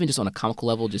see, even just on a comical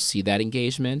level, just see that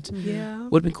engagement. Yeah.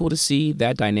 Would have been cool to see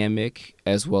that dynamic,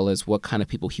 as well as what kind of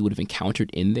people he would have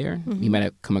encountered in there. He might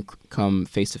have come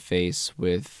face to face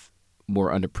with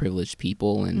more underprivileged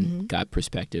people and got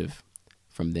perspective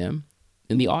from them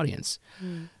in the audience.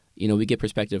 You know, we get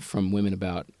perspective from women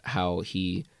about how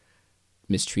he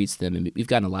mistreats them, and we've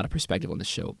gotten a lot of perspective on the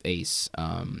show, Ace,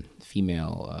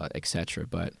 female, etc.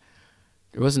 But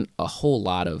there wasn't a whole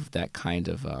lot of that kind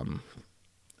of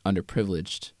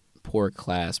underprivileged, poor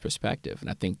class perspective, and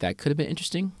I think that could have been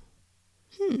interesting.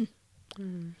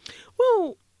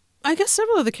 Well, I guess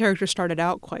several of the characters started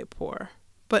out quite poor.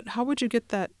 But how would you get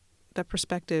that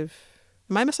perspective?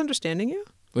 Am I misunderstanding you?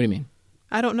 What do you mean?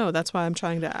 I don't know. That's why I'm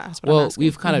trying to ask. What I'm Well, asking.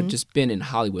 we've kind of just been in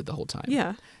Hollywood the whole time.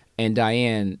 Yeah. And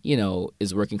Diane,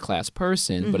 is a working class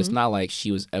person, but it's not like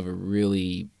she was ever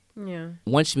really. Yeah.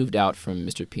 Once she moved out from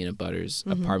Mr. Peanut Butter's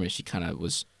apartment, she kind of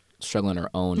was struggling on her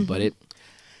own, but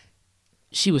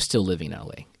she was still living in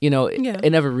LA.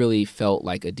 It never really felt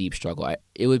like a deep struggle.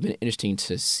 It would have been interesting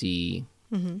to see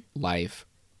life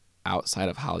outside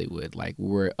of Hollywood, like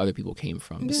where other people came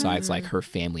from, besides like her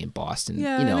family in Boston.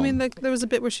 Yeah, I mean, like, there was a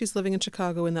bit where she's living in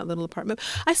Chicago in that little apartment.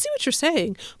 I see what you're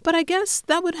saying, but I guess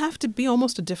that would have to be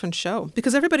almost a different show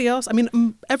because everybody else but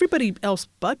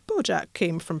BoJack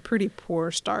came from a pretty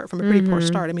poor start. I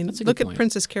mean, That's a look good at point.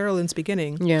 Princess Carolyn's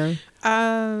beginning. Yeah.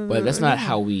 But that's not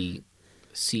how we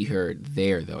see her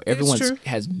there, though. Everyone true.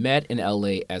 has met in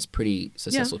LA as pretty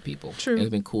successful people. True. It would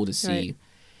have been cool to see Right.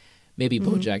 maybe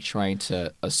BoJack trying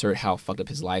to assert how fucked up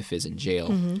his life is in jail,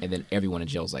 and then everyone in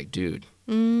jail is like, dude.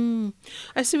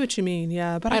 I see what you mean,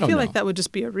 yeah, but I I don't feel know. like that would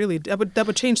just be that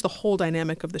would change the whole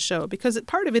dynamic of the show because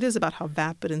part of it is about how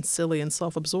vapid and silly and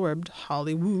self-absorbed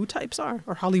Hollywood types are,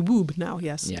 or Hollywoob now,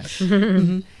 yes. Yeah.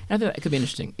 And I thought it could be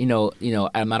interesting.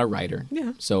 I'm not a writer.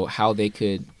 Yeah. So how they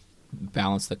could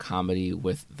balance the comedy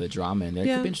with the drama in there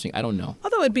Yeah. could be interesting. I don't know.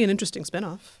 Although it'd be an interesting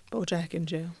spin-off, BoJack in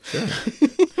jail. Sure.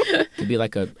 Could be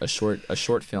like a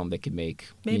short film they could make.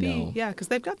 Maybe, yeah, because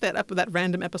they've got that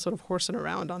random episode of Horsing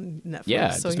Around on Netflix.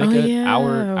 Yeah, so just yeah. make Oh, an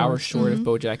yeah. hour short of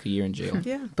BoJack a year in jail.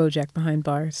 Yeah, BoJack behind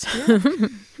bars.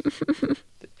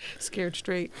 scared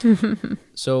straight.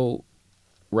 So,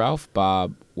 Ralph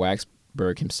Bob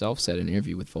Waxberg himself said in an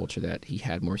interview with Vulture that he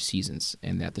had more seasons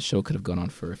and that the show could have gone on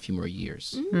for a few more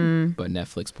years, but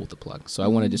Netflix pulled the plug. So I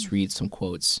want to just read some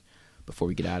quotes before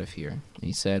we get out of here. And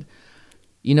he said,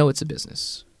 it's a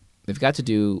business. They've got to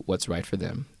do what's right for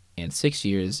them, and 6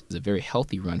 years is a very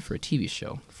healthy run for a TV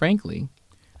show. Frankly,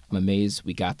 I'm amazed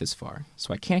we got this far,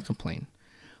 so I can't complain.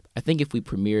 I think if we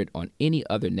premiered on any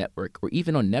other network or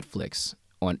even on Netflix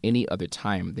on any other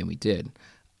time than we did,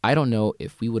 I don't know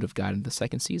if we would have gotten the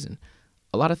second season.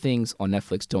 A lot of things on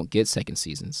Netflix don't get second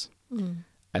seasons.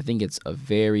 I think it's a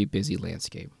very busy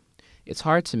landscape. It's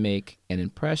hard to make an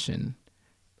impression.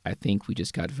 I think we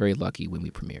just got very lucky when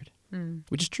we premiered,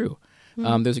 which is true.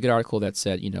 There's a good article that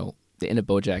said, the end of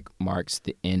BoJack marks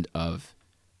the end of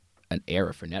an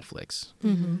era for Netflix.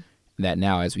 That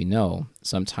now, as we know,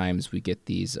 sometimes we get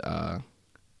these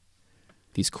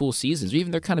cool seasons, or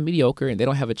even they're kind of mediocre and they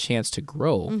don't have a chance to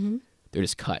grow. They're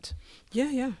just cut.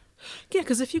 Yeah,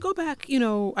 because if you go back,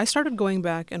 I started going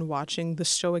back and watching the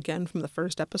show again from the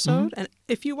first episode. And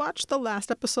if you watch the last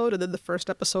episode and then the first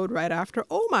episode right after,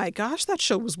 oh my gosh, that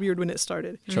show was weird when it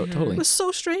started. Totally. It was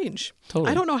so strange. Totally.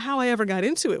 I don't know how I ever got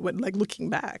into it when, looking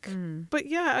back. But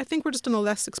yeah, I think we're just in a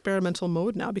less experimental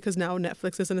mode now because now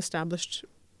Netflix is an established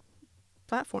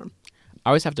platform. I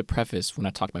always have to preface when I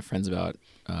talk to my friends about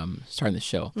starting the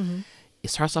show.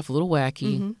 It starts off a little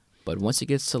wacky, but once it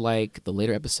gets to like the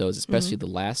later episodes, especially the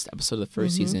last episode of the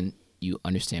first season, you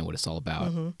understand what it's all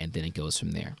about, and then it goes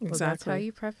from there. Well, that's how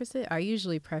you preface it. I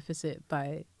usually preface it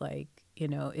by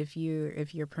if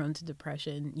you're prone to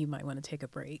depression, you might want to take a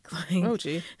break. Oh,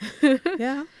 gee.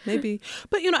 Yeah, maybe.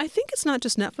 But, I think it's not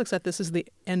just Netflix that this is the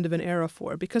end of an era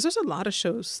for, because there's a lot of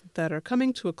shows that are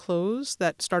coming to a close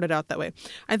that started out that way.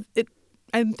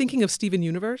 I'm thinking of Steven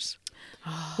Universe,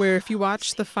 where if you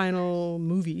watch the final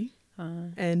movie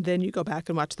and then you go back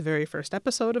and watch the very first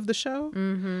episode of the show,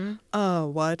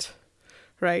 what?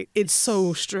 Right? It's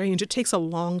so strange. It takes a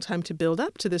long time to build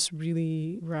up to this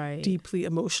really deeply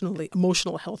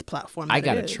emotional health platform. I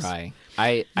gotta try.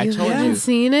 I You told haven't you.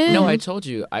 seen it? No, I told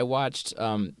you. I watched.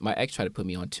 My ex tried to put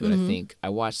me onto it. I think I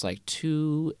watched like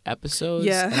 2 episodes,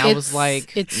 Yeah. and I was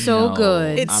like, it's so "No,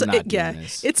 good." I'm not doing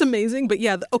this." It's amazing. But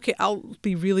yeah, okay, I'll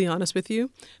be really honest with you.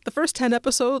 The first 10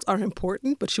 episodes are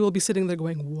important, but you will be sitting there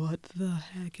going, what the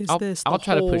heck is this? I'll the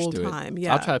try to push whole through time. it.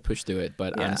 Yeah. I'll try to push through it,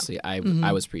 but Yeah. honestly,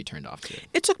 I was pretty turned off to it.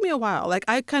 It took me a while. Like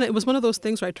it was one of those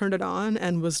things where I turned it on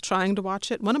and was trying to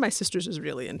watch it. One of my sisters is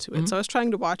really into it. So I was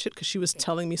trying to watch it because she was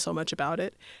telling me so much about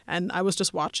it. And I was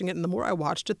just watching it. And the more I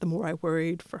watched it, the more I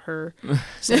worried for her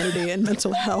sanity and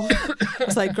mental health.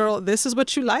 It's like, girl, this is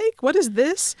what you like? What is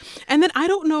this? And then I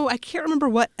don't know. I can't remember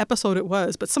what episode it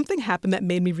was, but something happened that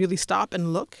made me really stop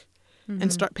and look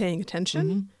and start paying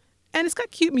attention. And it's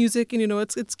got cute music, and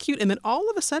it's cute. And then all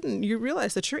of a sudden, you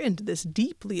realize that you're into this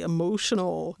deeply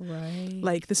emotional,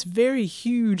 like this very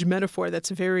huge metaphor that's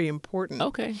very important.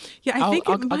 Okay. Yeah, I think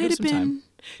it might have been.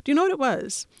 Do you know what it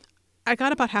was? I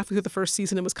got about halfway through the first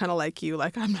season and was kind of like you,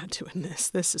 like, I'm not doing this.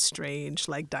 This is strange.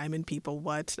 Like, diamond people,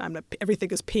 what? I'm not.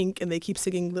 Everything is pink, and they keep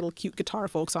singing little cute guitar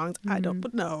folk songs. I don't.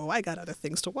 But no, I got other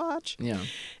things to watch. Yeah.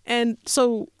 And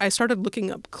so I started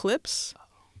looking up clips.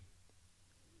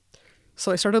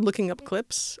 On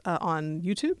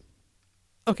YouTube.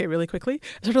 Okay, really quickly.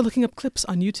 I started looking up clips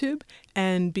on YouTube,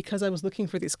 and because I was looking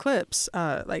for these clips,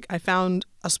 I found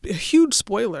a huge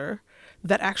spoiler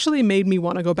that actually made me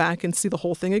want to go back and see the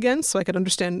whole thing again so I could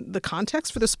understand the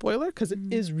context for the spoiler, because it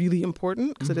is really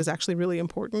important, because it is actually really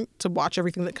important to watch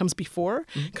everything that comes before,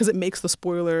 because it makes the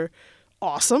spoiler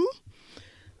awesome.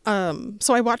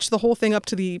 So I watched the whole thing up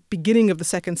to the beginning of the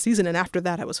second season, and after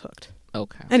that I was hooked.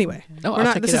 Okay. Anyway, No, I'll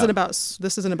check this it isn't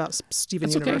out. about Steven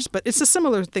That's okay. Universe, but it's a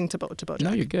similar thing to BoJack.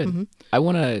 No, you're good. I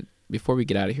want to, before we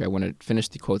get out of here, I want to finish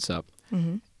the quotes up.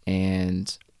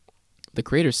 And the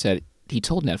creator said he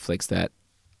told Netflix that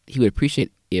he would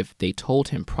appreciate if they told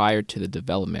him prior to the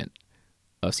development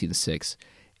of season 6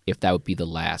 if that would be the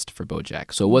last for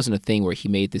BoJack. So it wasn't a thing where he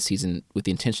made this season with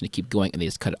the intention to keep going and they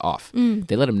just cut it off.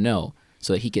 They let him know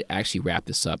so that he could actually wrap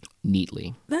this up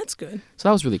neatly. That's good. So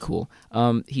that was really cool.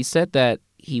 He said that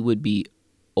he would be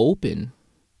open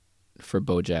for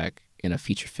BoJack in a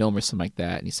feature film or something like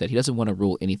that. And he said he doesn't want to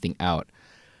rule anything out.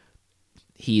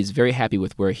 He is very happy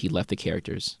with where he left the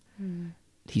characters.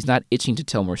 He's not itching to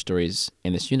tell more stories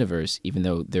in this universe, even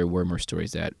though there were more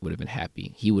stories that would have been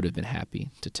happy. He would have been happy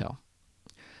to tell.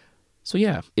 So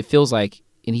yeah, it feels like,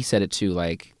 and he said it too,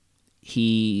 like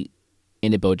he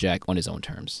ended BoJack on his own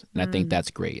terms. And I think that's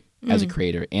great as a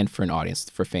creator and for an audience,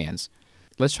 for fans.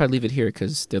 Let's try to leave it here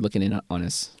because they're looking in on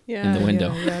us in the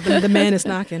window. Yeah. The man is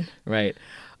knocking. Right.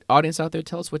 Audience out there,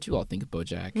 tell us what you all think of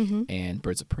BoJack and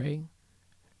Birds of Prey.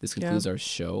 This concludes our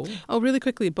show. Oh, really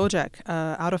quickly, BoJack,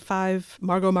 out of 5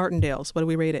 Margot Martindales, what do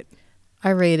we rate it? I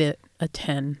rate it a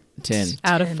 10. 10.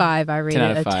 Out of 5, I rate 10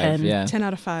 out it of a 5, 10. yeah. 10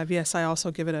 out of 5. Yes, I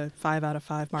also give it a 5 out of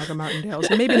 5 Margot Martindales.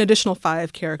 And maybe an additional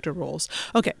 5 character roles.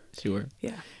 Okay. Sure.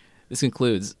 Yeah. This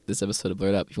concludes this episode of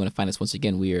Blurred Up. If you want to find us once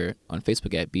again, we are on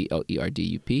Facebook at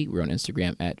BLERDUP. We're on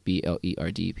Instagram at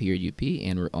BLERDUP,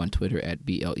 and we're on Twitter at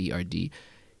BLERDU.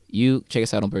 Check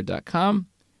us out on blurred.com.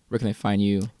 Where can they find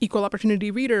you? Equal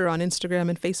Opportunity Reader on Instagram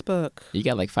and Facebook. You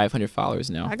got like 500 followers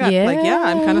now. I got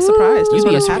I'm kind of surprised. You Just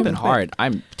be what scraping happened. hard.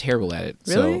 I'm terrible at it.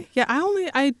 Really? So, Yeah,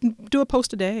 I do a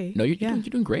post a day. no, you're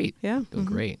doing great. Yeah. Doing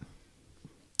great.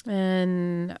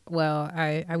 And, well,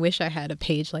 I wish I had a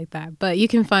page like that. But you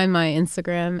can find my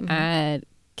Instagram at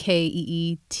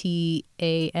KEETANI,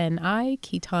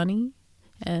 Keetani.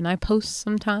 And I post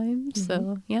sometimes.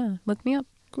 So, yeah, look me up.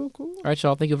 Cool. All right,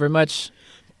 y'all. Thank you very much.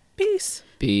 Peace.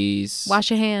 Peace.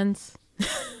 Wash your hands.